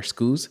down to their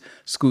schools.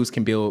 Schools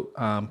can build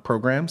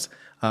programs.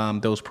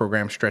 Those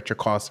programs stretch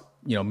across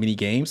mini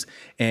games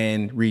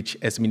and reach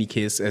as many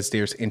kids as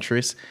there's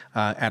interest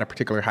at a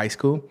particular high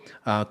school.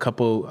 A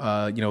couple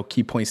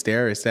key points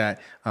there is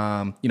that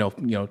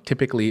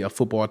typically a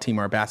football team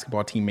or a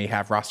basketball team may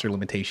have roster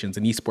limitations.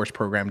 An esports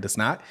program does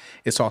not.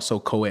 It's also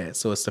co-ed,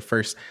 so it's the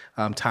first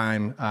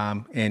time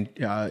in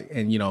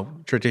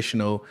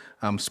traditional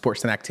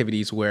sports and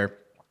activities where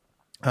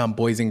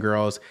boys and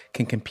girls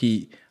can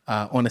compete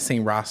on the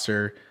same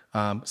roster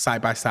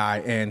side by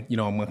side and,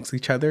 amongst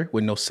each other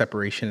with no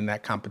separation in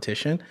that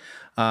competition.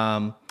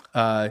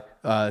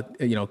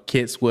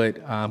 Kids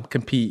would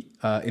compete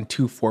in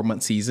 2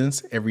 4-month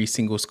seasons every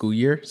single school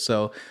year.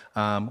 So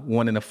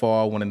one in the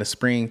fall, one in the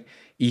spring.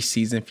 Each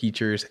season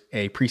features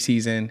a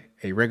preseason,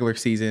 a regular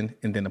season,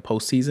 and then a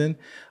postseason.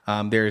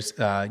 There's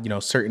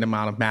certain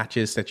amount of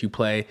matches that you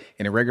play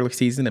in a regular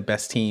season. The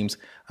best teams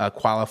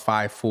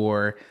qualify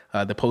for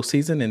the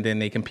postseason, and then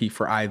they compete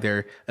for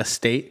either a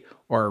state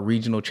or a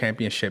regional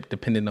championship,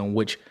 depending on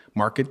which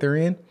market they're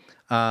in.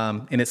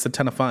 And it's a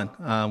ton of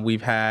fun.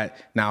 We've had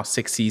now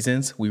 6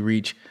 seasons. We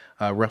reach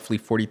roughly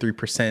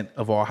 43%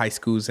 of all high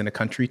schools in the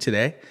country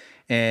today.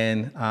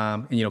 And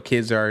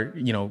kids are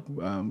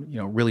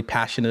really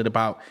passionate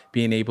about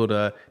being able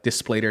to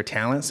display their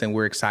talents, and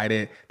we're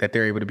excited that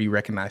they're able to be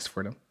recognized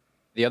for them.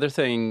 The other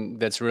thing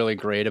that's really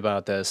great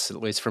about this,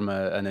 at least from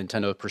a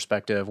Nintendo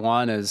perspective,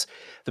 one is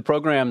the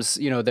programs,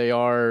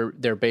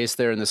 they're based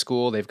there in the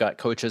school. They've got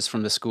coaches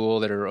from the school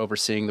that are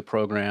overseeing the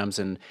programs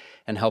and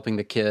helping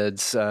the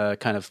kids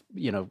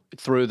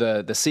through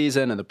the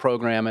season and the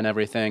program and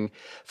everything.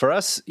 For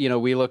us,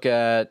 we look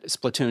at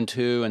Splatoon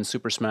 2 and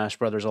Super Smash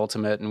Bros.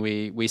 Ultimate, and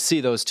we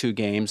see those two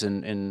games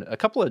in a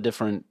couple of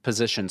different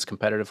positions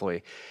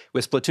competitively.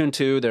 With Splatoon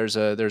 2, there's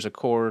a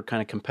core kind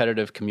of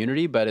competitive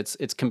community, but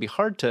it can be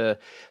hard to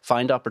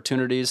find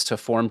opportunities to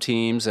form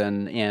teams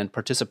and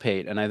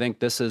participate. And I think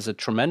this is a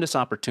tremendous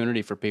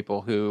opportunity for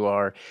people who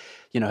are,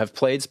 have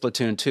played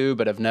Splatoon 2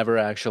 but have never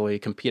actually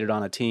competed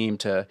on a team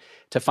to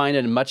find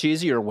a much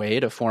easier way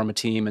to form a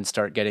team and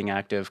start getting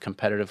active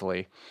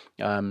competitively.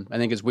 I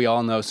think, as we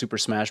all know, Super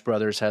Smash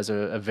Bros. Has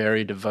a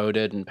very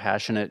devoted and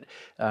passionate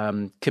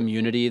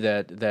community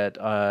that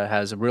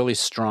has a really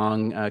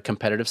strong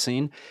competitive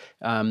scene.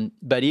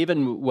 But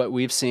even what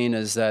we've seen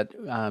is that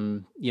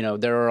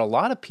there are a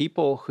lot of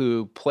people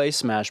who play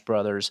Smash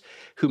Brothers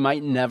who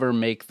might never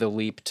make the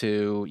leap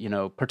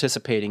to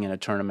participating in a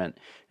tournament.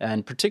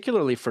 And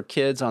particularly for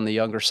kids on the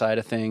younger side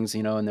of things,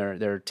 in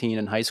their teen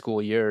and high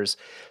school years,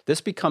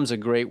 this becomes a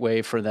great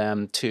way for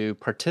them to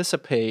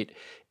participate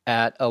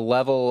at a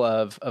level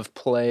of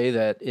play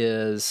that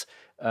is,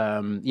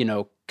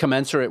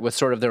 commensurate with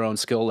sort of their own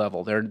skill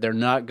level. They're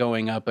not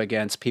going up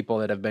against people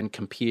that have been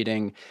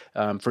competing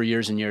for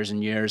years and years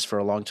and years for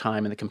a long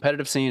time in the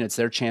competitive scene. It's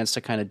their chance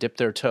to kind of dip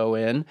their toe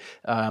in,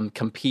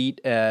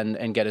 compete,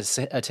 and get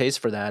a taste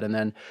for that,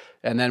 and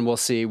then we'll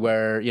see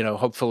where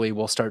hopefully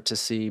we'll start to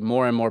see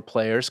more and more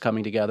players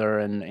coming together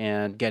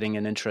and getting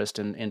an interest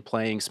in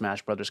playing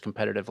Smash Brothers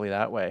competitively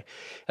that way.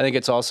 I think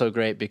it's also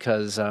great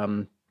because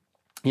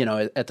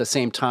at the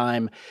same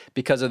time,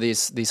 because of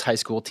these high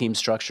school team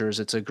structures,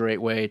 it's a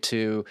great way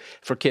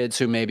for kids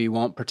who maybe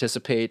won't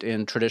participate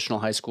in traditional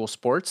high school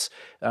sports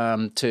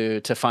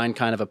to find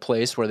kind of a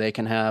place where they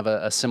can have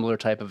a similar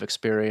type of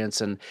experience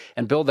and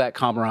build that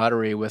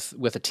camaraderie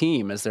with a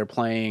team as they're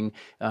playing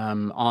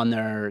on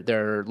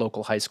their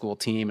local high school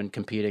team and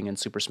competing in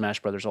Super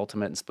Smash Bros.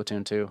 Ultimate and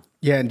Splatoon 2.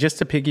 Yeah, and just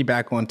to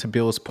piggyback on to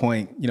Bill's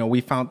point,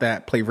 we found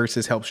that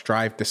PlayVS helps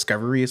drive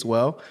discovery as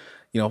well.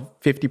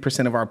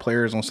 50% of our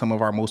players on some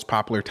of our most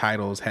popular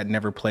titles had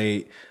never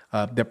played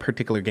that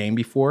particular game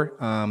before.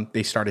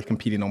 They started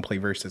competing on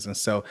PlayVS. And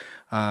so,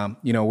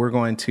 we're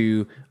going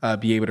to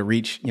be able to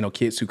reach,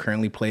 kids who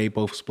currently play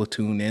both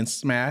Splatoon and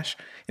Smash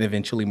and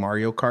eventually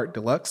Mario Kart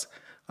Deluxe.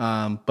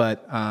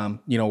 But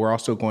we're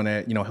also going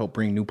to, help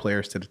bring new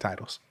players to the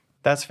titles.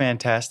 That's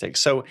fantastic.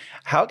 So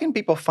how can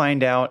people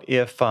find out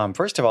if,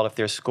 first of all, if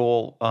their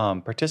school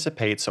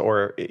participates,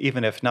 or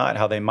even if not,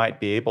 how they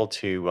might be able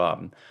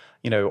to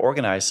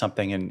organize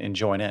something and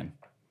join in?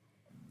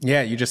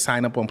 Yeah, you just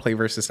sign up on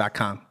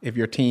playversus.com. If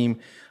your team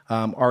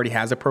already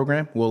has a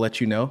program, we'll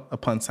let you know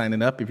upon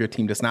signing up. If your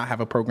team does not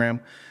have a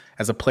program,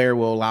 as a player,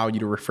 we'll allow you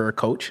to refer a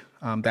coach.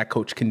 That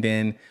coach can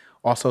then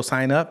also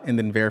sign up and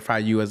then verify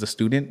you as a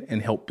student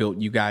and help build,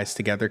 you guys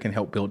together can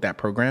help build that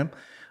program.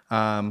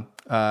 And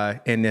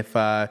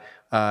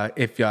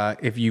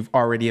if you've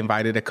already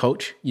invited a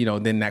coach,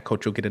 then that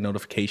coach will get a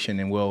notification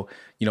and we'll,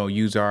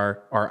 use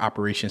our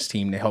operations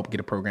team to help get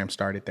a program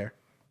started there.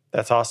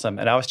 That's awesome.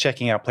 And I was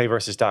checking out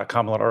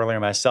playversus.com a little earlier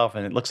myself,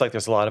 and it looks like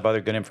there's a lot of other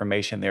good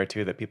information there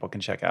too that people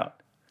can check out.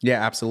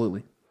 Yeah,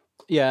 absolutely.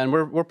 Yeah, and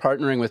we're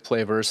partnering with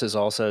PlayVS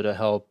also to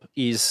help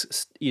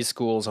ease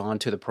schools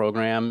onto the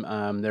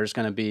program. There's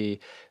going to be,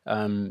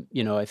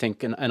 I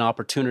think an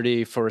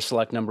opportunity for a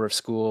select number of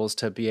schools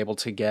to be able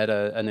to get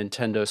a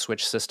Nintendo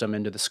Switch system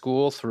into the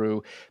school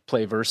through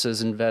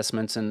PlayVS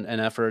investments and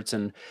efforts.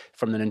 And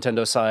from the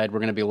Nintendo side, we're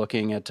going to be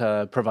looking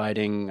at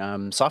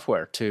providing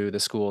software to the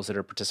schools that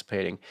are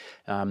participating.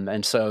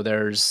 And so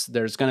there's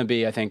going to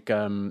be, I think,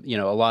 a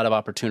lot of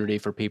opportunity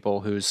for people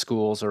whose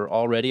schools are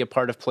already a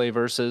part of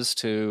PlayVS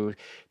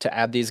to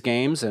add these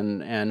games,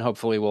 and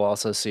hopefully we'll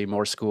also see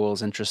more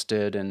schools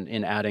interested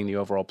in adding the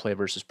overall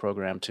PlayVS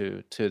program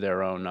to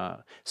their own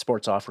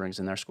sports offerings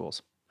in their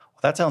schools. Well,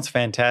 that sounds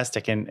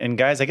fantastic. And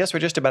guys, I guess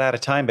we're just about out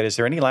of time, but is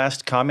there any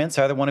last comments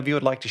either one of you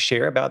would like to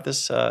share about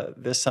this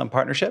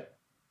partnership?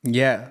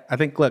 Yeah, I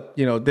think, look,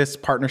 this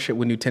partnership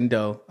with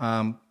Nintendo,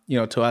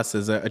 to us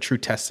is a true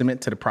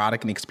testament to the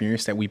product and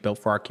experience that we built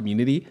for our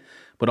community,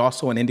 but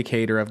also an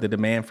indicator of the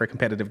demand for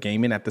competitive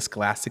gaming at the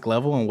scholastic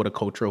level and what a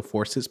cultural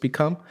force it's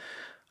become.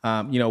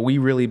 We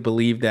really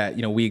believe that,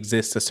 we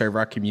exist to serve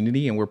our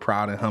community, and we're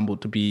proud and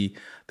humbled to be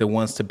the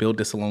ones to build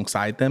this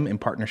alongside them in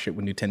partnership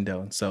with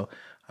Nintendo. And so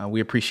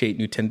we appreciate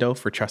Nintendo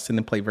for trusting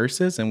in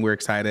PlayVS, and we're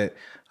excited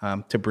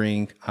to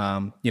bring,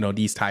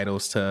 these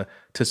titles to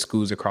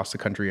schools across the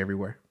country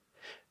everywhere.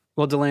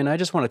 Well, Delane, I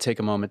just want to take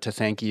a moment to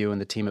thank you and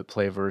the team at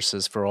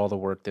PlayVersus for all the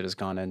work that has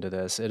gone into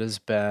this. It has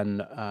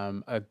been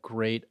a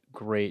great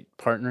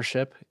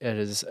partnership. It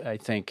is, I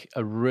think,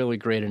 a really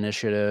great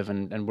initiative,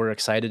 and we're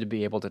excited to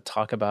be able to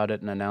talk about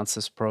it and announce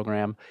this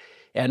program.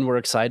 And we're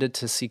excited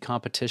to see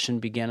competition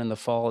begin in the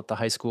fall at the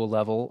high school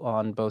level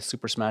on both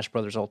Super Smash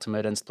Bros.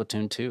 Ultimate and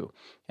Splatoon 2.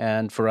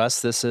 And for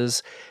us, this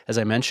is, as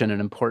I mentioned, an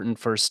important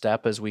first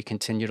step as we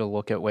continue to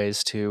look at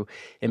ways to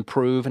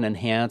improve and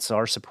enhance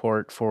our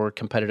support for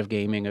competitive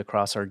gaming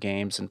across our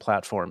games and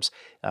platforms.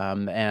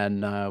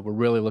 And we're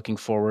really looking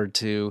forward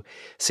to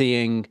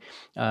seeing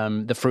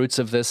the fruits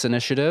of this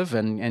initiative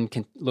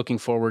and looking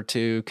forward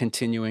to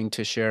continuing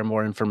to share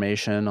more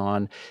information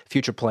on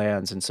future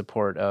plans in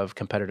support of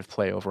competitive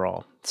play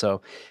overall.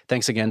 So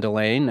thanks again,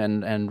 Delane,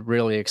 and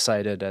really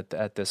excited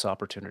at this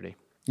opportunity.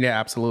 Yeah,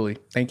 absolutely.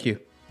 Thank you.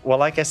 Well,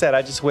 like I said,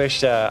 I just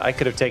wish I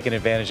could have taken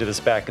advantage of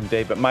this back in the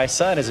day, but my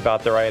son is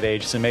about the right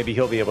age, so maybe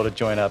he'll be able to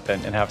join up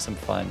and have some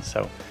fun.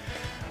 So,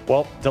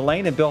 well,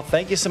 Delane and Bill,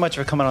 thank you so much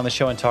for coming on the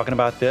show and talking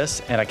about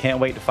this, and I can't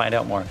wait to find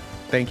out more.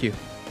 Thank you.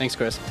 Thanks,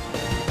 Chris.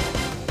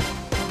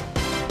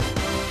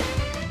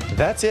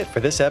 That's it for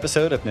this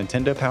episode of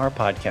Nintendo Power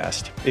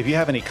Podcast. If you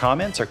have any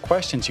comments or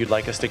questions you'd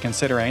like us to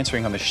consider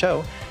answering on the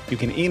show, you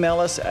can email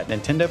us at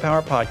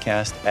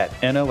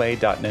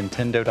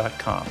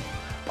nintendopowerpodcast@noa.nintendo.com.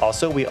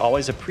 Also, we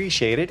always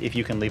appreciate it if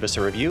you can leave us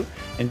a review,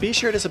 and be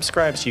sure to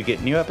subscribe so you get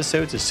new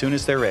episodes as soon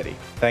as they're ready.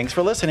 Thanks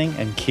for listening,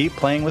 and keep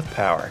playing with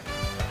power.